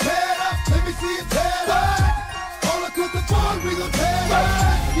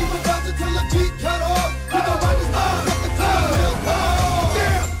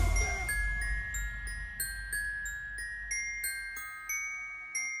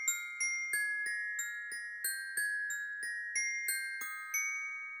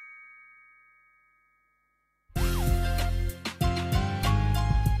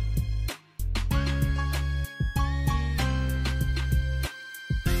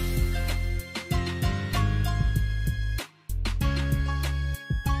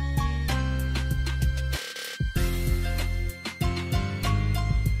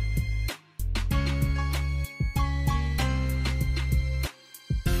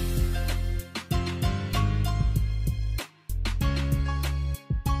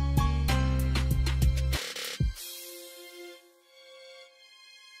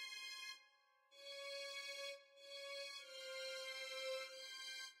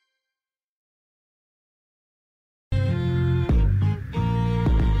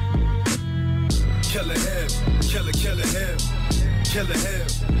 killer him, killer him, killer him,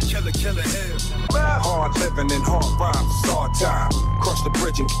 killer him. Hard living and hard rhymes, it's hard time. Cross the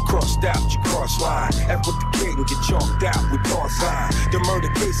bridge and get crossed out, you cross line. F with the kid and get chalked out with cross sign. The murder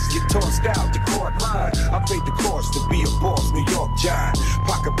cases get tossed out, the court line. I paid the cost to be a boss, New York giant.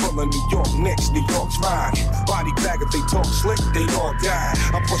 Pocket full of New York Knicks, New York's fine. Body bag if they talk slick, they all die.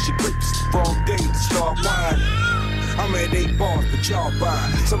 I push your grips, wrong day to start wine. I'm at 8 bars, but y'all buy.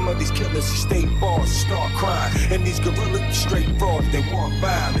 Some of these killers who stay bars start crying. And these gorillas be straight frauds, they walk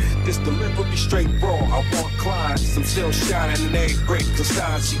by. This delivery straight raw, I want clients. I'm still shining and they break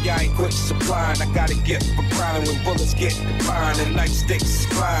consigns. See, I ain't quit supplying. I gotta get for grinding when bullets get defined and nightsticks is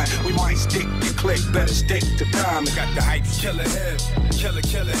flying. We might stick to click, better stick to time. Got the hype, killer him,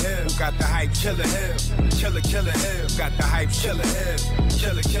 killer him. Got the hype, killer him, killer him. Got the hype, killer him,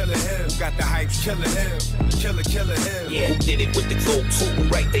 killer him. Got the hype, killer him, killer him. Yeah, who did it with the goats? Who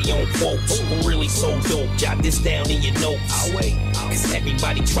write their own quotes? Who really so dope? Jot this down in your notes. I'll wait. Cause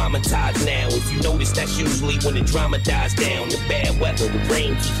everybody traumatized now. If you notice, that's usually when the drama dies down. The bad weather, the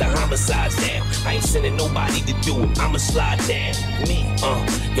rain keep the homicides down. I ain't sending nobody to do it. I'ma slide down. Me,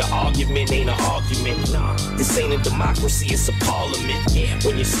 your argument ain't an argument. Nah, this ain't a democracy, it's a parliament. Yeah,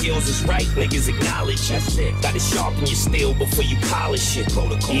 when your skills is right, niggas acknowledge it. That's it. Gotta sharpen your steel before you polish it.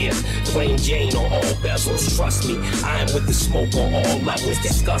 Protocol. Yeah, plain Jane on all bezels. Trust me, I am with the smoke on all levels.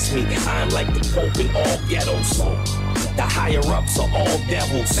 Disgust me, I am like the Pope in all ghettos. The higher ups are all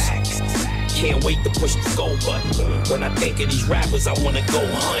devils. Can't wait to push the go button. When I think of these rappers, I wanna go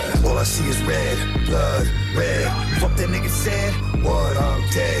hunt. All I see is red, blood, red. Fuck that nigga said, what? I'm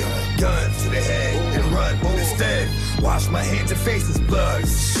dead. Gun to the head and run instead. Wash my hands and faces, blood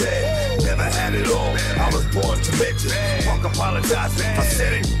shed. Never had it all. I was born to mention. Fuck apologizing if I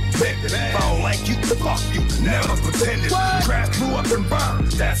said it. If I don't like you, fuck you. Never pretended. Crash blew up and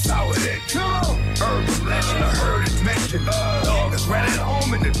burned. That's how it is. Urban legend, I heard it mentioned. Dog is right at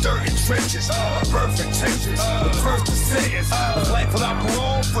home in the dirt and trenches. Perfect tensions. The first to say is life without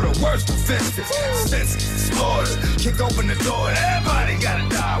parole for the worst offenses. Senses, slaughters. Kick open the door and everybody gotta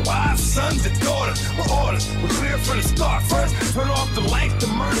die. Wives, sons, and daughters. My orders were clear from the start. First, turn off the lights to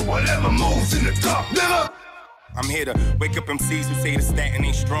murder whatever moves in the dark. Nigga! I'm here to wake up MCs who say the statin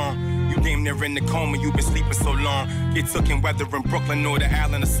ain't strong. You damn near in the coma, you been sleeping so long. Get took in whether in Brooklyn or the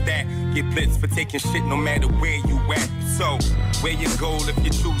island of Stat. Get blitzed for taking shit no matter where you at. So, where you go if you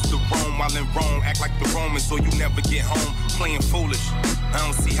choose to roam while in Rome? Act like the Romans or you never get home. Playing foolish, I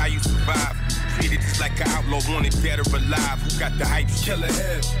don't see how you survive. Treated just like an outlaw, wanted dead or alive. Who got the hype? Killer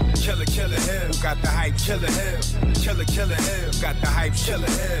him, killer him. Who got the hype? Killer him, killer him. Got the hype? Killer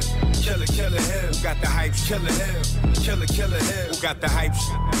him, killer him. Got the hype? Killer him, killer him. Who got the hype?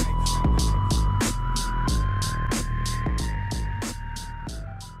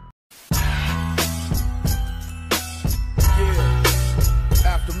 Yeah,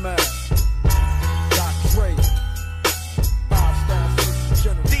 aftermath. Dre, 5-star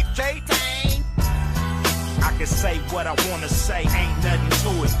general. DJ Tang. I can say what I wanna say, ain't nothing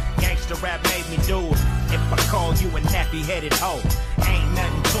to it. Gangsta rap made me do it. If I call you a nappy-headed hoe, ain't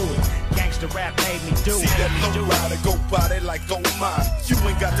nothing to it. Gangsta rap made me do it. See that low rider go by there like, oh my. You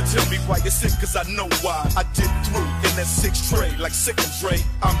ain't got to tell me why you're sick, cause I know why. I did through in that 6 tray, like sick of Dre.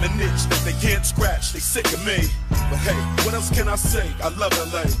 I'm an itch that they can't scratch, they sick of me. But hey, what else can I say? I love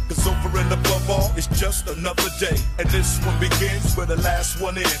LA, cause over and above all, it's just another day. And this one begins where the last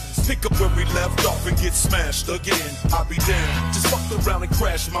one ends. Pick up where we left off and get smashed again. I'll be damned, just fucked around and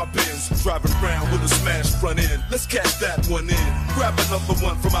crashed my Benz. Driving around with a smashed front end. Let's catch that one in. Grab another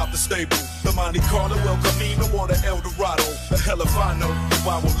one from out the stable. The Monte Carlo, El Camino, or the El Dorado. The hell if I know, if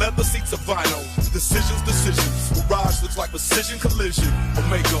I will leather seats of vinyl. Decisions. Mirage looks like precision collision.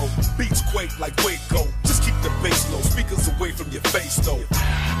 Omega, beats quake like Waco. Just keep the bass low, speakers away from your face though.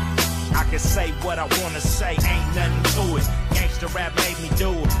 I can say what I wanna say, ain't nothing to it. Gangsta rap made me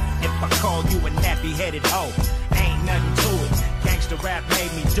do it. If I call you a nappy-headed hoe, ain't nothing to it. Gangsta rap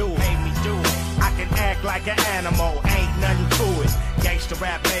made me do it. I can act like an animal, ain't nothing to it. Gangsta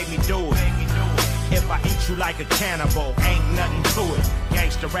rap made me do it. If I eat you like a cannibal, ain't nothing to it.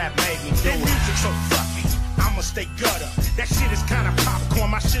 Gangsta rap made me do it. That music so fluffy, I'ma stay gutter. That shit is kinda popcorn,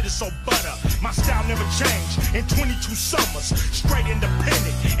 my shit is so butter. My style never changed in 22 summers. Straight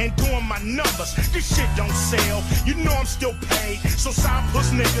independent and doing my numbers. This shit don't sell, you know I'm still paid. So side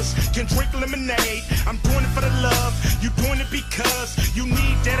puss niggas can drink lemonade. I'm doing it for the love, you doing it because you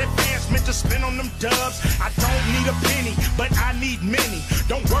need that advancement to spend on them dubs. I don't need a penny, but I need many.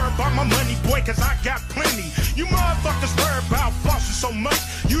 Don't worry about my money, boy, cause I got plenty. You motherfuckers worry about flossing so much.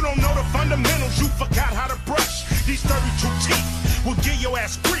 You don't know the fundamentals, you forgot how to brush. These 32 teeth will give your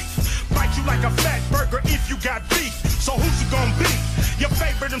ass grief. Bite you like a fat burger if you got beef. So who's it gonna be? Your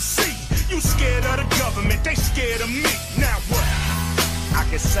favorite MC. You scared of the government, they scared of me. Now what? I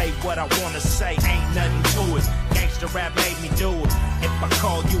can say what I wanna say, ain't nothing to it. Gangsta rap made me do it. If I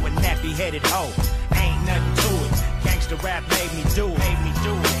call you a nappy-headed hoe, ain't nothing to it. Gangsta rap made me do it,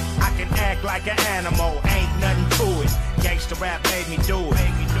 I can act like an animal, ain't nothing to it. Gangsta rap made me do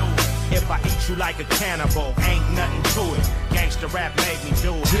it, If I eat you like a cannibal, ain't nothing to it. Gangsta rap made me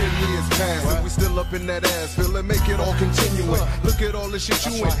do it. 10 years past and we still up in that ass, feel it, make it all continuing. Look at all the shit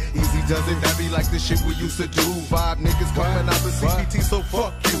you in. Easy does it, that be like the shit we used to do. 5 niggas coming out the CPT, so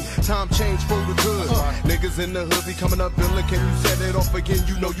fuck you. Time change for the good. Niggas in the hood be coming up villain. Can you set it off again?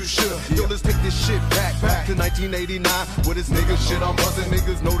 You know you should. Yo, let's take this shit back to 1989. With this nigga shit I'm buzzing,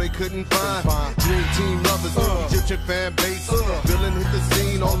 niggas know they couldn't find. Dream team lovers, Egyptian fan base. Villain hit the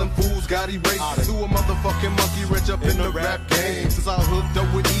scene, all them fools got erased. Threw a motherfucking monkey wrench up in the rap game. Since I hooked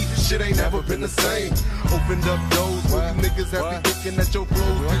up with E, shit ain't never been the same. Opened up doors where you niggas have been looking at your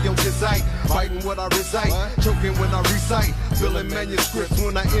flows. Be your sight, fighting what I recite, choking when I recite, filling manuscripts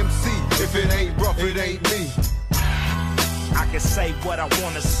when I MC. If it ain't rough, it ain't me. I can say what I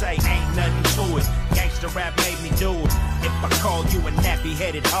wanna say, ain't nothing to it. Gangsta rap made me do it. If I call you a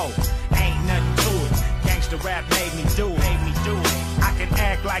nappy-headed hoe, ain't nothing to it. Gangsta rap made me do it, I can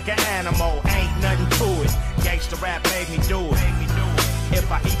act like an animal, ain't nothing to it. Gangsta rap made me do it, If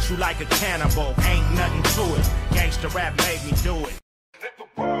I eat you like a cannibal, ain't nothing to it. Gangsta rap made me do it. Let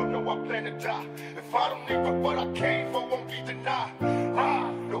the world know I plan to die. If I don't leave with what I came for, won't be denied.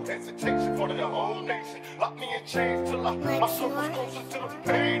 No hesitation for the whole nation. Lock me in chains till my circle's closer to the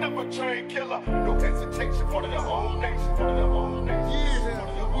pain of a train killer. No hesitation for the whole nation. Yeah,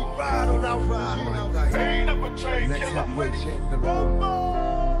 we ride on our ride. Pain of a train killer.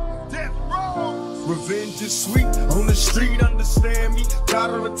 Death row. Revenge is sweet, on the street, understand me.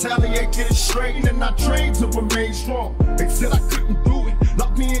 Gotta retaliate, get it straight, and I train to remain strong. They said I couldn't do it,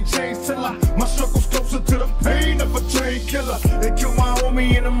 lock me in chains till my struggle's closer to the pain of a train killer. They kill my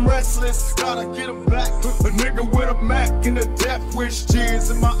homie and I'm restless, gotta get him back. A nigga with a Mac and a death wish,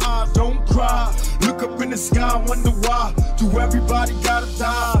 tears in my eyes, don't cry. Look up in the sky, wonder why. Do everybody gotta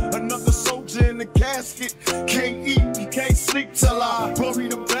die? Another soldier in the casket, can't eat, he can't sleep till I bury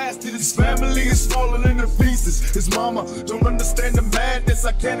the bastard. His family is falling into pieces. His mama don't understand the madness.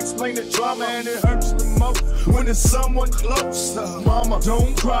 I can't explain the drama, and it hurts the most when it's someone close. Mama,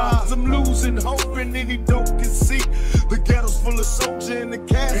 don't cry. I'm losing hope, and any dope can see the ghetto's full of soldier in the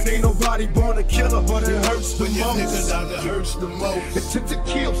cast. And ain't nobody born a killer, but it hurts the most. It hurts the most. Intent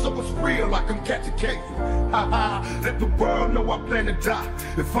to kill, so it's real, like I'm catching cases. Let the world know I plan to die.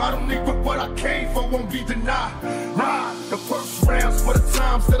 If I don't leave with what I came for, won't be denied. The first round's for the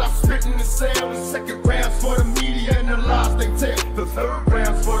times that I spit in the cell. The second round's for the media and the lies they tell. The third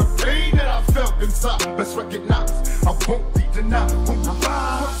round's for the pain that I felt inside. Let's recognize I won't be denied.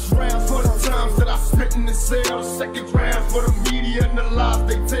 First round's for the times that I spit in the cell. The second round's for the media and the lies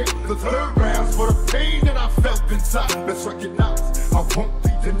they tell. The third round's for the pain that I felt inside. Let's recognize I won't be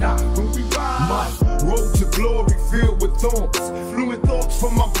denied. When we ride, my road to glory filled with thorns. Fluid thoughts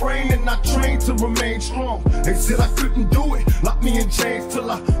from my brain and I trained to remain strong. They said I couldn't do it, locked me in chains till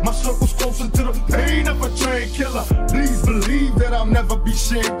my struggle's closer to the pain of a train killer. Please believe that I'll never be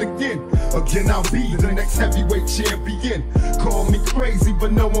shamed again. Again, I'll be the next heavyweight champion. Call me crazy,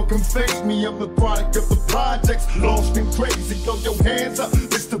 but no one can face me. I'm the product of the projects, lost and crazy. Throw your hands up,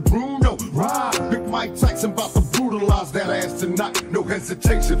 Mr. Bruno. Ride, Big Mike Tyson about to brutalize that ass tonight. No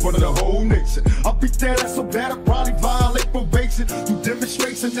hesitation for the whole nation. I'll beat that ass so bad I'll probably violate probation. Through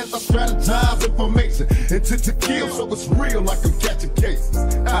demonstration as I strategize information. Intent to kill, so it's real like I'm catching cases.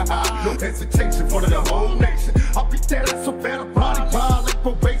 No hesitation for the whole nation. I'll beat that ass so bad I'll probably violate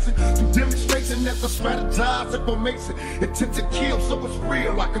probation. Through demonstration as I strategize information. Intent to kill, so it's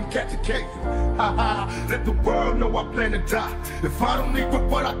real like I'm catching cases. Let the world know I plan to die. If I don't leave with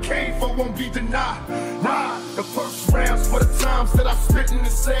what I came for, won't be denied. The first round's for the times that I spit in the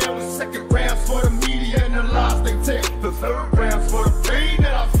cell. The second round's for the media and the lies they tell. The third round's for the pain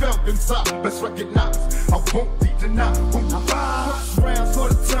that I felt inside. Let's recognize I won't be denied. First round's for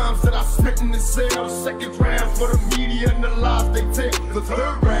the times that I spit in the cell. The second round's for the media and the lies they tell. The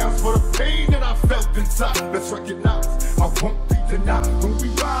third round's for the pain that I felt inside. Let's recognize I won't be denied. When we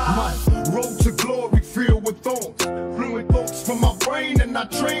ride, my road to glory filled with thorns. Fluid thoughts from my brain brain and I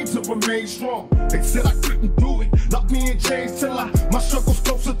trained to remain strong. They said I couldn't do it, locked me in chains till my struggle's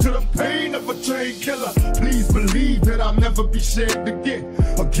closer to the pain of a train killer. Please believe that I'll never be shared again.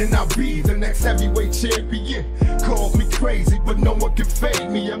 Again, I'll be the next heavyweight champion. Call me crazy, but no one can fade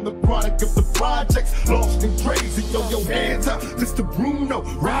me. I'm the product of the projects, lost and crazy. Throw your hands up, Mr. Bruno.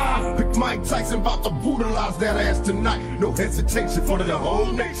 Ride, pick Mike Tyson, about to brutalize that ass tonight. No hesitation for the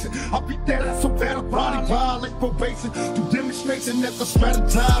whole nation. I'll beat that ass so bad, I'll body violate probation. Do demonstration at the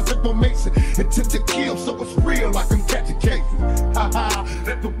strategize information. Intent to kill, so it's real, I can catch a case. Ha,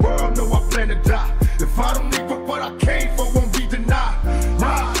 let the world know I plan to die. If I don't leave with what I came for, won't be denied.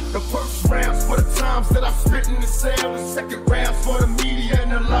 Ride, the first rounds for the times that I spit in the cell. The second rounds for the media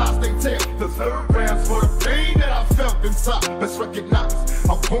and the lies they tell. The third rounds for the pain that I felt inside. Let's recognize,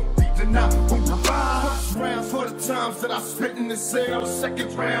 I won't be denied. First rounds for the times that I spit in the cell. The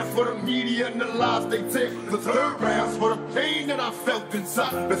second round for the media and the lies they tell. The third rounds for the pain that I felt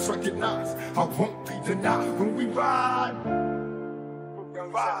inside. Let's recognize, I won't be denied. When we ride,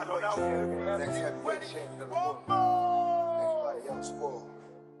 ride on out here. Next heavyweight champion of the world. Everybody else spoiled.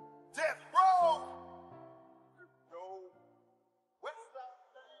 Death Row!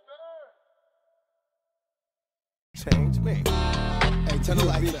 Change me. Hey, tell me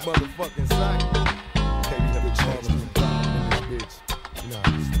like that motherfucking sight. Hey, you never change me. Bitch.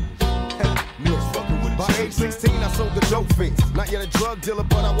 Nah. By age 16, I sold the dope fiends. Not yet a drug dealer,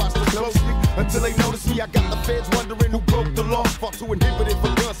 but I watched them closely. Until they noticed me, I got the feds wondering who broke the law. Fought to inhibit it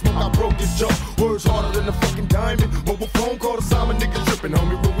for gun smoke, I broke his jaw. Words harder than a fucking diamond. Mobile phone call to Simon, niggas tripping,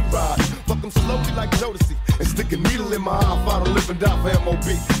 homie, when we ride. Fuck them slowly like Jodeci. And stick a needle in my eye, find a live and die for MOB.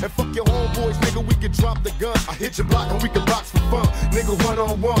 And fuck your homeboys, nigga, we can drop the gun. I hit your block and we can box for fun. Nigga,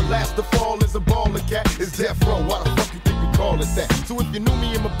 one-on-one, last to fall is a baller cat. It's death row, why the fuck you think we call it that? So if you knew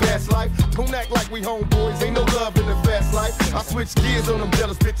me in my past life, don't act like we homeboys. Ain't no love in the fast life. I switch gears on them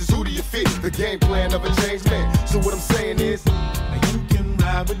jealous bitches. Who do you fit? The game plan of a changed man. So what I'm saying is, now you can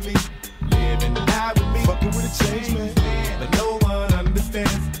ride with me, live and die with me. Fucking with a changed man, but no one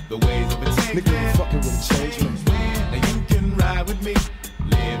understands the ways of a changed nigga, man. fucking with a changed man. Now you can ride with me,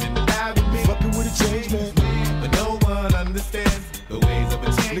 live and die with me. Fucking with a changed man, but no one understands the ways of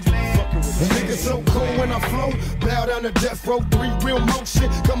a changed man. Nigga so cold when I flow, bow down to death row, 3 real motion,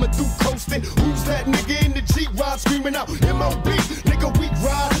 coming through coasting. Who's that nigga in the G-Rod screaming out MOB? Nigga, we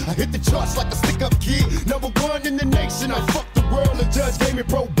ride. I hit the charts like a stick-up kid. #1 in the nation. I fucked the world, the judge gave me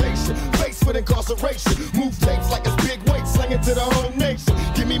probation. Face for incarceration. Move tapes like it's big weight, slang it to the whole nation.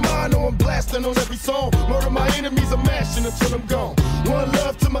 Give me mine or I'm blasting on every song. Murder my enemies, I'm mashing until I'm gone. One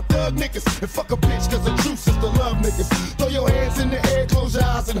love to my thug niggas. And fuck a bitch, cause the truth is to love niggas. Throw your hands in the air, close your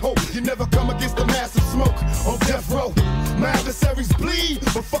eyes and hope you never come against the massive smoke on death row. My adversaries bleed,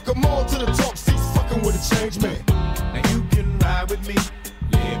 but fuck them all to the top seats, fucking with a change man. Now you can ride with me,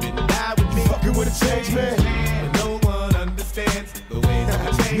 live and die with me. Fucking with a change man, but no one understands the ways of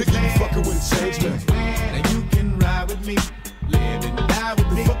a change nigga, man. you fucking with a change man. Now you can ride with me, live and die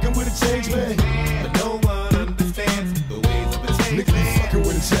with me. Fucking with a change man, but no one understands the ways of a change nigga, man. you fucking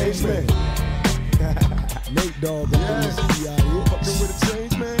with a change man. Nate Dogg up in this out here. Fucking with a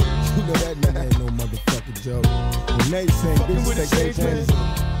change man. You know that nigga ain't no motherfucking joke. When Nate saying Fucking with a bitches take change their man. panties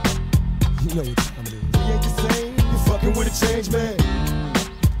off, you know what time it is. He ain't the same, you fucking with a change man.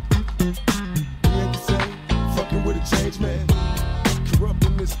 He ain't the same, fucking with a change man.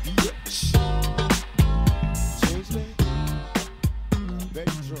 Corrupting this bitch. Change man.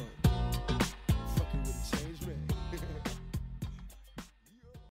 Very drunk. Fucking with a change man.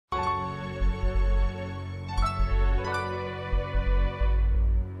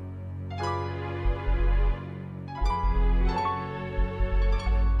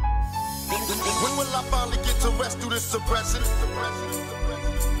 When will I finally get to rest through this suppression?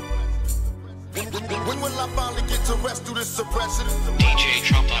 When will I finally get to rest through this suppression? DJ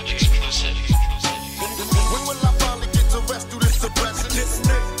Dropbox exclusive. When will I finally get to rest through this suppression? This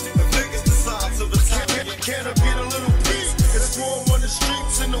nigga, the biggest the size of a town. Can I get a little peace? It's war on the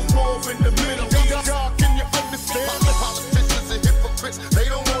streets and the war in the middle. God, can you understand? The politicians and hypocrites, they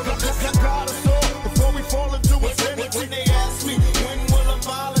don't want to listen. God us all before we fall into insanity. When they ask me, when will the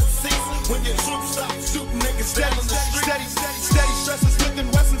violence cease? When your troops stop shooting niggas down the street. Steady stresses, Smith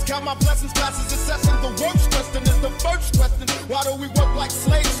and Wessons, count my blessings, classes and sessions. The worst question is the first question. Why do we work like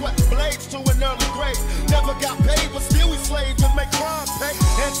slaves, sweating blades to an early grave? Never got paid, but still we slaves and make crime pay.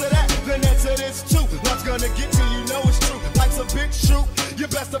 Answer that, then answer this too. Love's gonna get you, you know it's true. Life's a big shoot. You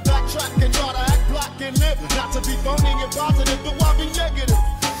best to backtrack and try to act black and live. Not to be phony and positive, but why be negative?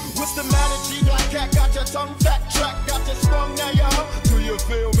 What's the matter, G? Black cat got your tongue fat track, got you sprung, now you hung. Do you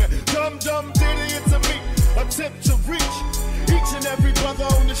feel me? Dumb, dumb, idiot to me. attempt to reach each and every brother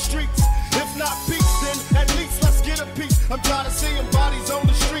on the streets. If not peace, then at least let's get a piece. I'm tired of seeing bodies on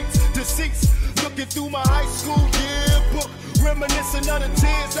the streets, deceased. Looking through my high school yearbook, reminiscing of the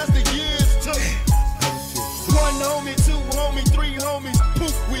tears as the years took. One homie, two homie, three homies,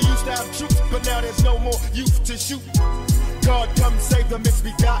 poof. We used to have troops, but now there's no more youth to shoot. God come save the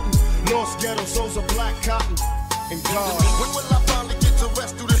misbegotten, lost ghetto souls of black cotton. And God, when will I finally get to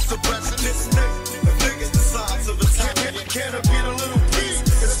rest through this suppression? This nigga, the biggest the size of a town. Can I get a little peace?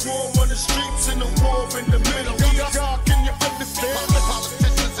 It's war on the streets and the war in the middle. God, can you understand?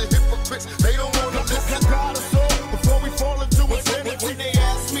 Politicians and hypocrites, they don't want to listen. God us all before we fall into a sin. When they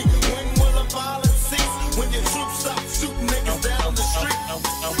ask me, when will the violence cease? When your troops stop shooting niggas down the street.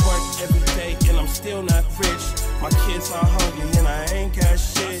 I work every day and I'm still not rich. My kids are hungry and I ain't got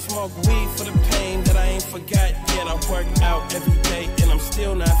shit. Smoke weed for the pain that I ain't forgot yet. I work out every day and I'm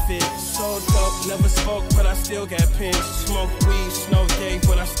still not fit. So dope, never spoke, but I still got pinched. Smoke weed, snow day,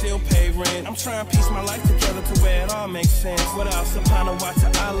 but I still pay rent. I'm trying to piece my life together to where it all makes sense. Without Subhanahu wa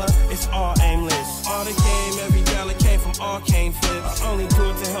ta'ala, it's all aimless. All the game, every dollar came from arcane flips. I only do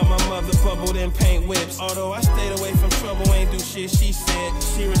it to help my mother bubble then paint whips. Although I stayed away from trouble, ain't do shit she said.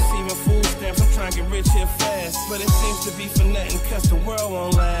 She receiving food stamps, I'm trying to get rich here fast. But it seems to be for nothing, cause the world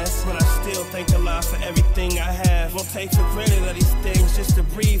won't last. But I still thank Allah for everything I have. Won't take for granted of these things, just to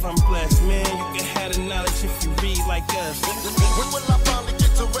breathe, I'm blessed. Man, you can have the knowledge if you read like us. When will I finally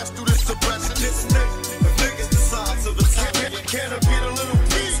get to rest through this suppression? This nigga, the biggest the size of a town. Can I get a little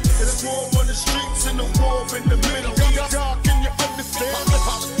peace? It's war on the streets and the war in the middle. God, can you understand?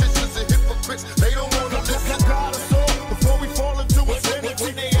 Politicians and hypocrites, they don't want to listen. God us all before we fall into a sin.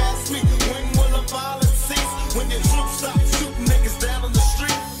 When they ask me, when will the violence cease? When your troops stop shooting niggas down on the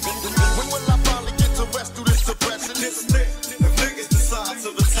street. When will I finally get to rest through this suppression? This nigga, the biggest the size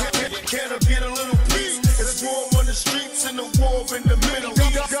of a town. Can I get a little peace? It's war on the streets and the war in the middle.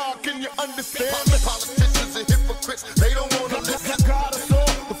 God, can you understand? Politicians and hypocrites, they don't want to listen. God us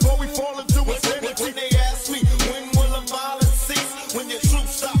all before we fall into a sin. When they ask me, when will the violence cease? When your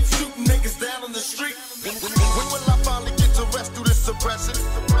troops stop shooting niggas down on the street. When will I finally get to rest through this suppression?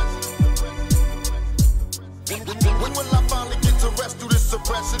 When will I finally get to rest through this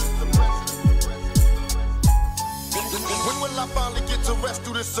suppression? When will I finally get to rest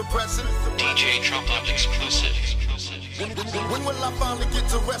through this suppression? DJ Trump Up exclusive. When will I finally get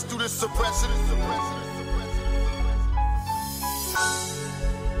to rest through this suppression?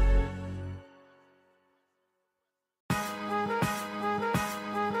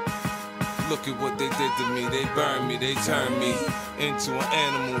 Look at what they did to me. They burned me, they turned me into an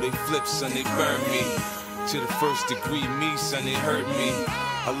animal. They flipped, son, they burned me to the first degree. Me, son, they hurt me.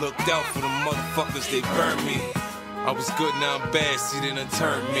 I looked out for the motherfuckers, they burned me. I was good, now I'm bad, see, they done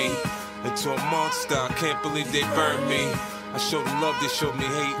turned me into a monster. I can't believe they burned me. I showed them love, they showed me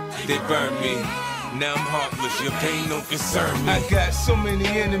hate, they burned me. Now I'm heartless, your pain don't concern me. I got so many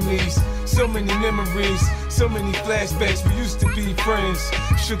enemies, so many memories, so many flashbacks. We used to be friends,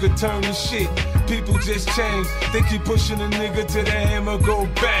 sugar turned to shit. People just change, they keep pushing a nigga till the hammer go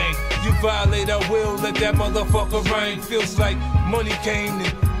bang. You violate our will, let that motherfucker rain. Feels like money came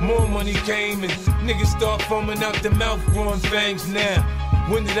and more money came and niggas start foaming out the mouth, growing fangs now.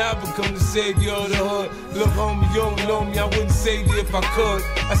 When did I become the savior of the hood? Look, homie, you don't know me, I wouldn't save you if I could.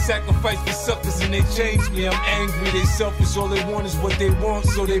 I sacrificed for suckers and they changed me. I'm angry, they selfish, all they want is what they want,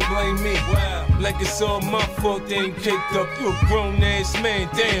 so they blame me. Wow. Like it's all my fault, they ain't caked up. You a grown ass man,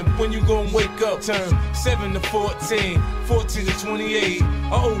 damn, when you gon' wake up? Turn 7 to 14, 14 to 28, I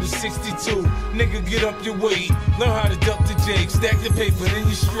owe to 62. Nigga, get up your weight, learn how to duck the jake, stack the paper, then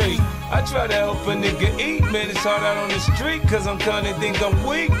you straight. I try to help a nigga eat, man, it's hard out on the street, cause I'm kinda think I'm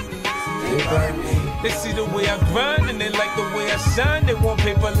weak. They burn me. They see the way I grind and they like the way I shine. They want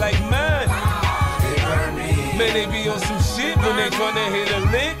paper like mine. They burn me. Man, they be on some shit when they tryna hit a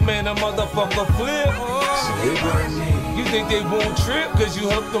lick. Man, a motherfucker flip. So they burn me. You think they won't trip cause you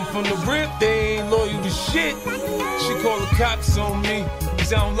helped them from the rip? They ain't loyal to shit. She call the cops on me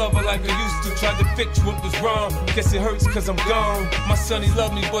cause I don't love her like I used to. Tried to fix what was wrong, guess it hurts cause I'm gone. My son, he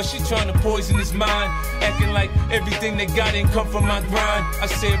love me, but she tryna poison his mind, acting like everything they got ain't come from my grind. I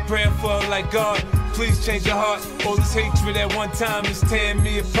say a prayer for her like, God, please change your heart. All this hatred at one time is tearing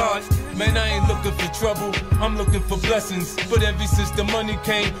me apart. Man, I ain't looking for trouble, I'm looking for blessings. But ever since the money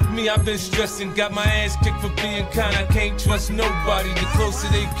came, me, I've been stressing. Got my ass kicked for being kind, I can't trust nobody. The closer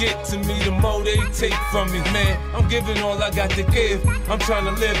they get to me, the more they take from me. Man, I'm giving all I got to give. I'm trying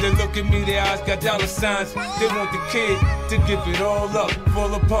to live, they look at me, their eyes got dollar signs. They want the kid to give it all up,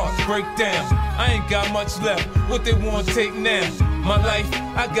 fall apart, break down. I ain't got much left, what they want take now. My life,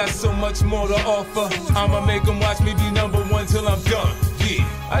 I got so much more to offer. I'ma make them watch me be #1 till I'm done. Yeah,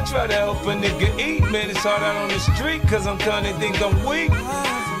 I try to help a nigga eat, man. It's hard out on the street, cause I'm kinda think I'm weak.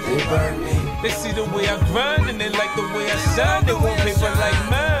 They burn me. They see the way I grind and they like the way I shine. They want paper like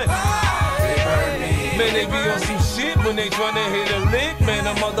mine. They burn me. Man, they be on some shit when they tryna hit a lick. Man,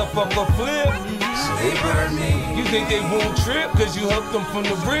 a motherfucker flip. So they burn me. You think they won't trip cause you helped them from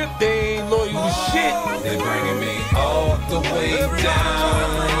the rip? They ain't loyal to shit. They bringing me all the way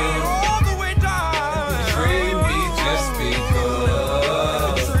down. All the way down. Betray me just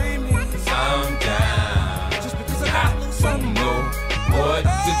because I'm down. Just because I don't know what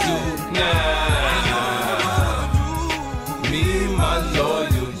to do now. Me, my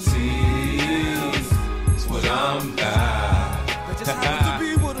loyalty is what I'm about.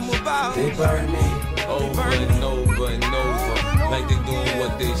 They burn me over and over and over, like they doing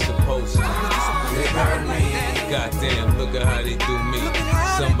what they supposed to. They burn me. Goddamn, look at how they do me.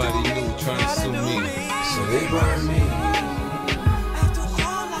 Somebody new trying to sue me, so they burn me.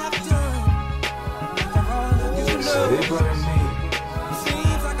 So they burn me.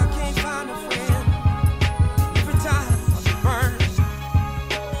 Seems like I can't find a friend. Every time I burn.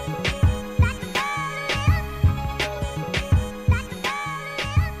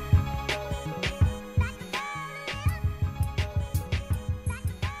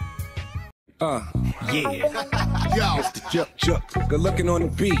 Yo, good looking on the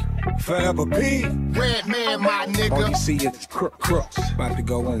beat. Forever P. Red man, my nigga. All you see is crooks. About to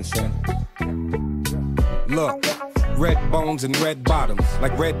go in, son. Look. Red bones and red bottoms.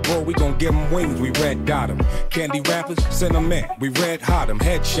 Like Red Bull, we gon' give them wings, we red dot them. Candy rappers, send them in, we red hot them.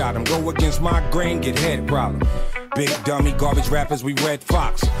 Headshot them, go against my grain, get head problem. Big dummy, garbage rappers, we red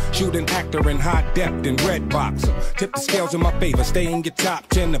fox. Shoot an actor in high depth and red box 'em. Tip the scales in my favor, stay in your top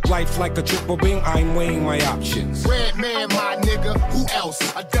 10. If life's like a triple beam, I'm weighing my options. Red man, my nigga, who else?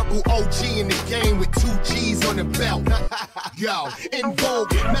 A double OG in the game with 2 G's on the belt. Yo, in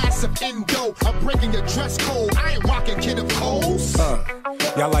vogue, massive endo. I'm breaking your dress code. I ain't rocking Kid of Coles.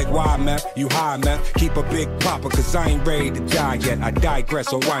 Y'all like why, meth? You high, meth? Keep a big popper, cause I ain't ready to die yet. I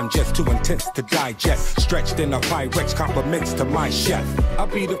digress, or I'm just too intense to digest. Stretched in a Pyrex, compliments to my chef. I'll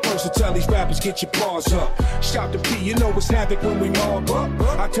be the first to tell these rappers, get your paws up. Shout to P, you know it's havoc when we mob up.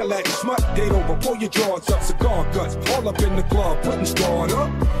 I tell that smut, date over, pull your drawers up. Cigar guts, all up in the club, putting squad up.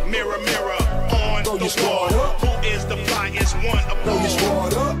 Mirror, mirror, on throw the your squad wall. up. Who is the flyest one of Throw all? your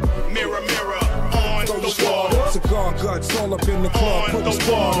squad up. Mirror, mirror, on Throw the your squad wall. up. Cigar guts, all up in the club, On putting the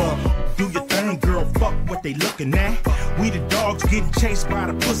squad wall. up. Do your thing, girl, fuck what they looking at. We the dogs getting chased by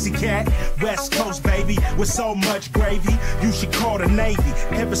the pussycat. West Coast, baby, with so much gravy. You should call the Navy.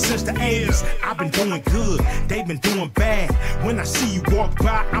 Ever since the 80s, I've been doing good. They've been doing bad. When I see you walk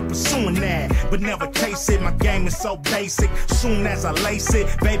by, I'm pursuing that. But never chase it, my game is so basic. Soon as I lace it,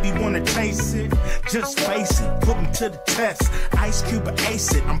 baby wanna taste it. Just face it, put me to the test. Ice Cube or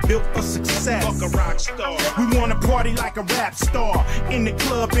ace it, I'm built for success. Fuck a rock star. We wanna party like a rap star. In the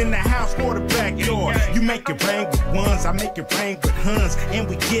club, in the house, or the backyard. You make it rain with ones, I make it rain with huns. And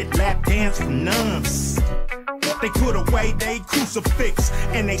we get lap dance from nuns. They put away they crucifix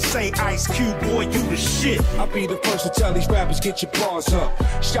and they say, Ice Cube, boy, you the shit. I'll be the first to tell these rappers, get your paws up.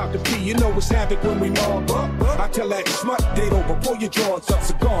 Shout to P, you know it's havoc when we mob up. I tell that smut, date over, pull your drawers up.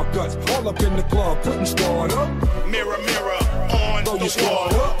 Cigar guts, all up in the club, putting squad up. Mirror, mirror, on Throw the your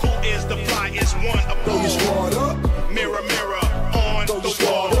squad wall. up. Who is the flyest one of Throw your all? squad up. Mirror, mirror, on Throw the your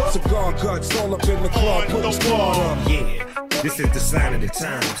squad wall. up. Cigar guts, all up in the club, On putting the squad wall. up. Yeah, this is the sign of the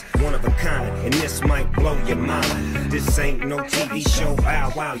times, one of a kind, and this might blow your mind. This ain't no TV show,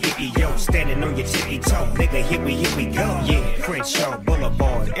 wow, wow, yippee yo, standing on your tippy toe, nigga, here we go. Yeah, Crenshaw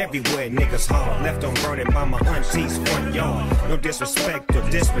Boulevard, everywhere niggas hard, left on burning by my auntie's front yard. No disrespect or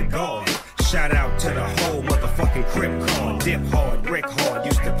disregard. Shout out to the whole motherfucking crib car. Dip hard, brick hard,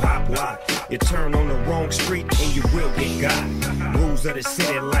 used to pop lock. You turn on the wrong street and you will get got. Rules of the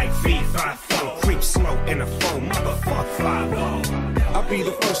city like V54. Creep slow in a phone, motherfuck 5-0. I'll be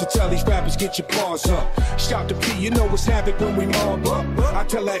the first to tell these rappers, get your paws up. Shout to P, you know it's havoc when we mob up. I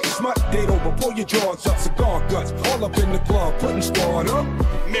tell that smut, date over, pull your drawers up. Cigar guts, all up in the club, putting squad up.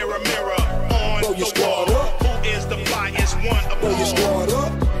 Mirror, mirror, on Throw your the squad wall. up. Who is the flyest one of Throw your all? squad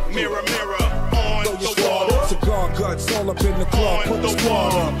up. Mirror, mirror, on Throw your the squad wall. up. Cigar guts, all up in the club, On putting the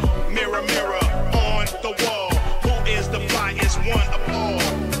squad wall. up. Mirror, mirror, on the wall. Who is the flyest one of all?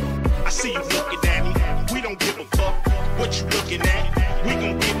 I see you looking at me. We don't give a fuck what you looking at. We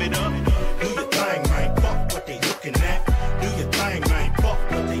gon' give it up. Do your thing, man. Fuck what they looking at. Do your thing, man. Fuck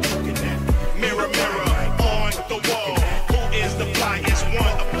what they looking at. Mirror, mirror, on the wall. Who is the flyest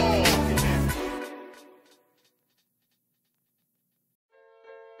one of all?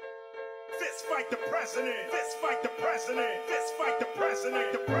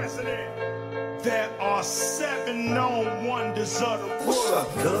 There are 7 known wonders of the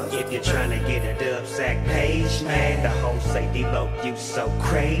world. If you're trying to get a dub sack page, man, the hoes say D-Lo, you so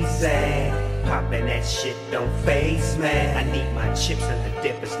crazy. Poppin' that shit don't faze, man. I need my chips and the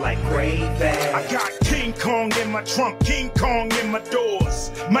dip is like gravy. I got King Kong in my trunk, King Kong in my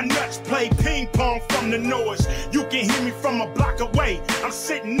doors. My nuts play ping pong from the noise. You can hear me from a block away. I'm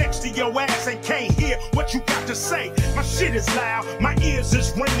sitting next to your ass and can't hear what you got to say. My shit is loud, my ears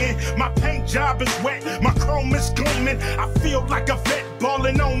is ringing. My paint job is wet, my chrome is gleaming. I feel like a vet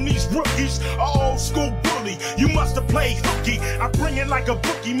ballin' on these rookies. A old school bully, you must have played hooky. I bring it like a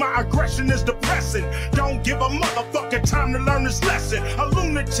bookie, my aggression is depressing. Don't give a motherfucker time to learn this lesson. A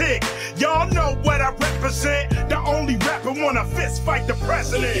lunatic, y'all know what I represent. The only rapper wanna fist fight the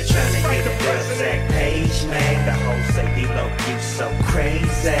president. If you're trying to get a dub sack page, man, the hoes say D-Lo, you so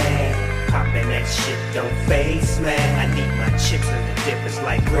crazy. Poppin' that shit don't faze, man. I need my chips and the dip is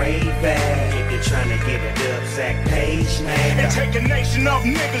like gravy. If you're trying to get a dub sack page, man, and take a nation of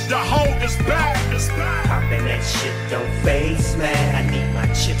niggas to hold us back. Poppin' that shit don't faze, man. I need my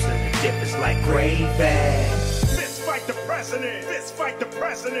chips and the dip is like gravy. Fist fight the president. Fist fight the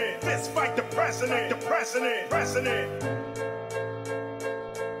president. Fist fight the president. The president.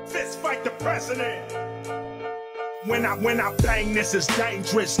 Fist fight the president. When I bang this, it's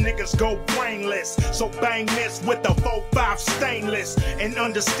dangerous. Niggas go brainless. So bang this with the 4-5 stainless. And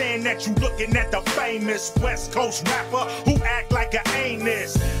understand that you looking at the famous West Coast rapper who act like a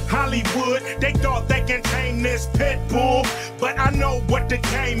anus. Hollywood, they thought they can tame this pit bull. But I know what the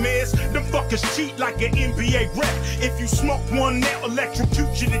game is. Them fuckers cheat like an NBA rep. If you smoke one, they'll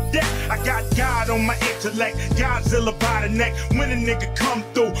electrocute you to death. I got God on my intellect, Godzilla by the neck. When a nigga come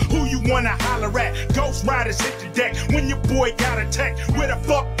through, who you wanna holler at? Ghost Riders hit the deck. When your boy got attacked, where the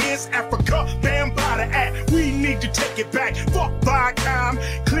fuck is Africa? Bam by the act, we need to take it back. Fuck Viacom,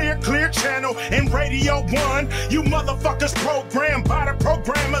 clear channel, and Radio 1. You motherfuckers programmed by the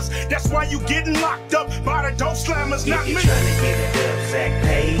programmers. That's why you getting locked up by the dope slammers, not me. If you're trying to get a dub sack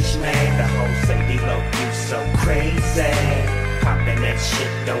page, man, the hoes say D-Lo, you so crazy. Poppin' that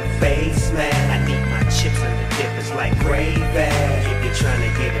shit don't faze, man. I need my chips and the dip is like gravy. If you're trying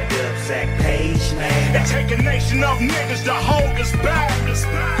to get a dub sack page, man, and take a nation of niggas to hold us back.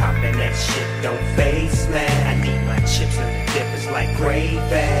 Poppin' that shit don't faze, man. I need my chips and the dip is like gravy.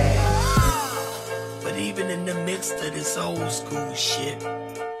 But even in the midst of this old school shit,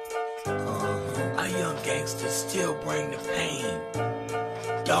 our young gangsters still bring the pain.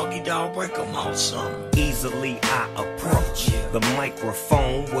 Doggy dog, break them off some. Easily I approach the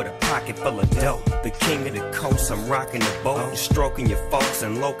microphone with a pocket full of dope. The king of the coast, I'm rocking the boat, stroking your folks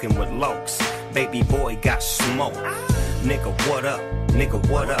and loking with lokes. Baby boy got smoke. Nigga, what up? Nigga,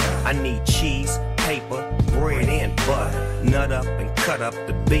 what up? I need cheese, paper, bread, and butter. Nut up and cut up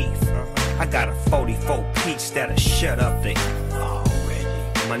the beef. I got a 44 piece that'll shut up the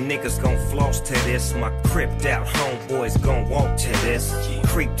My niggas gon' floss to this. My cripped out homeboys gon' walk to this.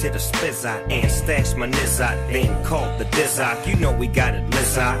 Creep to the spizzot and stash my nizzot. Then call the dizzot. You know we got it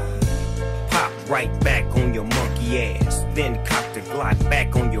lizzot. Pop right back on your monkey ass. Then cock the Glock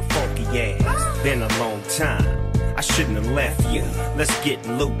back on your funky ass. Been a long time, I shouldn't have left you. Let's get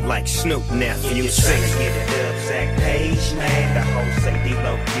loot like Snoop nephew. If you're trying to get a dub sack page, man, the hoes say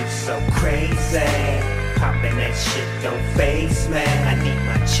D-Lo, you so crazy. Poppin' that shit don't faze, man. I need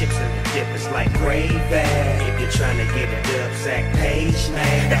my chips and the dip is like gravy. If you're trying to get a dub sack page,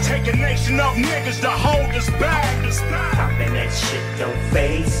 man, and take a nation of niggas to hold us back. Poppin' that shit don't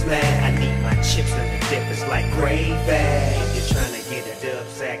faze, man. I need my chips and the dip is like gravy. If you're trying to get a dub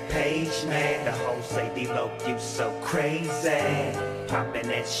sack page, man, the hoes say D-Lo, you so crazy. Poppin'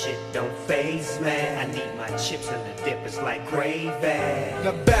 that shit don't faze, man. I need my chips and the dip is like gravy.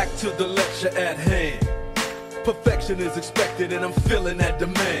 Now back to the lecture at hand. Perfection is expected and I'm feeling that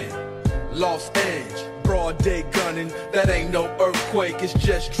demand. Lost edge, broad day gunning. That ain't no earthquake, it's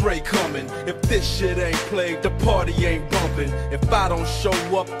just Dre coming. If this shit ain't played, the party ain't bumping. If I don't show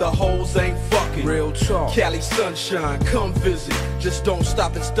up, the hoes ain't fucking. Real talk. Cali sunshine, come visit. Just don't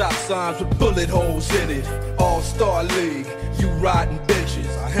stop at stop signs with bullet holes in it. All-Star League, you riding benches.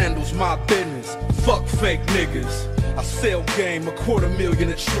 I handles my business. Fuck fake niggas. I sell game, $250,000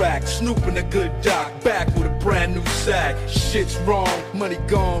 a track. Snoop in a good doc, back with a brand new sack. Shit's wrong, money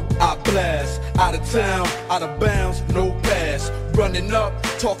gone, I blast. Out of town, out of bounds, no pass. Running up,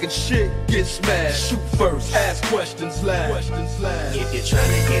 talking shit, get smashed. Shoot first, ask questions last. If you're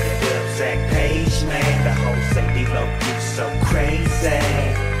trying to get a dub sack page, man, the hoes say D-Lo, you so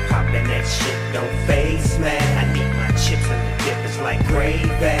crazy. Poppin' that shit don't faze, man. I need my chips and the dip is like gravy.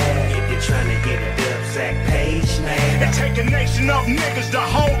 If you're trying to get a dub sack page, man, and take a nation of niggas to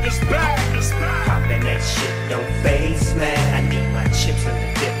hold shit don't faze me. I need my chips and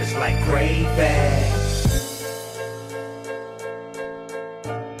the dip is like gravy.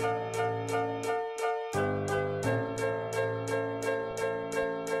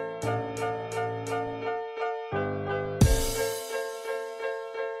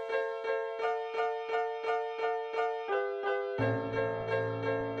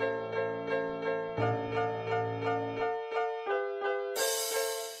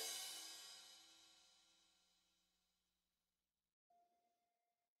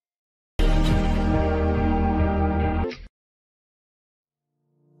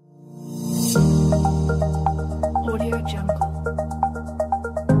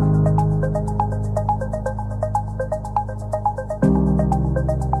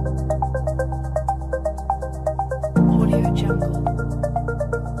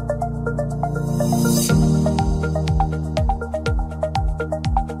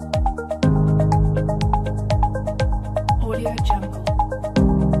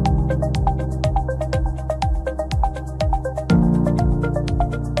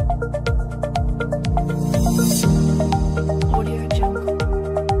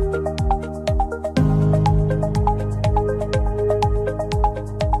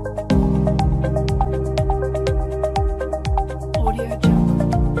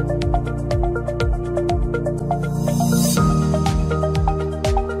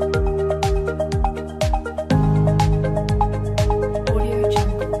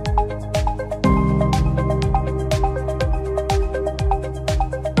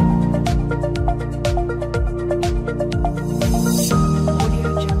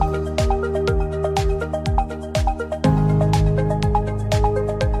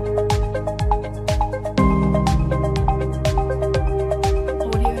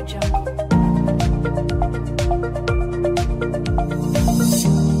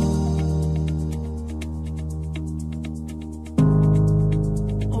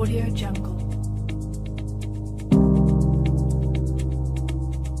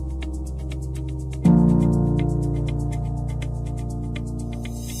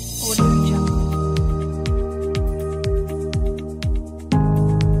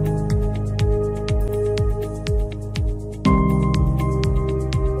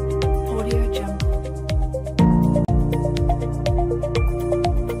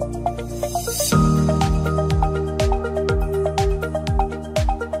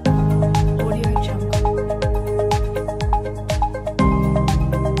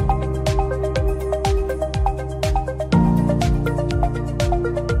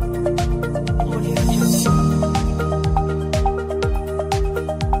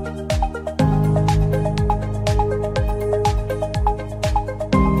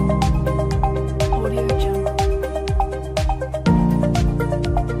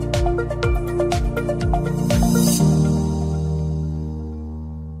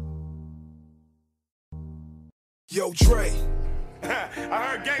 Yo, Dre. I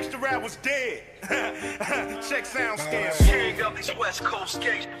heard gangster rap was dead. Check sound scale. King of these West Coast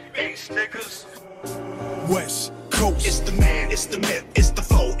gangsta niggas. West Coast. It's the man, it's the myth, it's the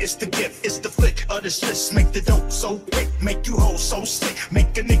foe, it's the gift, it's the flick of the sis. Make the dope so quick, make you hold so sick.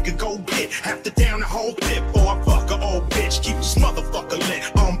 Make a nigga go get half the down the whole clip. Or I fuck a old bitch, keep this motherfucker lit.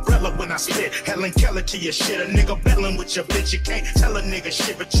 Umbrella when I spit, Helen Keller to your shit. A nigga battling with your bitch, you can't tell a nigga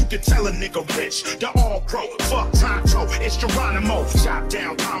shit, but you can tell a nigga rich. The all pro, fuck Tonto, it's Geronimo. Chop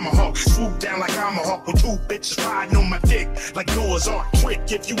down tomahawk, swoop down like I'm a hawk with two bitches riding on my dick like Noah's Ark.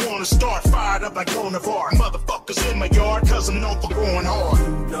 Trick if you wanna start, fired up like Bonavar. Motherfuckers in my yard, cause I'm known for going hard. You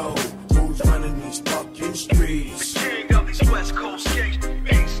know who's running these fucking streets. The king of these West Coast gangsta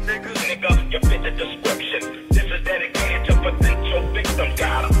niggas. Nigga, you fit the description. This is dedicated to potential victims.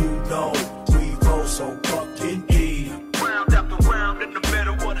 Got 'em. You know we roll so fucking deep. Round after round in the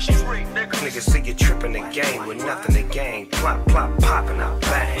middle of the street, nigga. Niggas see you tripping the game with nothing to gain. Plop, plop, popping out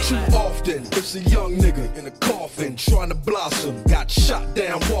bang. Too often, it's a young nigga in a coffin trying to blossom. Got shot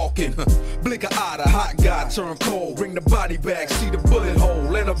down walking. Blink an eye, the hot guy turn cold. Bring the body back, see the bullet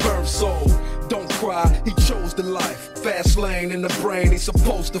hole and a burnt soul. Don't cry, he chose the life. Fast lane in the brain, he's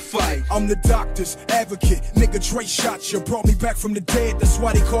supposed to fight. I'm the doctor's advocate. Nigga, Dre shot you, brought me back from the dead. That's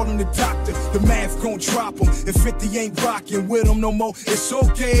why they call him the doctor. The math gon' drop him. If 50 ain't rockin' with him no more, it's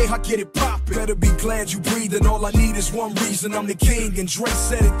okay, I get it poppin'. Better be glad you breathin'. All I need is one reason, I'm the king. And Dre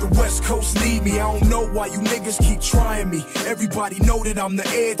said it, the West Coast need me. I don't know why you niggas keep trying me. Everybody know that I'm the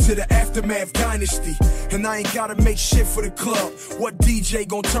heir to the Aftermath dynasty. And I ain't gotta make shit for the club. What DJ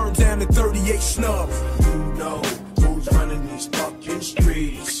gon' turn down the 38 snub? You know who's running these fucking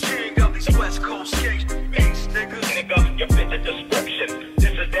streets. The king of these West Coast gangsta niggas. Nigga, you fit the description.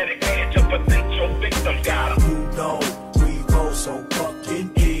 This is dedicated to potential victims.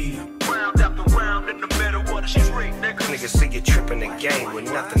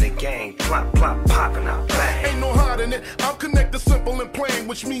 plop, plop, popping out, bang. Ain't no hiding it, I'm connected, simple and plain,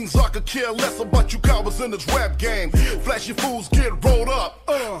 which means I could care less about you cowards in this rap game. Flashy fools get rolled up,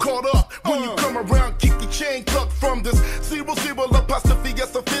 caught up. When you come around, keep your chain tucked from this 00 apostrophe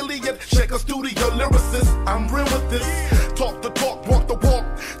S affiliate. Check a studio lyricist, I'm real with this. Talk the talk, walk the walk.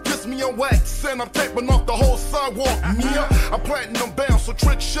 Kiss me on wax, and I'm taping off the whole sidewalk. Mia, I'm planting them bound, so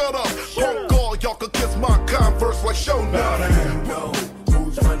trick, shut up. Punk all, y'all could kiss my Converse like show now. Know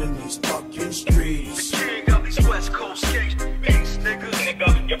who's running these fucking streets. The king of these West Coast gangsta beats, nigga.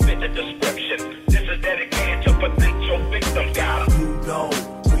 Nigga, you fit the description. This is dedicated to potential victims. Got 'em. You know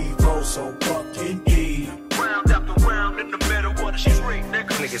we roll so fucking deep. Round after round in the middle of the street,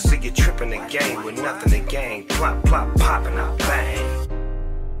 nigga. Niggas see you tripping the game with nothing to gain. Plop, plop, popping out, bang.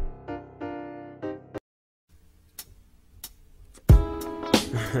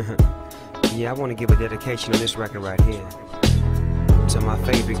 Yeah, I want to give a dedication on this record right here to my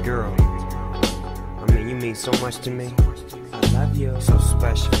favorite girl. I mean, you mean so much to me. I love you. So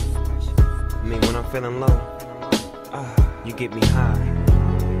special. I mean, when I'm feeling low, you get me high.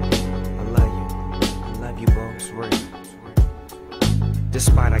 I love you. I love you, bro. It's real.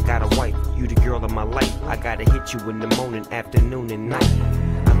 Despite I got a wife, you the girl of my life. I gotta hit you in the morning, afternoon, and night.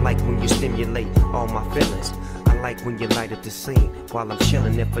 I like when you stimulate all my feelings. I like when you light up the scene while I'm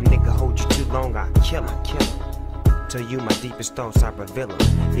chillin'. If a nigga hold you too long, I kill him. Tell you my deepest thoughts, I reveal them.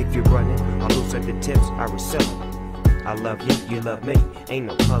 If you're running, I lose at the tips, I reseal them. I love you, you love me. Ain't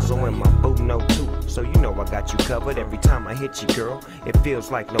no puzzle in my boot, no two. So you know I got you covered every time I hit you, girl. It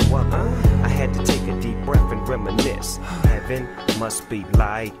feels like no other. I had to take a deep breath and reminisce. Heaven must be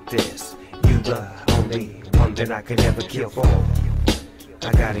like this. You the only one that I could ever kill for.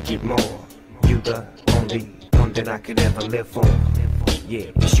 I gotta get more. You the only one that I could ever live for.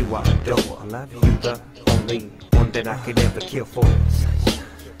 Yeah, it's you I adore. I love you. You the only one that I could ever kill for.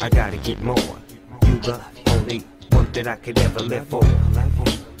 I gotta get more. You the only one that I could ever live for.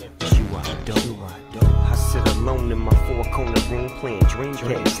 It's you I adore. I sit alone in my four-corner room playing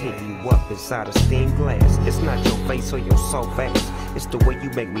Dreamcast, hitting you up inside a stained glass. It's not your face or your soft ass, it's the way you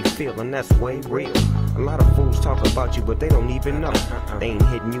make me feel, and that's way real. A lot of fools talk about you, but they don't even know. They ain't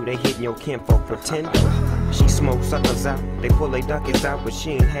hitting you, they hitting your kinfolk pretender. She smoke suckers out, they pull they duckets out, but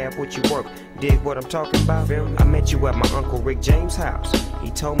she ain't have what you work. Dig what I'm talking about? I met you at my Uncle Rick James' house.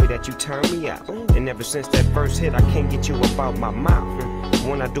 He told me that you turned me out, and ever since that first hit, I can't get you up out my mouth.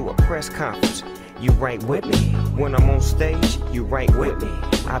 When I do a press conference, you right with me. When I'm on stage, you right with me.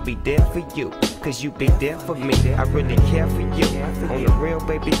 I'll be there for you, cause you be there for me. I really care for you. On the real,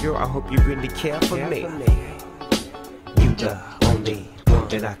 baby girl, I hope you really care for me. You the only one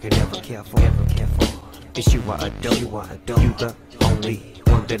that I could ever care for. It's you I adore. You the only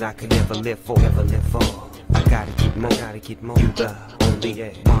one that I could ever live for. I gotta get more. You the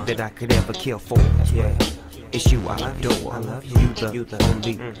only one that I could ever kill for. Yeah. It's you I adore. I love you. You the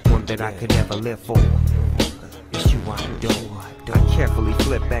only one that I could ever live for. It's you I adore. I carefully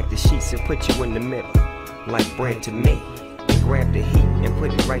flip back the sheets and put you in the middle, like bread to me. And grab the heat and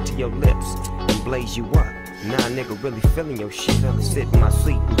put it right to your lips and blaze you up. Now nigga really feeling your shit. Sit in my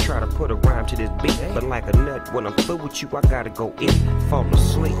seat and try to put a rhyme to this beat, but like a nut, when I'm through with you, I gotta go eat, fall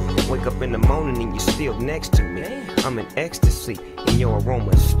asleep, wake up in the morning and you're still next to me. I'm in ecstasy, and your aroma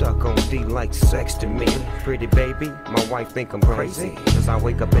is stuck on D like sex to me. Pretty baby, my wife think I'm crazy, cause I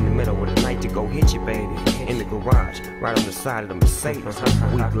wake up in the middle of the night to go hit you, baby. In the garage, right on the side of the Mercedes.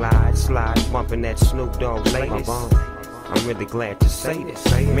 We glide, slide, bumping that Snoop Dogg latest. I'm really glad to say this.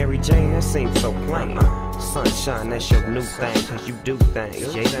 Mary Jane, that seems so plain. Sunshine, that's your new thing, cause you do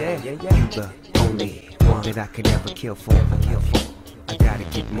things. Yeah. You the only one that I could ever kill for. I gotta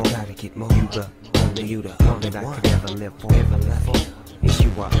get more. You the one that I could ever live for. It's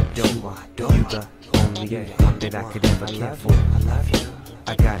you I adore. You the only one that I could ever kill for.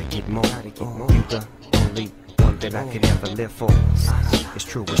 I gotta get more. You the only one that I could ever live for. It's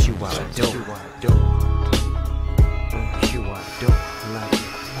true, it's you I adore. It's you I adore. Love you.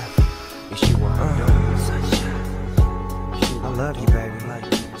 It's you I adore. I love you, baby.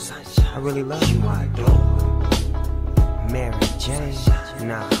 I really love you. I adore. Mary Jane.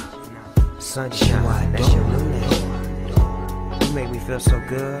 Nah. Sunshine. That's your new name. You make me feel so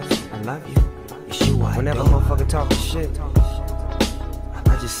good. I love you. It's you I adore. Whenever a motherfucker talking shit,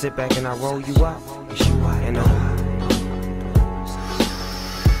 I just sit back and I roll you up. It's you I adore.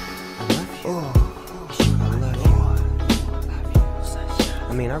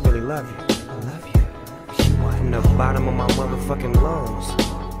 I mean, I really love you. From the bottom of my motherfucking lungs.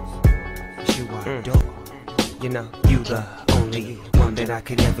 You know, you the only one that I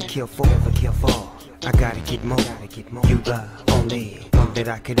could ever kill for. I gotta get more. You the only one one that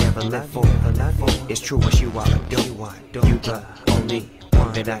I could ever live for. It's true, it's you I adore. You the only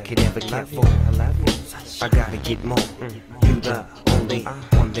one that I could ever care for. I gotta get more. You the only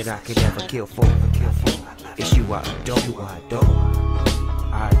one that I could ever kill for. It's you I adore.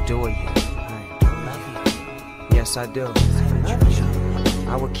 I adore you. Yes, I do.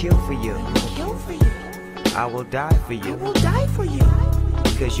 I will kill for you. I will die for you.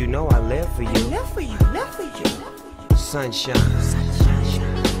 Because you know I live for you. Sunshine.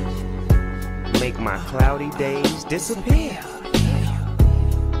 Make my cloudy days disappear.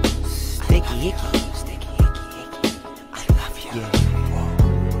 Sticky icky. Yeah.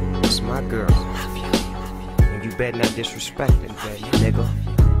 It's my girl. And you better not disrespect it, nigga.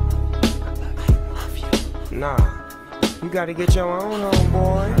 Nah. You gotta get your own home,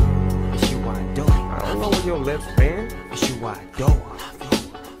 boy. It's you I adore. I don't know where your lips been. It's you I adore.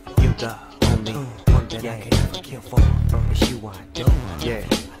 You the only one that I could ever kill for. It's you I adore. Yeah.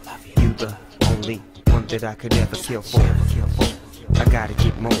 You the only one that I could ever kill for. I gotta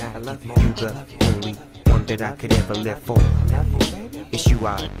get more. You the only one that I could ever live for. It's you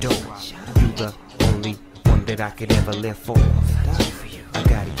I adore. You the only one that I could ever live for. I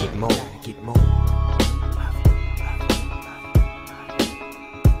gotta get more.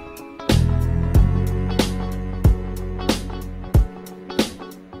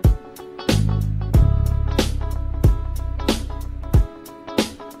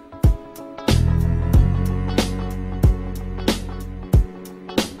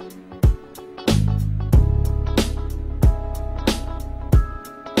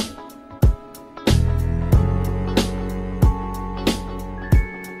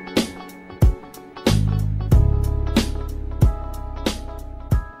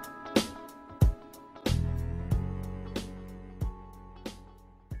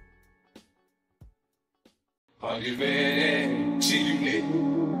 Are you ready? G-Unit.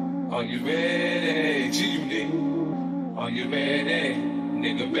 Are you ready? G-Unit. Are you ready?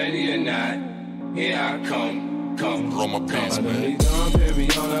 Nigga, ready or not? Here I come. Roll my pants, man. I don't need Dom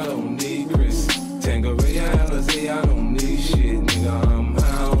Perignon, I don't need Chris. Tangeray, Alizé, I don't need shit. Nigga, I'm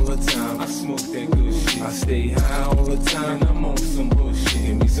high all the time. I smoke that good shit. I stay high all the time. I'm on some bullshit.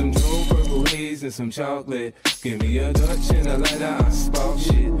 Give me some Joe Purple Haze and some chocolate. Give me a Dutch and a lighter. I spark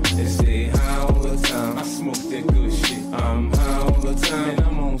shit. And stay high all the time. I smoke that good shit. I'm high all the time. And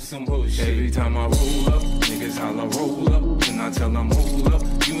I'm on some bullshit. Every time I roll up, niggas holla roll up. And I tell them hold up.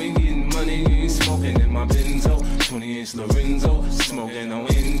 You ain't getting money, you ain't smoking in my Benzo. 20-inch Lorenzo, smoking on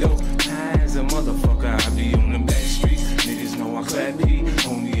window. High as a motherfucker, I be on the back streets. Niggas know I clap heat.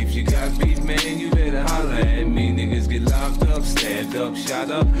 Only if you got beef, man, you better holla at me. Niggas get locked up, stabbed up,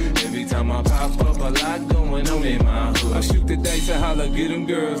 shot up. Every time I pop up, a lot going on in my hood. I shoot the dice, I holla, get them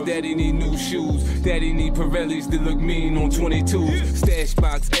girls. Daddy need new shoes. Daddy need Pirellis that look mean on 22s. Stash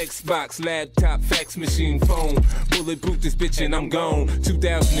box, Xbox, laptop, fax machine, phone. Bulletproof this bitch and I'm gone.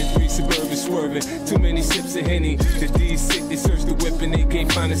 2003 Suburban swerving. Too many sips of Henny. The D's sick, they searched the whip and they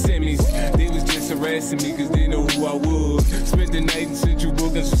can't find the semis. They was just harassing me cause they know who I was. Spent the night in Central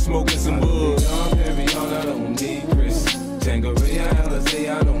Bookings for smoking some bud. Dom Perignon, I don't need Chris. Tangeray, Alizé,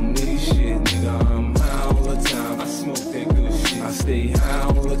 I don't need shit. Nigga, I'm high all the time. I smoke that good shit. I stay high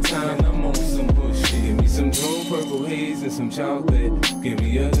all the time. I'm on some bullshit. Give me some Joe Purple Haze and some chocolate. Give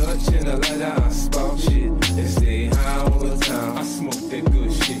me a Dutch and a lighter. I spark shit. And stay high all the time. I smoke that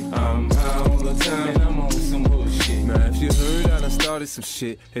good shit. I'm high all the time. And I'm on some bullshit. Now if you heard I done started some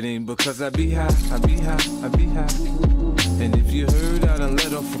shit, it ain't because I be high. I be high. I be high. And if you heard I done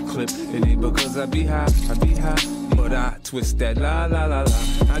let off a clip, it ain't because I be high. I be high. But I twist that la la la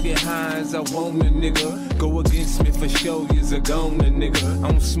la. I get high as I want a nigga. Go against me for show, you's a goner nigga.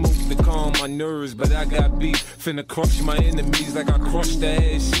 I don't smoke to calm my nerves, but I got beef. Finna crush my enemies like I crushed the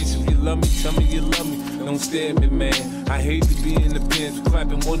ass sheets. If you love me, tell me you love me. Don't stare at me, man. I hate to be in the pens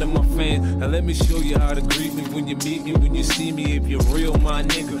clapping one of my fans. Now let me show you how to greet me when you meet me, when you see me. If you're real, my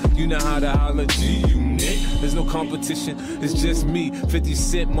nigga, you know how to holler G-Unit. There's no competition, it's just me. 50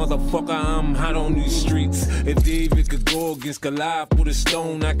 Cent, motherfucker, I'm hot on these streets. If David could go against Goliath with a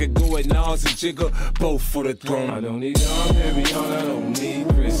stone, I could go at Nas and Jigga, both for the throne. I don't need Dom Perignon, I don't need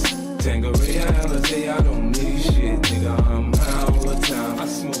Chris. Tangeray, Alizé, I don't need shit. Nigga, I'm high all the time. I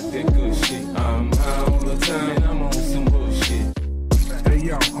smoke that good shit. I'm high all the time, and I'm on some bullshit. Hey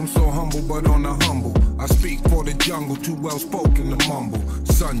yo, I'm so humble but on the humble. I speak for the jungle, too well spoken to mumble.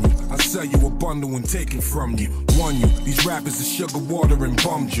 Son you, I sell you a bundle and take it from you. Won you, these rappers are sugar water and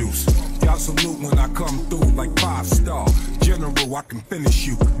bum juice. Y'all salute when I come through like 5-star. General, I can finish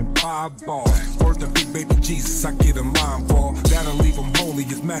you in 5 bars. Word to big baby Jesus, I get a line for. That'll leave him holy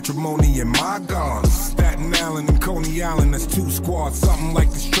as matrimony in my God. Staten Island and Coney Island, that's 2 squads. Something like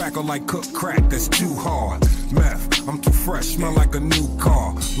this track or like cook crack, that's too hard. Meth, I'm too fresh, smell like a new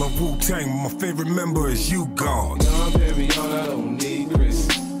car. Love Wu-Tang, my favorite member is you, God. Young Perion, I don't need Chris.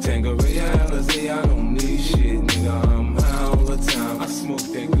 Tangeray, Alizé, I don't need shit, nigga. I'm high all the time. I smoke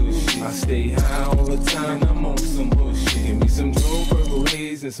that good shit. I stay high all the time. I'm on some bullshit. Give me some Joe Purple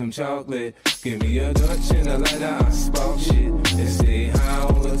Haze and some chocolate. Give me a Dutch and a lighter. I spark shit and stay high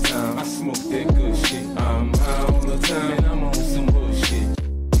all the time. I smoke that good shit. I'm high all the time and I'm on some bullshit.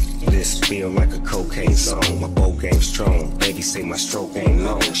 This feel like a cocaine song. My bow game strong. Baby say my stroke ain't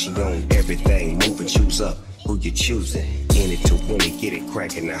long. She on everything. Move and choose up. Who you choosing? In it to win it, get it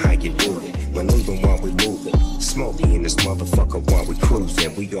crackin', now how you do it? Maneuvering while we moving, smoky in this motherfucker while we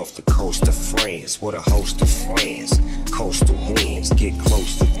cruising. We off the coast of France, what a host of friends. Coastal winds, get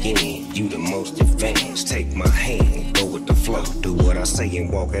close again. You the most advanced, take my hand, go with the flow. Do what I say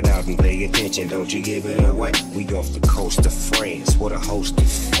and walk it out and pay attention, don't you give it away. We off the coast of France, what a host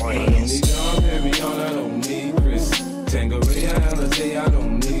of friends. I don't need John Perion, I don't need Chris. Tangeray, Alizé, I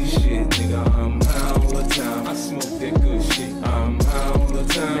don't need shit, nigga. I'm high all the time. I smoke that good shit. I'm high all the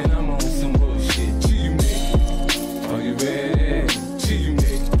time and I'm on some bullshit. G-Unit, are you ready?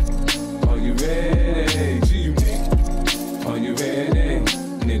 G-Unit, are you ready? G-Unit, are you ready?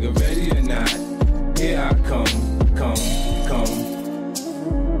 Nigga, ready or not? Here I come, come.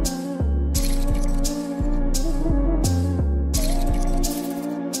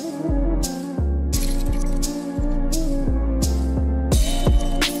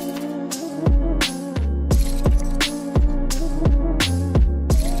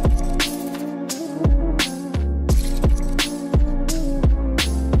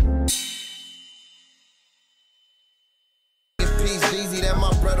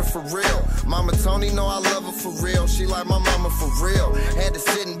 For real, Mama Tony know I love her for real. She like my mama for real. Had to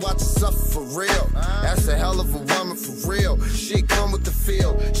sit and watch her suffer for real. That's a hell of a woman for real. Shit come with the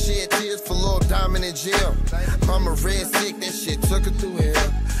feel. Shed tears for Lil Diamond in jail. Mama red sick, that shit took her through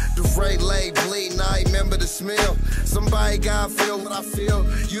hell. The Ray lay bleeding, I remember the smell. Somebody gotta feel what I feel.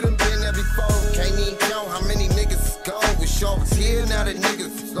 You done been there before. Can't even count how many niggas is gone. We sure was here, now the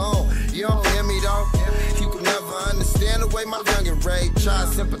niggas is gone. You don't hear me though? You can never understand the way my youngin' Ray try to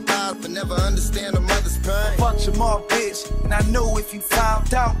sympathize, but never understand a mother's pain. Fuck your mom, bitch, and I knew if you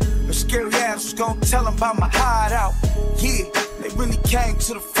found out, the scary ass was gonna tell him about my hideout. Yeah, they really came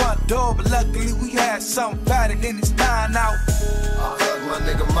to the front door, but luckily we had something better than his 9 out. I hugged my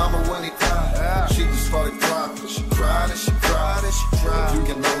nigga mama when he died. She just started crying. She cried and she cried and she cried. You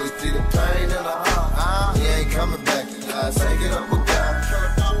can only see the pain in her eye. He ain't coming back. Take it up with God.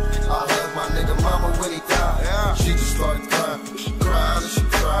 I hugged my nigga mama when he died. She just started crying. She cried and she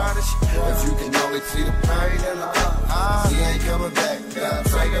cried and she cried. If you can only see the pain in her eye. He ain't coming back.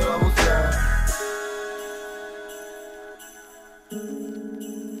 Take it up with God.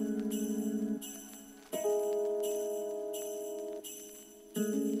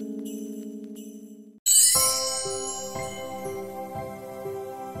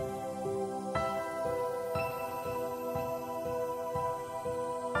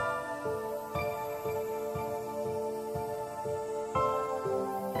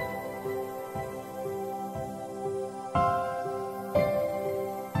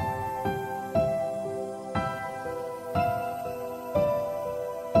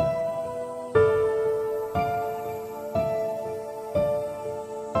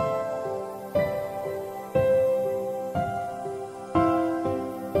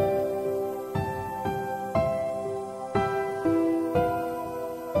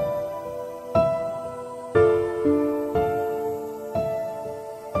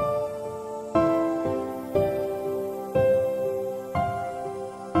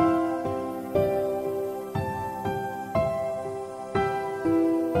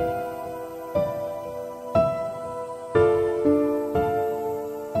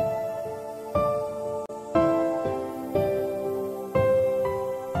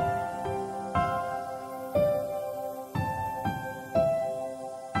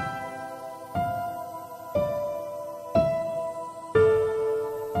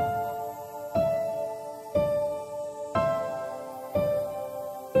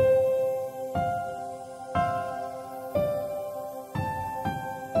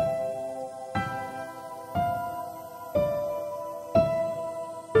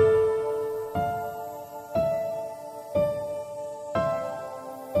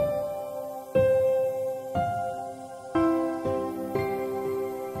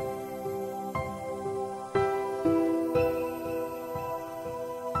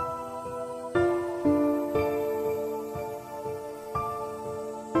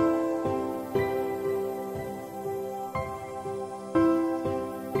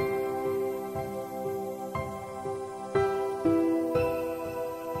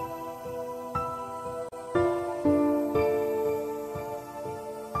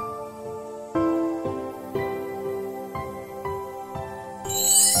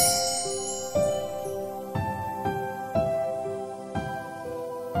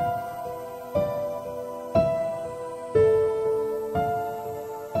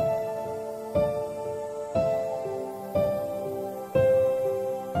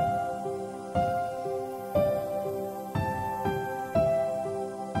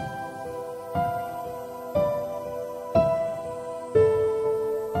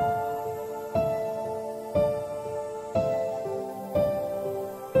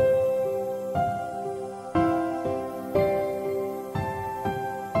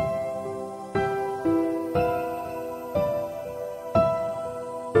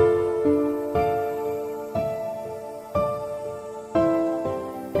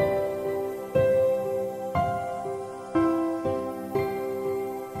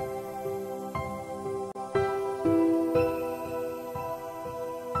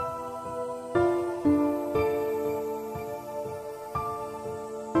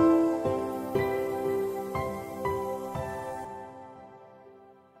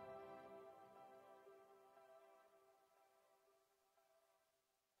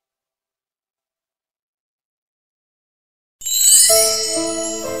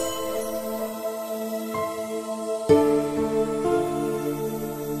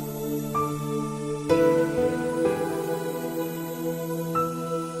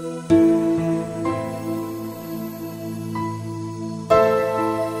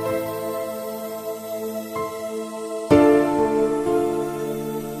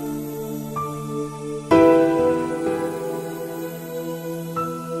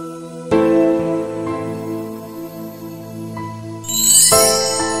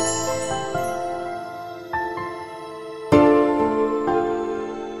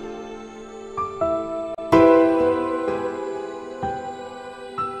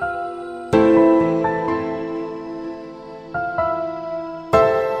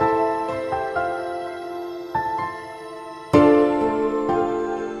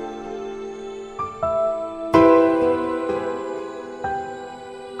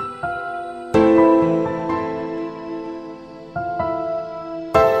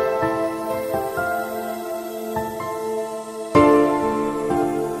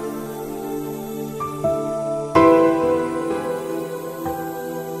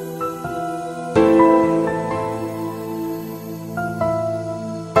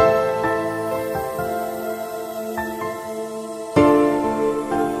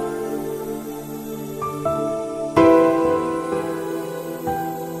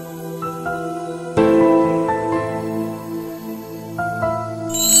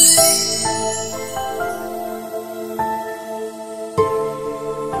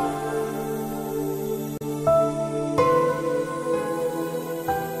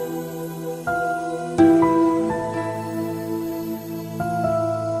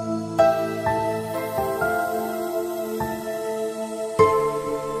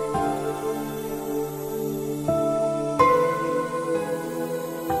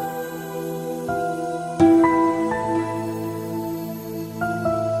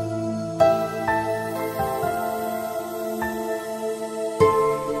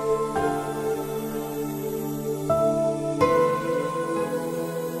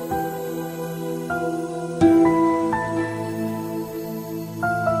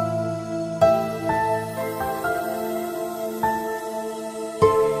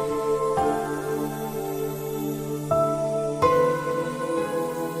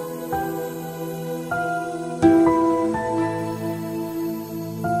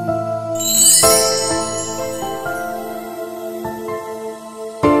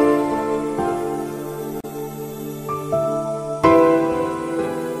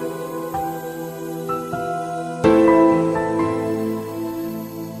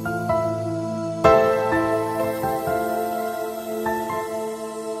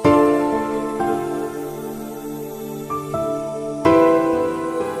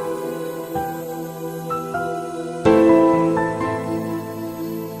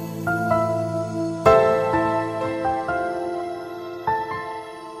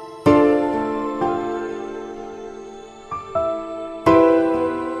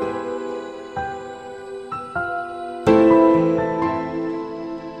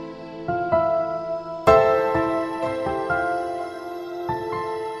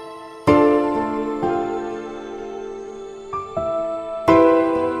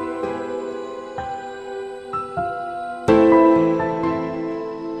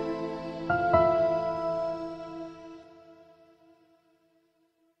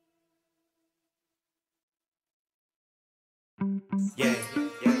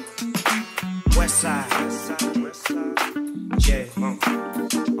 side. Yeah.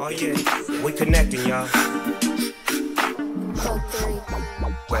 Oh yeah. We connecting, y'all.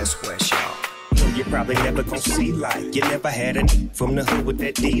 West, y'all. You probably never gon' see like. You never had a from the hood with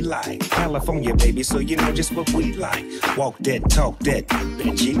that D like. California, baby, so you know just what we like. Walk that, talk that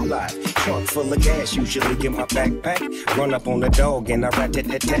G life. Trunk full of gas, usually in my backpack. Run up on the dog and I rat tat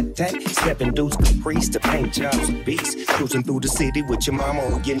tat tat tat. Stepping dudes caprice to paint jobs with beats. Cruising through the city with your mama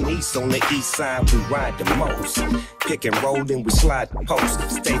or your niece. On the east side, we ride the most. Pick and roll, then we slide the post.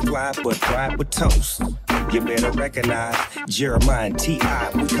 Stay fly, but ride with toast. You better recognize Jeremiah and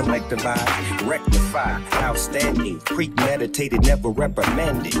T.I. We collectivize, rectify, outstanding, premeditated, never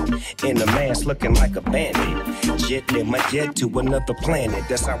reprimanded. In a mask looking like a bandit. Jetting my jet to another planet.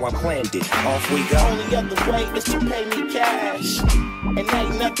 That's how I planned it. Off we go. Only other way is to pay me cash. And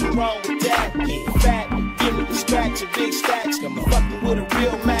ain't nothing wrong with that. Get fat, give me the scratch and big stacks. I'm fucking with a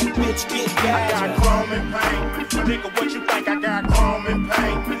real Mac, bitch, get gas. I got chrome and pain. Nigga, what you think? I got chrome and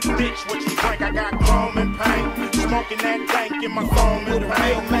pain. Bitch, what you think? I got chrome and pain. Smoking that dank in my chrome and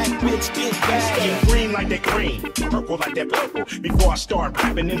pain. Mac, bitch, get gas. Skin green like that green, purple like that purple. Before I start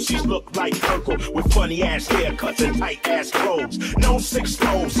rapping, MCs look like Urkel. With funny ass haircuts and tight ass clothes. No 6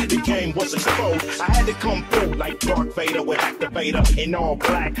 flows, the game was exposed. I had to come through like Darth Vader with activator. In all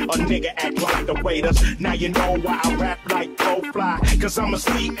black, a nigga act like the waiters. Now you know why I rap like Go Fly. Cause I'm a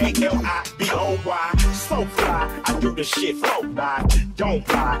C-A-L-I-B-O-Y. So fly, I do the shit flow by. Don't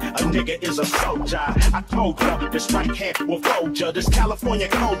lie, a nigga is a soldier. I told ya, this right hand will fold ya. This California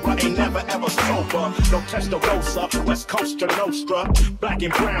Cobra ain't never ever sober. No Testarossa, West Coast to Nostra. Black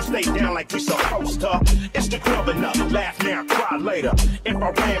and brown stay down like we supposed to. It's the governor, laugh now, cry later. If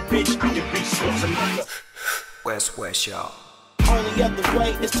I ran, bitch, I could be Schwarzenegger. West, y'all. Only other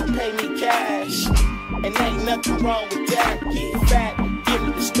way is to pay me cash. And ain't nothing wrong with that. Get fat, give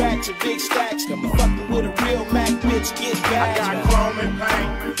me the scratch and big stacks. I'm fucking with a real Mac, bitch, get gas. I got chrome and pain.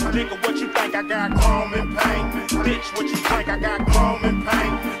 Nigga, what you think? I got chrome and pain. Bitch, what you think? I got chrome and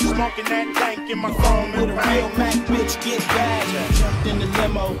pain. Smoking that dank in my chrome and pain. With a real Mac, bitch, get gas. Jumped in the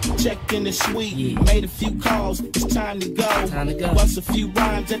limo, checked in the suite. Made a few calls, it's time to go. Bust a few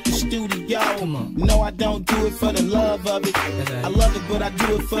rhymes at the studio. Come on. No, I don't do it for the love of it. I love it, but I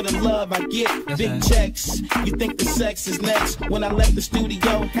do it for the love I get. Big checks, you think the sex is next. When I left the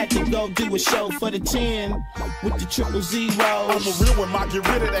studio, had to go do a show for the 10 with the 000. I'm a real one, ma, get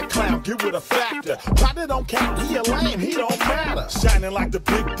rid of that clown, get rid of factor. Partner don't count, he a lame, he don't matter. Shining like the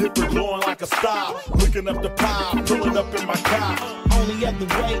Big Dipper, glowing like a star. Looking up the pile, pulling up in my car. Only other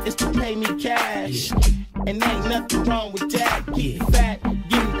way is to pay me cash. And ain't nothing wrong with that. Get fat,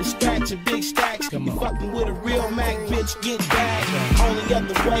 give me the scratch and big stacks. You fucking with a real Mac, bitch, get gas. Only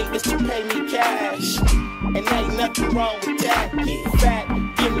other way is to pay me cash. And ain't nothing wrong with that. Get fat,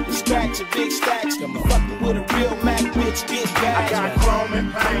 give me the scratch and big stacks. You fucking with a real Mac, bitch, get gas. I got chrome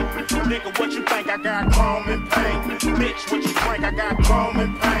and pain. Nigga, what you think? I got chrome and pain. Bitch, what you think? I got chrome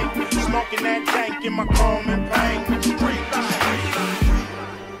and pain. Smoking that dank in my chrome and pain. Street life.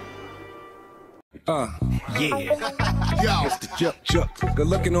 Yeah. Yo, Mr. Chuck, good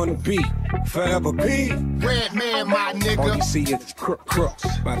looking on the beat. Forever P. Red man, my nigga. All you see is crooks.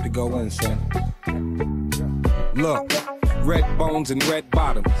 About to go in, son. Look. Red bones and red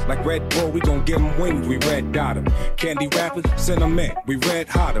bottoms. Like Red Bull, we gon' give them wings, we red dot them. Candy rappers, sentiment, we red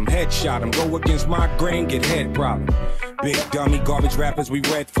hot them. Headshot them, go against my grain, get head problem. Big dummy garbage rappers, we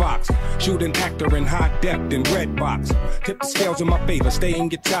red fox. Shoot an actor in high depth in red box. Tip the scales in my favor, stay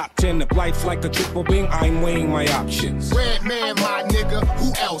in your top 10. If life's like a triple wing, I'm weighing my options. Red man, my nigga,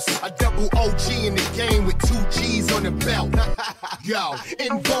 who else? A double OG in the game with 2 G's on the belt. Yo,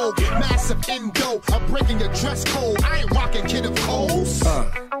 in vogue, massive Indo. I'm breaking your dress code, I ain't rocking Kid of Coles.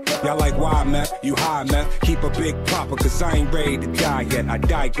 Y'all like why, meth? You high, meth? Keep a big popper, cause I ain't ready to die yet. I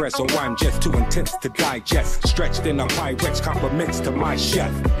digress, or I'm just too intense to digest. Stretched in a Pyrex, compliments to my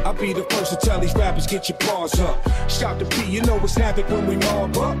chef. I'll be the first to tell these rappers, get your paws up. Shout to P, you know it's havoc when we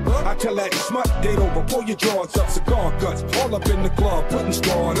mob up. I tell that smut, date over, pull your drawers up. Cigar guts, all up in the club, putting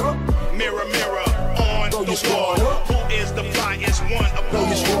squad up. Mirror, mirror, on Throw the your wall. up. Who is the flyest one of Throw all?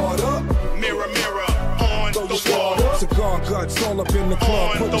 your squad up. Mirror, mirror, on Throw your the squad wall. up. Cigar guts, all up in the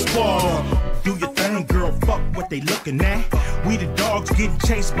club, putting squad up. Do your thing, them, girl, fuck what they looking at. We the dogs getting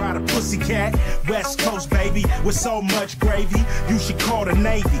chased by the pussycat. West Coast, baby, with so much gravy. You should call the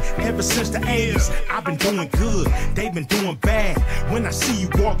Navy. Ever since the 80s, I've been doing good, they've been doing bad. When I see you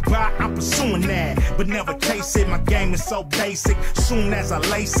walk by, I'm pursuing that, but never chase it. My game is so basic. Soon as I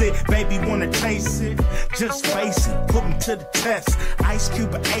lace it, baby wanna taste it. Just face it, put me to the test. Ice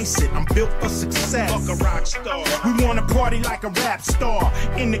Cube or Ace it, I'm built for success. Fuck a rock star. We wanna party like a rap star.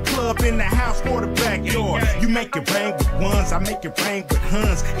 In the club, in the house, or the backyard. You make it rain with ones, I make it rain with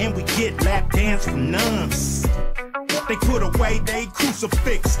huns, and we get lap dance from nuns. They put away they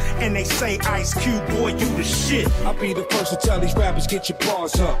crucifix, and they say, Ice Cube, boy, you the shit. I'll be the first to tell these rappers, get your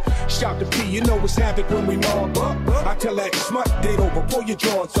bars up. Shout to P, you know it's havoc when we mob up. I tell that smut, date over, pull your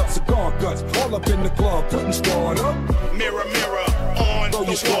drawers up. Cigar guts, all up in the club, putting squad up. Mirror, mirror, on throw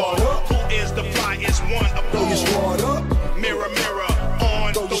your the squad wall. up. Who is the flyest one of Throw all? your squad up. Mirror, mirror,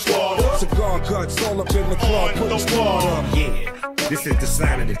 on Throw the your squad wall. up. Cigar guts, all up in the club, putting squad up. Yeah, this is the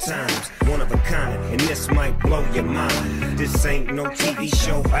sign of the times, one of a kind, and this might blow your mind. This ain't no TV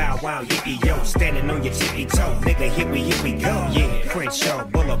show, bow wow, yippee yo, standing on your tippy toe, nigga, here we go. Yeah, Crenshaw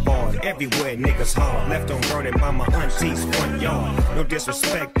Boulevard, everywhere niggas hard, left on burning by my auntie's front yard. No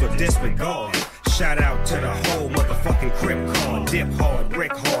disrespect or disregard. Shout out to the whole motherfucking crib car. Dip hard,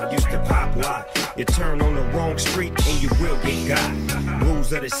 wreck hard, used to pop lock. You turn on the wrong street and you will get got.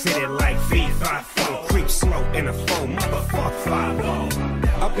 Rules of the city like V54. Creep slow in a phone, motherfuck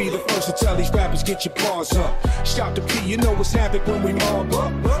 5-0. I'll be the first to tell these rappers, get your bars up. Shout to P, you know it's havoc when we mob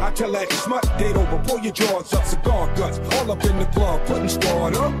up. I tell that smut, date over, pull your drawers up. Cigar guts, all up in the club, putting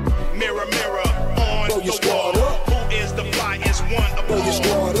squad up. Mirror, mirror, on throw your the squad wall. up. Who is the flyest one of Throw all? your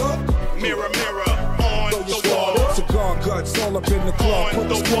squad up. Mirror, mirror, on Throw your the squad wall. up. Cigar guts, all up in the club, On putting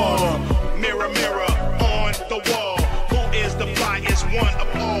the squad wall. up. Mirror, mirror, on the wall. Who is the flyest one of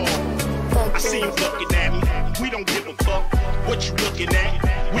all? I see you looking at me. We don't give a fuck what you looking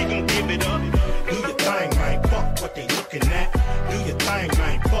at. We gon' give it up. Do your thing, man. Fuck what they looking at. Do your thing,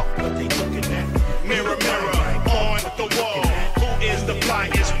 man. Fuck what they looking at. Mirror, mirror, on the wall. Who is the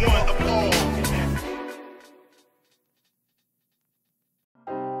flyest one of all?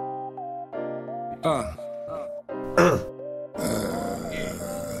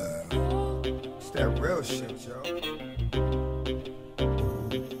 It's that real shit, yo.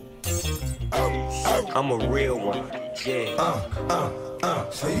 I'm a real one, yeah.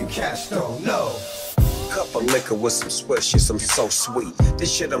 So you cats don't know. Cup of liquor with some swishes, I'm so sweet.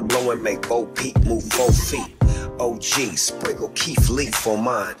 This shit I'm blowing make Bo Peep move 4 feet. OG, sprinkle Keith Leaf on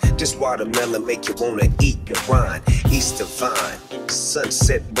mine. This watermelon make you wanna eat your rind. Easter Vine,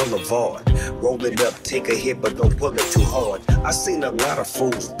 Sunset Boulevard. Roll it up, take a hit, but don't pull it too hard. I seen a lot of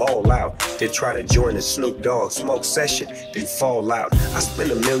fools ball out. They try to join the Snoop Dogg smoke session, then fall out. I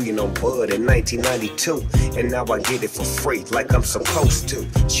spent $1 million on bud in 1992, and now I get it for free, like I'm supposed to.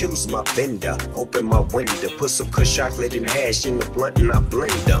 Choose my vendor, open my window, put some kush chocolate and hash in the blunt, and I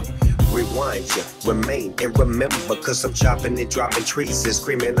blend them. Rewind ya, remain and remember, cause I'm chopping and dropping trees and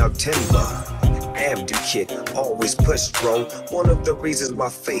screaming out timber. Abdicate, always push, bro. One of the reasons my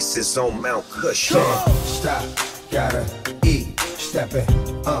face is on Mount Kush. Stop, gotta eat, stepping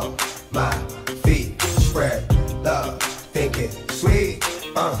on my feet, spread love, think it sweet,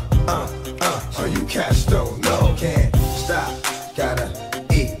 so you cats don't know, can't stop, gotta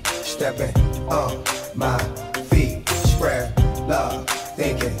eat, stepping on my feet, spread love,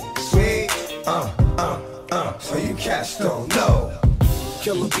 think it sweet, so you cats don't know.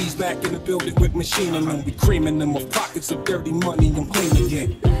 Killer bees back in the building with machining them. We creaming them with pockets of dirty money. I'm clean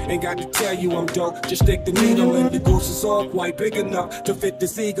again. Ain't got to tell you I'm dope. Just stick the needle in. The goose is all quite big enough to fit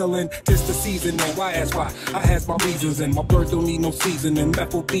this eagle in. Tis the season and why ask why? I has my reasons and my bird don't need no seasoning.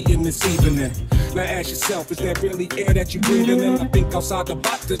 Meth will be in this evening. Now ask yourself, is that really air that you breathing in? I think outside the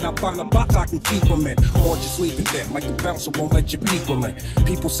box, then I find a box I can keep them in. Or just leave it there, like the bouncer won't let your people in.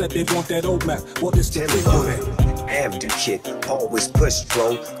 People said they want that old map. Well, it's the frequent. Abdicate, always push,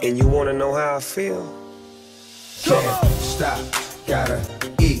 bro. And you wanna know how I feel? Can't stop, gotta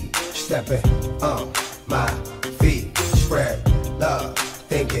eat, stepping on my feet, spread love,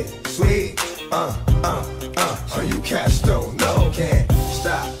 think it sweet, so you cats don't know. Can't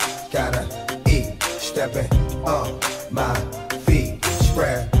stop, gotta eat, stepping on my feet,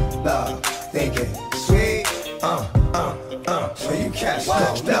 spread love, think it sweet, so you cats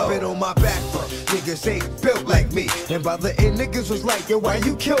don't know. Stepping on my back foot, niggas ain't built like me. And by the end, niggas was like, yo, why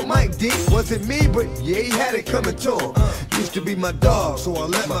you killed Mike D? Wasn't me, but yeah, he had it coming to him. Used to be my dog, so I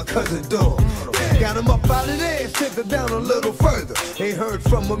let my cousin do him. Got him up out of there and sent him down a little further. Ain't heard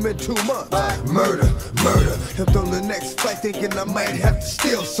from him in 2 months. Murder. Helped on the next flight thinking I might have to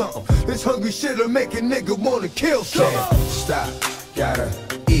steal something. This hungry shit'll make a nigga wanna kill something. Stop, gotta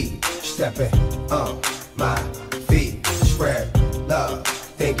eat, stepping on my feet. Spread love,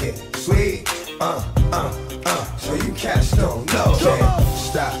 think it sweet. So you cats don't know.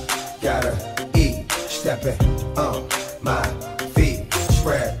 Stop, gotta eat, stepping on my feet.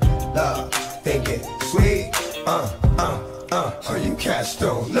 Spread love, think it sweet. So you cats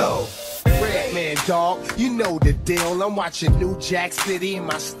don't know. Man, dog, you know the deal. I'm watching New Jack City in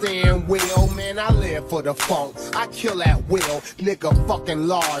my steering wheel. Man, I live for the funk. I kill at will. Nigga fucking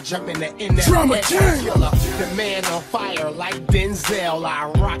large. I'm in the internet killer. The man on fire like Denzel.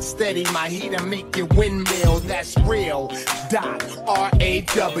 I rock steady. My heater make you windmill. That's real. Dot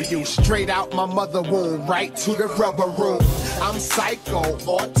R-A-W. Straight out my mother womb. Right to the rubber room. I'm psycho.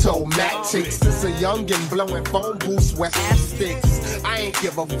 Automatics. This a youngin' blowing phone booths with half sticks. I ain't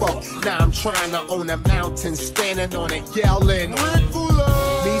give a fuck. Now I'm trying to own a mountain, standing on it, yelling.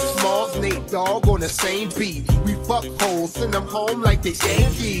 Me, Smalls, Nate, Dogg on the same beat. We fuck hoes, send them home like the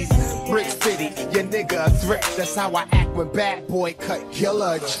Yankees. Brick City, your nigga a threat. That's how I act when bad boy cut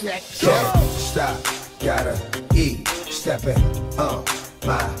killer check. Stop, gotta eat, stepping on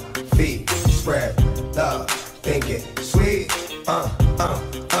my feet. Spread love, think it sweet.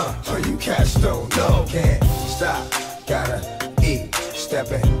 So you cats don't know. Can't stop, gotta eat,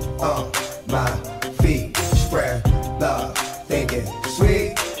 stepping on my feet. Spread love, think it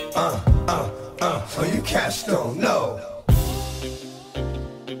sweet. So you cats don't know.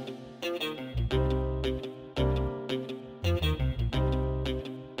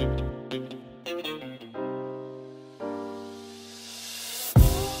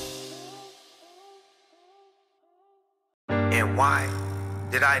 And why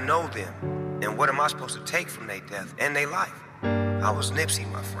did I know them? And what am I supposed to take from their death and their life? I was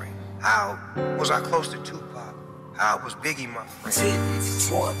Nipsey, my friend. How was I close to Tupac? How was Biggie, my friend?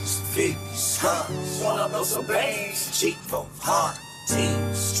 20s, 50s, huh? Wanna know some bangs? Cheap for hard.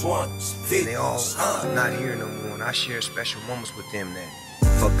 Teens, 20s, 50s, they all not here no more, and I share special moments with them that.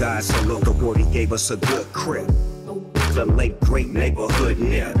 For God so loved the world, he gave us a good crib. The late great neighborhood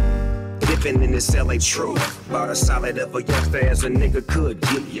near. Living in this LA truth. About as solid of a youngster as a nigga could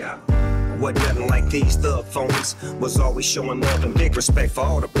give ya. Wasn't nothing like these thug phonies. Was always showing love and big respect for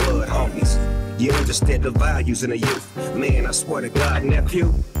all the blood homies. You understand the values in the youth. Man, I swear to God,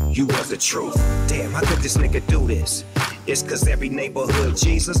 nephew, you was the truth. Damn, how could this nigga do this? It's cause every neighborhood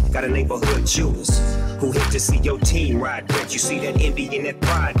Jesus got a neighborhood Judas who hate to see your team ride rich. You see that envy and that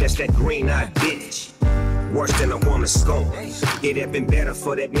pride, that's that green-eyed bitch. Worse than a woman's scorn. It'd have been better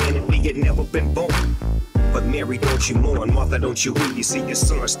for that man if he had never been born. But Mary, don't you mourn, Martha, don't you weep. You see your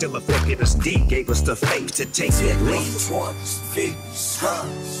son still affected us deep, gave us the faith to take that leap. 20s, 50s, huh?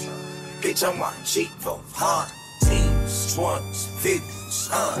 Bitch, I'm on cheap for hard. Teens, 20s, 50s,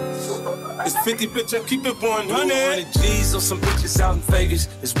 huh? It's 50, bitch, I keep it 100 G's on some bitches out in Vegas.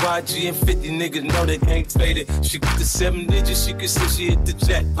 It's YG and 50 niggas know they ain't faded. She get the 7 digits, she can say she hit the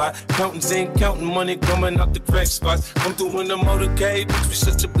jackpot. Counting ain't counting money coming out the crack spots. I'm doing the motorcade, bitch, we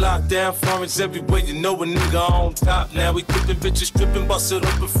shut your block down. Foreigns everywhere, you know a nigga on top. Now we clipping bitches, stripping, bust it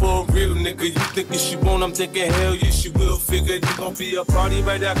open for a real nigga. You thinking she won't, I'm thinking hell yeah, she will. Figure you gon' be a party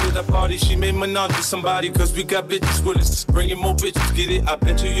right after the party. She made menage with somebody, cause we got bitches with us. Bringing more bitches, get it. I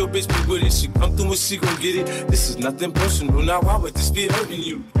bet you your bitch be with it. She come through and she gon' get it. This is nothing personal, now why would this be hurting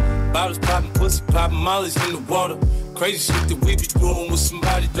you? Bottles popping, pussy popping, mollies in the water. Crazy shit that we be doing with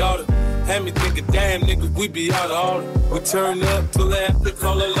somebody's daughter. Had me thinking, damn nigga, we be out of order. We turn up till they have to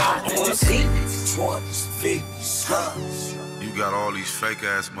call a lot. 20s, 50s, huh? You got all these fake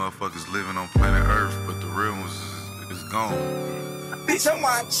ass motherfuckers living on planet Earth, but the real ones is gone. Bitch, I'm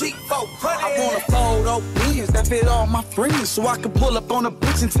on cheap for I wanna fold opinions that fit all my friends, so I can pull up on a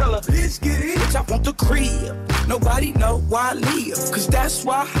bitch and tell her, bitch, get in. Bitch, I want the crib. Nobody know where I live, cause that's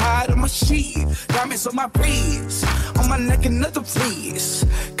why I hide on my shit. Diamonds on my wrist, on my neck another fleece.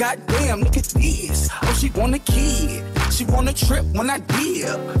 Goddamn, look at this. Oh, she want a kid. She want a trip when I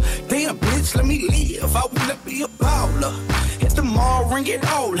dip. Damn, bitch, let me live. I wanna be a baller. Hit the mall, ring it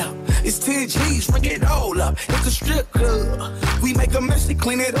all up. It's 10 G's, ring it all up. Hit the strip club. We make a mess, they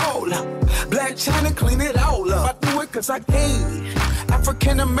clean it all up. Black China, clean it all up. I do it cause I can.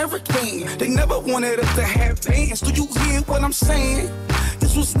 African American. They never wanted us to have bands. Do you hear what I'm saying?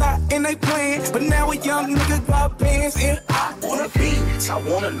 This was not in their plan, but now a young nigga got bands and I wanna be. I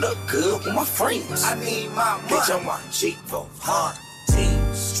wanna look good with my friends. I need my money. Bitch, I'm my G4,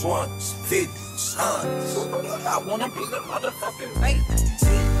 teams, 20s, 50s, 100s. I wanna be the motherfucking man.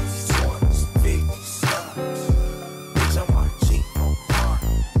 Teams, 20s, 50s, 100s. Bitch, I'm my G4,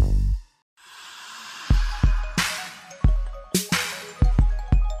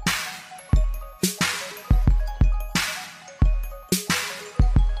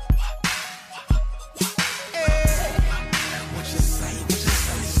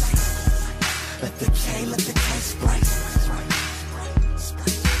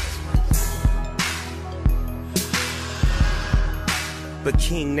 But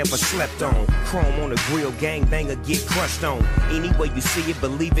King never slept on. Chrome on the grill, gangbanger get crushed on. Any way you see it,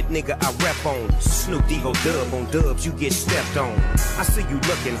 believe it, nigga, I rep on. Snoop Devo dub on dubs, you get stepped on. I see you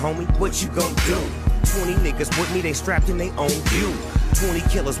looking, homie, what you gon' do? 20 niggas with me, they strapped and they own you. 20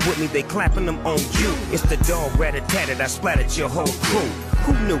 killers with me, they clapping them on you. It's the dog rat-a-tat-tat, I splattered your whole crew.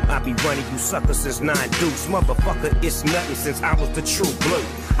 Who knew I'd be running you suckers since 9 deuce? Motherfucker, it's nothing since I was the true blue.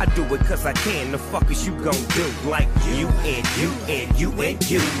 I do it cause I can, the fuck is you gon' do? Like you and you and you and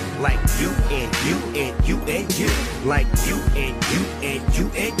you. Like you and you and you and you. Like you and you and you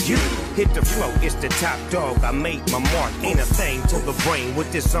and you. Hit the flow, it's the top dog, I made my mark. Ain't a thing to the brain,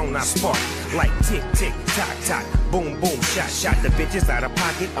 with this zone I spark. Like tick, tick, tock, tock, boom, boom, shot, shot. The bitches out of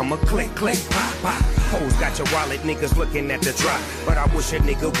pocket, I'ma click, click, pop, pop. Hoes got your wallet, niggas looking at the drop. But I wish a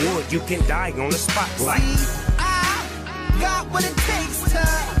nigga would, you can die on the spot. Like I got what it takes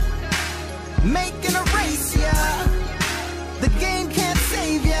to make and erase ya. The game can't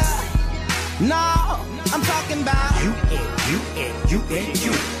save ya. No, I'm talking about you and you and you and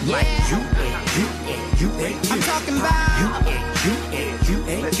you. Yeah. Like you and you and you and you. I'm talking about you and you and you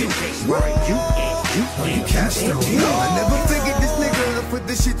and you. Right, you and you and you. I never figured this nigga up with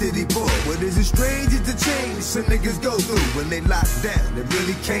the shit that he bought. What is it strange is the change some niggas go through when they lock down. They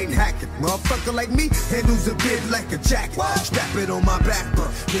really can't hack it. Motherfucker like me handles a bit like a jacket. Strap it on my back, but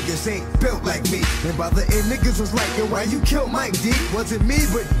niggas ain't built like me. And by the end, niggas was like, yo, why you killed Mike D? Wasn't me,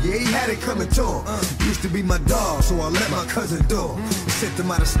 but yeah, he had it coming to him. Used to be my dog, so I let my cousin do him. Sent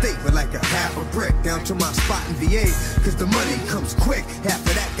him out of state with like a half a brick down to my spot in VA, cause the money comes quick. Half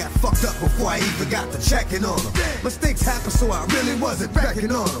of that got fucked up before I even got to checking on him. Mistakes happen, so I really wasn't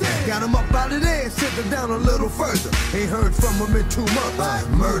reckoning on him. Got him up out of there and sent him down a little further. Ain't heard from him in 2 months.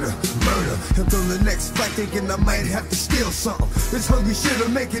 Murder, murder. Until the next fight, thinking I might have to steal something. This hungry shit'll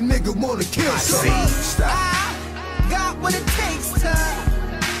make a nigga wanna kill something. I got what it takes to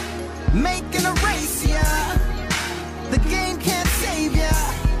make and erase ya. The game can't save ya.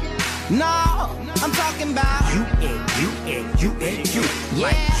 No, I'm talking about you and you and you and you. Yeah.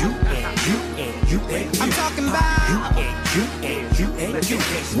 Like you and you and you and you. I'm talking about you and you and you and you.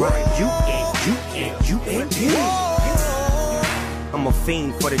 Right, you and you and you and you. I'm a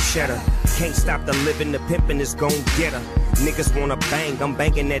fiend for the cheddar. Can't stop the living, the pimpin' is gon' get her. Niggas wanna bang, I'm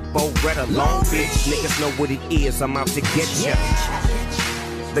banging that Beretta. Long bitch, niggas know what it is, I'm out to get ya.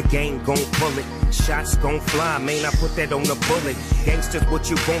 The game gon' pull it, shots gon' fly, man, I put that on the bullet. Gangsters, what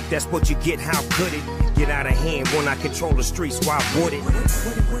you want, that's what you get, how could it? Get out of hand when I control the streets, why would it?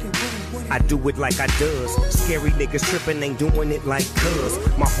 I do it like I does. Scary niggas trippin', ain't doing it like cuz.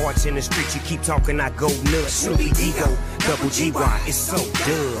 My heart's in the streets, you keep talking, I go nuts. Snoopy Ego, double GY, it's so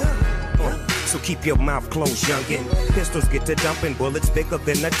dumb. So keep your mouth closed, youngin'. Pistols get to dumping, bullets bigger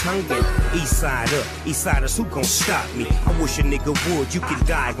than a tonguin'. East side up, east siders, who gon' stop me? I wish a nigga would, you can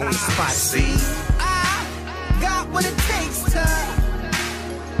die on the spot, see? I got what it takes to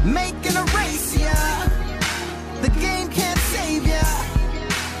make and erase ya. The game can't save ya.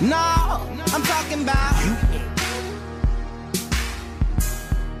 No, I'm talking about you.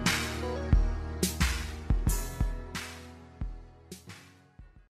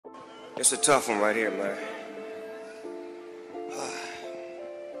 It's a tough one right here, man.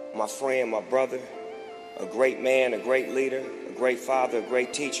 My friend, my brother, a great man, a great leader, a great father, a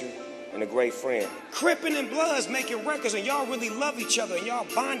great teacher, and a great friend. Crippin' and Bloods making records, and y'all really love each other, and y'all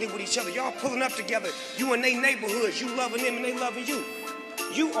bonding with each other. Y'all pulling up together. You in they neighborhoods, you loving them and they loving you.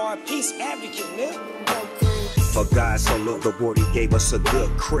 You are a peace advocate, nigga. For God so loved the world, he gave us a good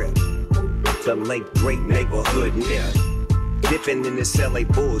crib. The late great neighborhood, nigga. Dipping in this LA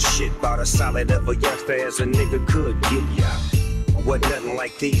bullshit, about as solid of a youngster as a nigga could get ya. Wasn't nothing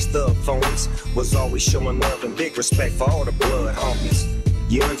like these thug phones. Was always showing love and big respect for all the blood homies.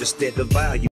 You understood the value.